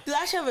 well.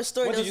 I actually have a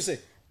story. What did you say?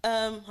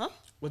 Huh?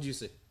 What did you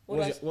say?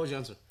 What was your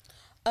answer?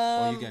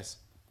 Or you guys?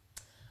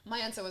 My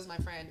answer was my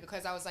friend,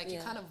 because I was like, you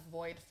can't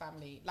avoid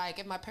family. Like,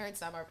 if my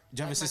parents are, do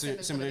you have a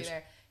sister similar age?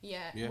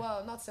 Yeah,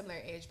 well, not similar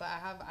age, but I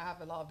have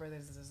a lot of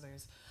brothers and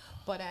sisters.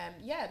 But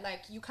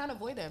like, you can't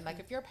avoid them. Like,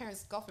 if your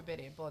parents, God forbid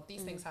it, but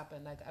these things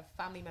happen. Like, a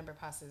family member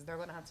passes, they're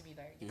gonna have to be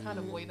there. You can't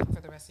avoid them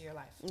for the rest of your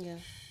life. Yeah.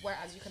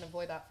 Whereas you can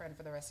avoid that friend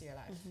for the rest of your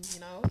life. You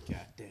know?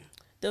 God damn.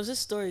 There was this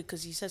story,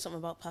 because you said something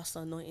about pastor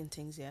anointing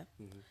things, yeah?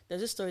 There's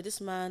this story,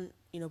 this man,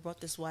 brought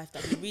this wife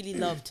that he really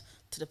loved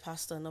to the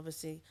pastor, and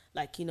obviously,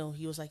 like, he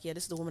was like, yeah,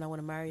 this is the woman I want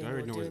to marry. Why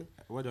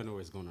do I know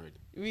where it's going already?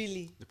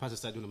 Really? The pastor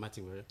started doing the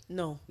matching with her?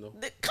 No.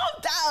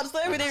 Calm down, it's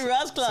not everyday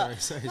Rassclattt.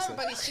 Sorry.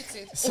 Everybody's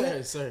cheating.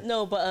 Sorry.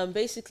 No, but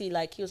basically,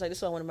 like, he was like, this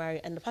is what I want to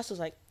marry, and the pastor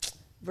was like,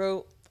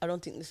 bro, I don't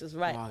think this is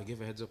right. Wow,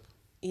 give a heads up.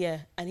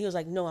 Yeah, and he was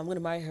like, no, I'm going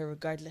to marry her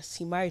regardless.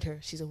 He married her,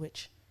 she's a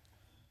witch.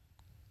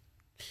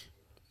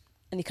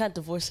 And he can't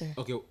divorce her.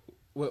 Okay,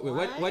 wait,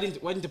 why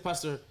didn't the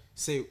pastor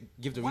say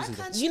give the reason?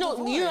 You know,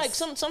 like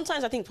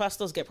sometimes I think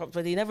pastors get but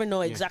they never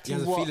know exactly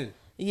what. Feeling.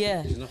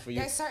 Yeah, it's not for you.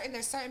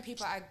 There's certain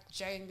people I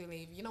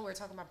genuinely believe. We were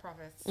talking about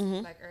prophets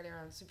like earlier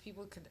on, so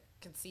people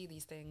can see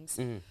these things.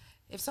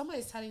 If someone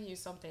is telling you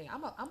something,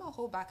 I'm gonna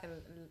hold back and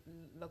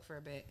look for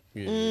a bit.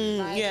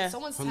 If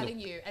someone's telling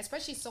you,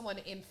 especially someone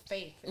in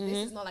faith, this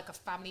is not like a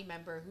family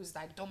member who's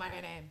like, don't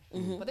marry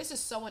them. But this is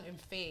someone in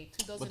faith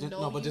who doesn't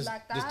know you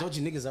like that. There's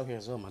dodgy niggas out here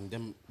as well, man.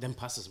 Them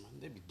pastors, man,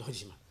 they be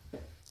dodgy,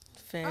 man.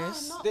 Fair.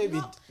 They be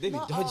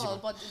dodgy,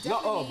 man.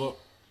 Not all, but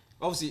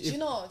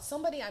obviously.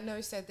 Somebody I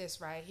know said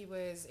this, right? He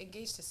was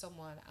engaged to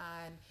someone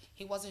and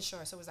he wasn't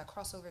sure, so it was a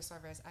crossover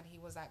service, and he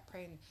was like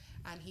praying,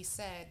 and he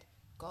said,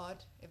 God,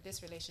 if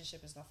this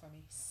relationship is not for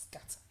me,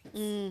 scatter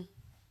it.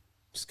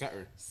 Scatter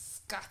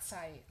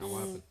it. And what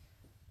happened?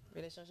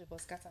 Relationship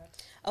was scattered.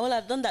 Well,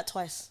 I've done that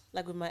twice,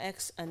 like with my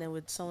ex, and then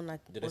with someone like.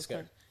 Did it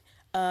scatter?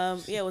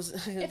 Yeah, it was.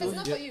 If it's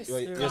not for you,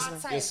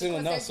 you're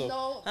single now,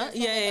 so.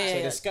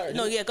 Yeah.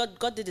 No, yeah,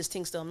 God did his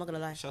thing still. I'm not gonna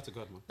lie. Shout to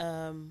God,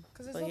 man.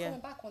 Because there's no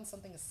coming back when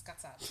something is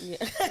scattered. Yeah.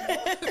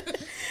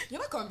 You're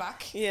not coming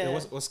back. Yeah.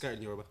 What's scattered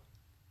in Yoruba?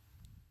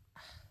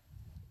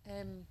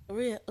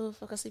 Real,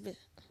 focus a bit.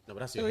 No,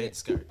 but that's your head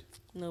scared.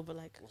 No, but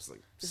like, It's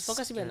like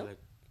focus a bit, no? like,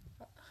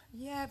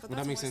 yeah, but would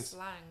that's that make more sense?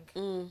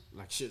 slang.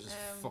 like shit just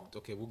fucked.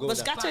 Okay, we'll go But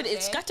with that. scattered,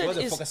 it's scattered What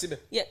the is focus a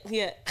bit?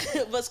 yeah.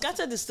 But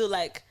scattered is still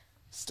like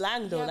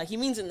slang though. Yeah. Like he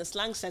means in the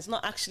slang sense,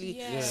 not actually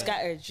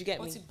scattered. You get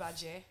What's me? it,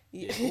 badger?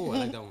 Yeah. Oh, I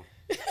like that one.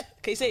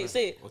 Okay, say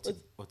it.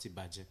 Oti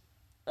badge.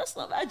 That's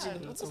not badger.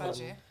 What's a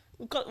badger?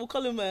 We'll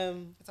call him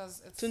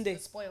It's Tunde.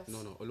 It's spoiled. No,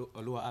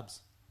 Olua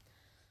abs.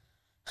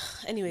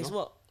 Anyways,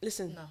 what?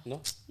 Listen,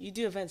 No. you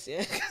do events,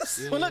 yeah?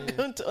 Yeah, We're not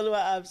going to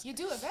Oluwa Abs. You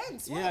do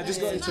events. Yeah, I just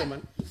got into it,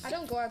 man. I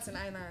don't go out in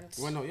Ireland.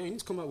 Why not? Yo, you need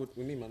to come out with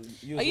me, man.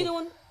 Are you the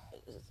one?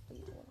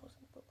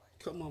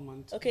 Come on,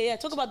 man. Okay, yeah.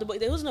 Talk about the boat.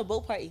 There wasn't a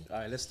boat party. All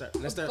right, let's start.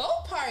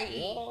 Boat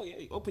party. Oh yeah,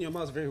 you open your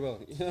mouth very well.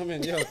 You know what I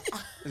mean? Yo,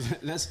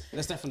 let's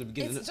start from the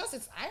beginning.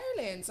 It's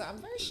Ireland, so I'm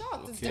very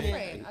shocked. It's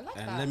different. I like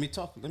and that. let me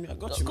talk. I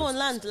got Go you. on,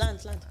 land.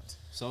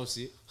 So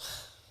see,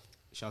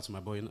 shout out to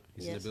my boy.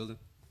 He's in the Yes. building.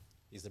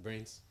 He's the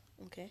brains,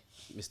 Okay.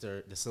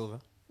 Mr. De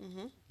Silva. You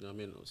know what I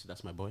mean? See,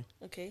 that's my boy.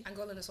 Okay.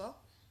 Angolan as well.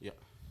 Yeah.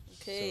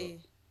 Okay.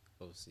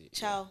 So, see.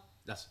 Ciao. Yeah.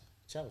 That's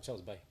ciao.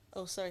 Ciao's bye.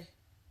 Oh, sorry.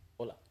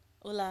 Hola.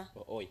 Hola.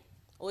 Or oi.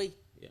 Oi.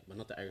 Yeah, but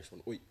not the Irish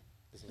one. Oi.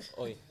 This is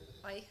oi.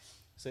 Oi.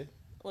 Say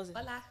What was it?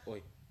 Hola.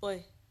 oi. Oi.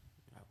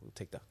 Yeah, we'll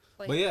take that.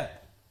 Oi. But yeah,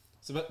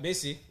 so but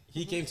basically,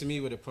 he came to me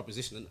with a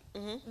proposition.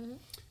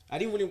 I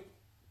didn't really.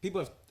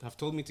 People have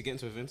told me to get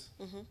into events,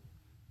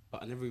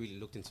 but I never really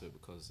looked into it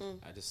because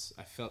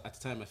I felt at the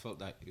time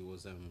that it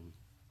was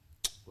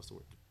what's the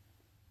word?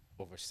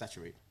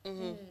 Oversaturated. You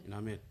know what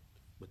I mean?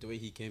 But the way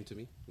he came to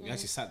me, we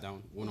actually sat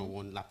down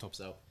one-on-one, laptops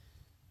out.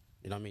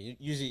 You know what I mean?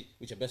 Usually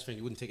with your best friend,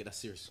 you wouldn't take it that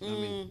serious. You know what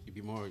I mean? You'd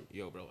be more,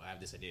 yo, bro, I have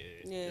this idea.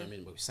 You know what I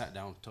mean? But we sat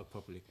down, talked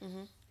properly,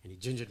 and he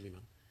gingered me,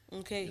 man.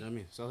 Okay. You know what I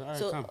mean? So,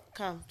 all right,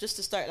 calm. Just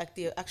to start, like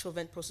the actual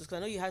event process, because I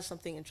know you had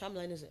something in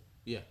Tramline, is it?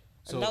 Yeah.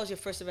 So And that was your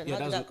first event. How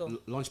did that go?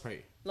 Launch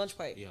party. Launch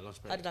party. Yeah, launch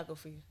party. How did that go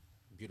for you?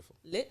 Beautiful.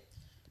 Lit.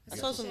 I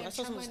saw some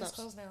Tramline is snaps.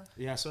 closed now.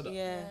 Yeah, I saw that.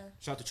 Yeah.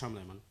 Shout out to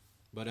Tramline, man.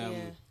 But Yeah.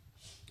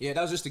 yeah,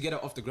 that was just to get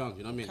it off the ground.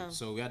 You know what I mean? Calm.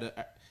 So we had an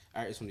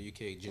artist from the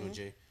UK, Gino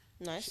J.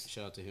 Nice.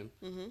 Shout out to him.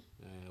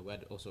 We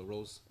had also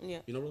Rose. Yeah.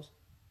 You know Rose?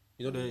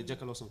 You know the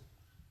Jackalow song?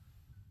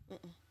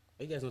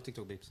 You guys know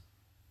TikTok babes?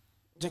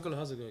 Jackalow,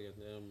 how's it go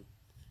again?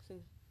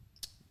 Sing.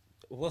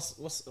 What's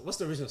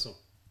the original song?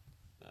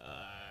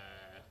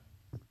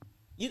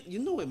 You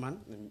know it, man.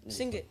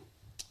 Sing it.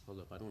 Hold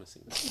up, I don't want to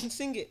sing.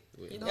 Sing it.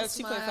 Wait. You Yeah, don't 2.5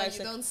 smile. You seconds.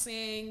 don't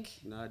sing.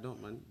 No, I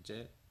don't, man.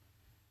 Jackalow.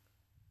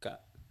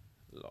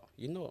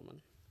 You know it,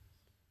 man.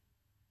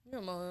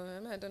 You're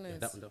man. I don't know. Yeah,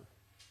 that one, though.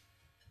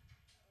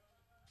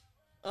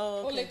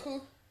 Oh, okay.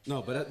 Oleku.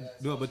 No,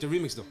 but the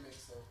remix though.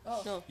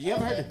 No. You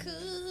ever heard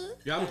it?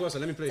 Yeah, I'm closer.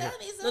 Let me play it.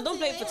 No, don't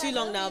play it for too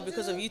long now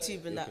because of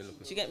YouTube and that. Okay,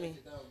 look. Do you get me?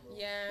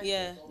 Yeah.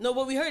 Yeah. No,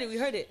 but we heard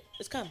it.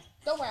 It's calm.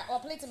 Don't worry. I'll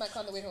play it in my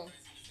car on the way home.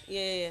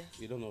 Yeah.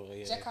 You don't know.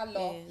 Yeah.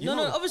 Jekalo. You No,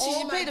 know. obviously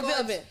she Oh played my a bit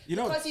God. of it. You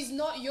know. Because he's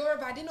not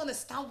Yoruba. I didn't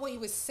understand what he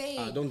was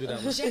saying. Don't do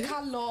that. Man.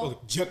 Jekalo.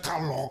 Oh,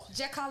 Jackalow.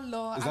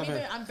 Jekalo. Is I that mean,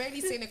 bad? I'm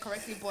barely saying it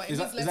correctly, but it Is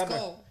means that let's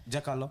go.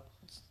 Jackalow?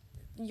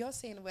 You're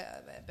saying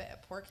a bit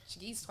of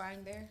Portuguese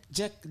twang there.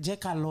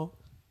 Jackalow.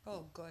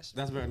 Oh gosh.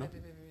 That's better, no?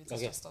 Wait,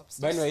 Okay. Stop.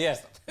 But anyway, yeah.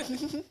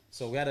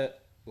 So we had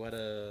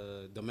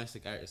a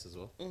domestic artist as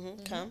well.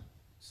 Calm.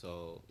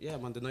 So yeah,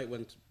 man, the night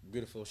went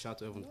beautiful. Shout out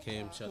to everyone who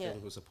came. Shout out to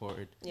everyone who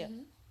supported. Yeah.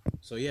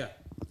 So yeah.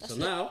 So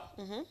now,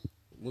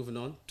 moving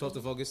on. 12th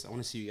of August. I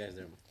want to see you guys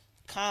there, man.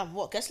 Calm.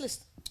 What? Guest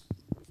list?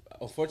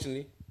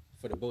 Unfortunately,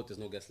 for the boat, there's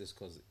no guest list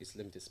because it's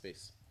limited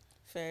space.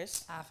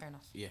 Fairs. Fair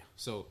enough. Yeah.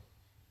 So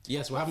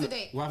yes, we're What's having the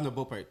date? we're having a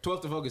boat party.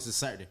 12th of August is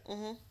Saturday.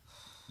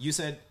 You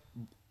said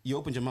you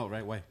opened your mouth,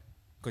 right? Why?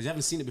 Because you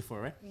haven't seen it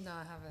before, right? No,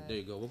 I haven't. There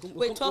you go.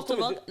 Wait, 12th of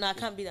August? No, I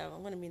can't be there.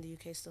 I'm going to be in the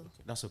UK still.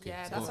 That's okay.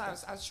 Yeah, So- that's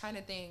what I was trying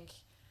to think.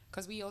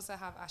 Because we also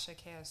have Asha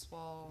K as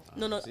well.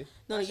 No. see?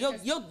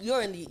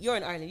 You're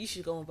in Ireland. You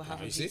should go on behalf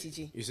of You see?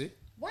 GTG. You see?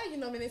 Why are you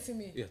nominating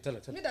me? Yeah, tell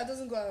her. Me that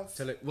doesn't go out.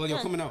 Tell her. Well, you're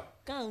coming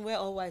out. Go and wear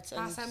all white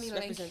and Send me the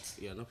link. represent.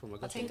 Yeah, no problem. I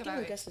I'll got think you. Give her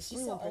about a it. guest list. You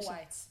Only saw one all person.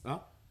 white. Huh?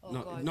 Oh,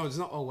 no, God. no, it's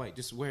not all white.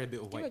 Just wear a bit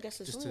of Give white. her a guest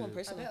list. Just Only one to, A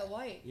person. bit of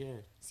white. yeah.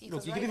 See, Look,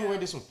 'cause you right can even now- wear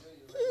this one.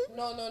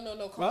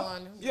 No, come Huh?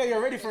 on. Yeah,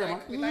 you're ready for we it,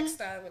 like, man. we like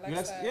style. We You like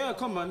like- style. yeah,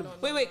 come on.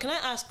 Wait. Can I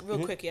ask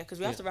real quick, yeah? Because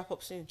we have to wrap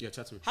up soon. Yeah,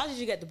 chat to me. How did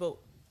you get the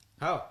boat?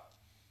 How?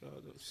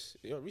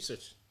 Your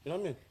research. You know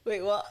what I mean?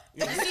 Wait, what?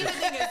 See, the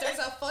thing is, there's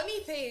a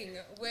funny thing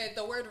with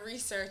the word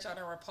research on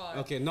our pod.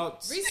 Okay,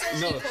 not Research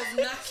no, equals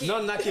knacking.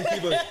 not knacking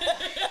people.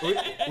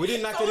 we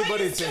didn't knock So when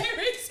anybody. you say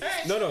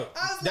research, No, I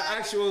was the like,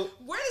 actual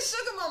Where the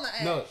sugar mama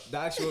at? no, the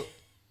actual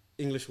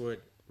English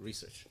word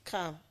research.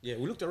 Calm. Yeah,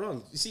 we looked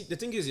around. You see, the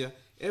thing is, yeah,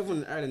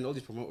 everyone in Ireland, all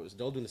these promoters,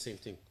 they're all doing the same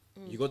thing.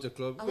 You go to a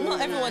club. Not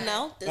everyone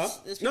now. Huh?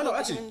 There's No, people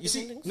actually, doing you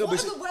see, different no, What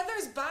but if the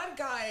weather's bad,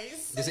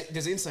 guys?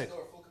 there's inside.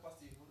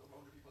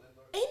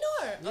 Ain't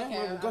no. Yeah, Okay, man, we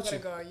I'm got gonna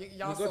you. go. Y'all We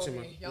got sold you, me.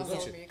 man. Y'all We got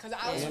sold you. me. Because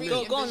I was Yeah, really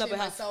man. Go on envisioning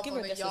behalf. myself Give on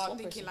her the guess list, yacht one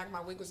thinking person. like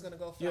my wig was gonna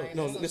go Yo, flying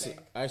no, or something. listen,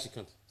 I actually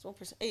can't. It's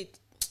 1%. 8.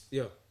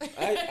 Yo,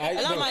 I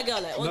Allow no, my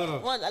girl. Like, no, no,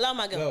 one. Allow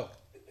my girl. no,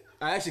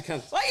 I actually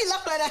can't. Why you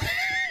laugh like that?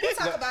 We'll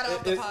talk about it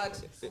off the pod.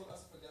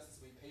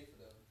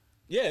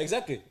 Yeah,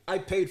 exactly. I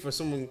paid for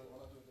someone. You know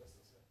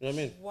what I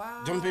mean?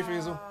 Wow. Do you want to pay for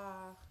yours?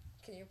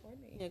 Can you afford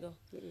me? Yeah, go.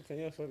 Can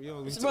you afford?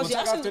 Yo, Rose, we'll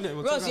talk after that.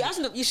 Rose, you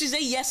asked them. You should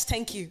say yes,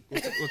 thank you.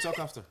 We'll talk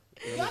after.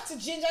 You have to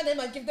ginger them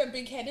and give them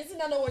big head. Isn't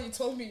that not what you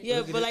told me?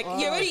 Yeah, but like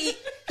he already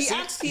he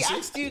asked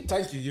you.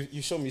 Thank you.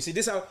 You showed me. See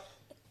this how.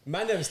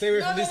 Man, them stay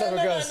away from these type of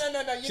girls.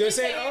 No. She'll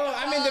say, "Oh,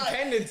 I'm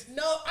independent."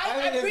 No,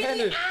 I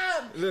really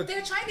am. Look.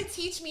 They're trying to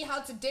teach me how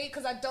to date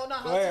because I don't know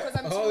how to. Because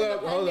I'm too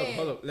independent.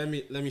 Hold up.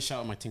 Let me shout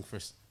out my thing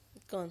first.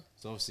 Go on.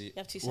 So obviously, you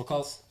have 2 we'll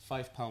call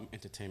 £5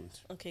 entertainment.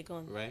 Okay, go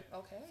on. Right.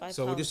 Okay.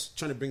 £5. We're just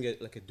trying to bring it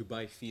like a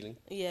Dubai feeling.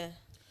 Yeah.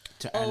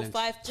 To Ireland.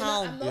 £5.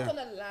 I'm not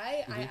gonna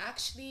lie. I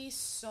actually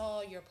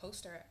saw your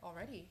poster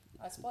already.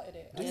 I spotted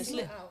it. I seen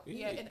it out.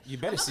 Yeah. You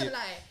better see it. I'm not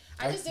gonna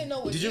lie. I just didn't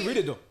know. Did you read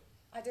it though?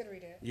 I did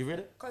read it. You read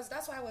it? Because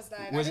that's why I was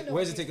like,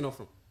 Where's it taken off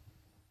from?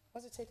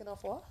 Was it taken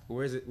off what?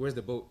 Where's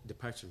the boat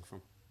departing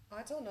from?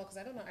 I don't know because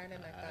I don't know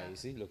Ireland like that. You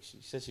see, look, she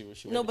said she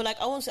no, but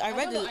like I won't say I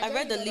read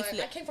the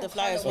leaflet, the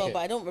flyer as well, but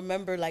I don't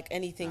remember like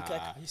anything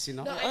like. You see,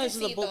 no, this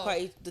is the boat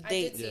party, the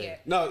date. Yeah.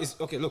 No, it's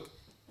okay. Look,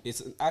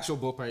 it's an actual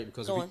boat party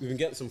because we've been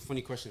getting some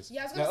funny questions.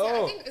 Yeah, I was gonna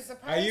say. I think it's the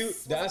price. Are you?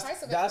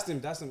 That's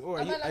them. Oh,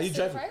 are you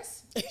driving? Are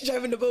you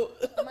driving the boat?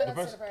 I might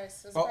not see the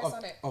price. There's a price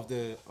on it. Of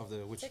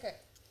the which ticket.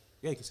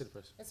 Yeah, you can see the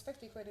price. It's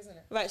 50 quid, isn't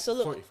it? Right, so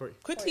look, 40.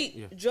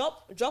 quickly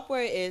drop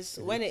where it is,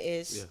 when it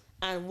is,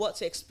 and what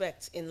to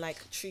expect in like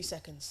 3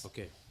 seconds.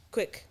 Okay.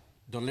 Quick.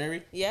 Don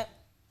Larry? Yep.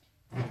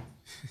 Don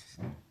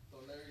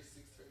Larry,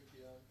 6:30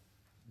 p.m.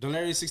 Don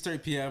Larry,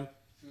 6:30 p.m.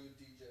 Food,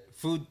 DJ.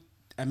 Food,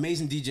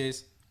 amazing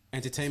DJs,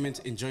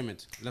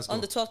 enjoyment. Let's go.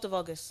 On the 12th of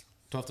August.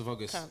 12th of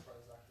August. Calm.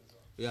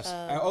 Yes.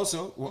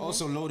 We're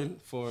also loading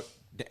for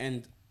the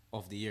end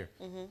of the year.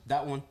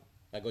 That one,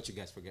 I got you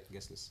guys for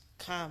guest list.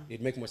 Calm.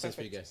 It'd make more sense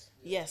for you guys.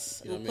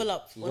 Yes, You know we'll pull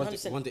up.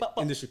 100%. We want the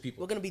industry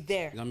people. We're gonna be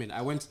there. You know what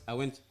I mean? I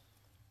went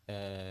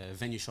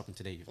venue shopping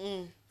today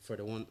for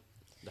the one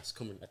that's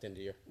coming at the end of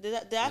the year.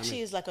 There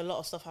actually is like a lot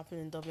of stuff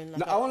happening in Dublin.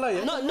 Like no, I won't lie.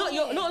 Yeah?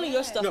 Not only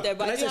your stuff there,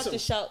 but I do have to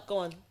shout. Go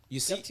on. You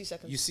see, 2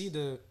 seconds. You see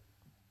the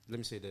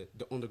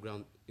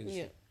underground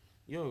industry.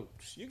 Yeah. Yo,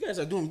 you guys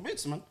are doing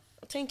bits, man.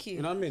 Thank you.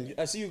 You know what I mean?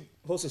 I see you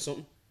hosting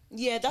something.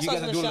 Yeah, that's what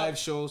I was guys are gonna doing live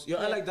shows.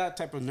 I like that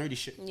type of nerdy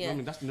shit. Yeah. You know what I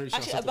mean? That's the nerdy shit.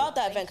 Actually, about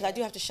that event, because I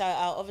do have to shout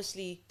out,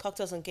 obviously,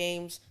 Cocktails and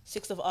Games,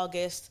 6th of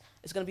August.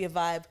 It's going to be a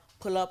vibe.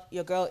 Pull up.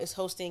 Your girl is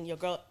hosting. Your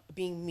girl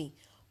being me.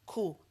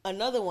 Cool.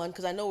 Another one,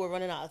 because I know we're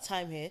running out of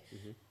time here.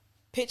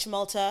 Pitch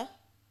Malta.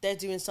 They're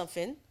doing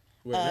something.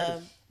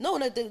 No,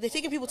 they're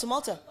taking people to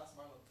Malta.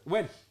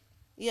 When?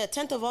 Yeah,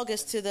 10th of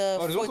August to the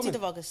 14th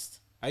of August.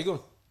 Are you going?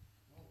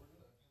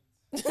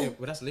 Yeah,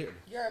 well, that's later.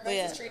 Your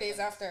event is 3 days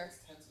after.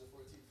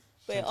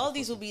 But yeah, all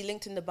these will be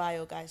linked in the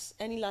bio, guys.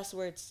 Any last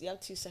words? You have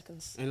 2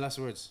 seconds. Any last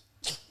words?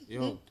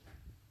 Yo,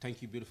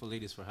 thank you, beautiful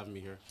ladies, for having me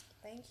here.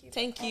 Thank you.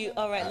 Thank you.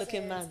 All right,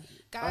 looking man.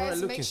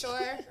 Guys, make sure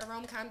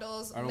Arome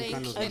Candles. Arome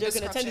Candles. I'm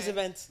joking. Attend this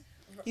event.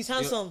 He's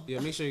handsome. Yeah,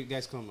 make sure you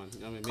guys come, man.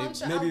 I mean,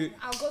 maybe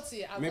I'll go to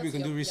you. Maybe we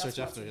can do research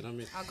after. You know what I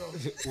mean? I'll go.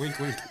 Wink,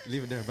 wink.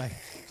 Leave it there. Bye.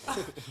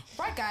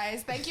 Right,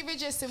 guys. Thank you for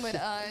gisting with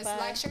us. Bye.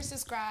 Like, share,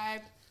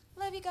 subscribe.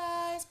 Love you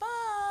guys.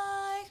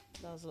 Bye.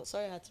 That was a lot.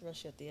 Sorry I had to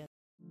rush you at the end.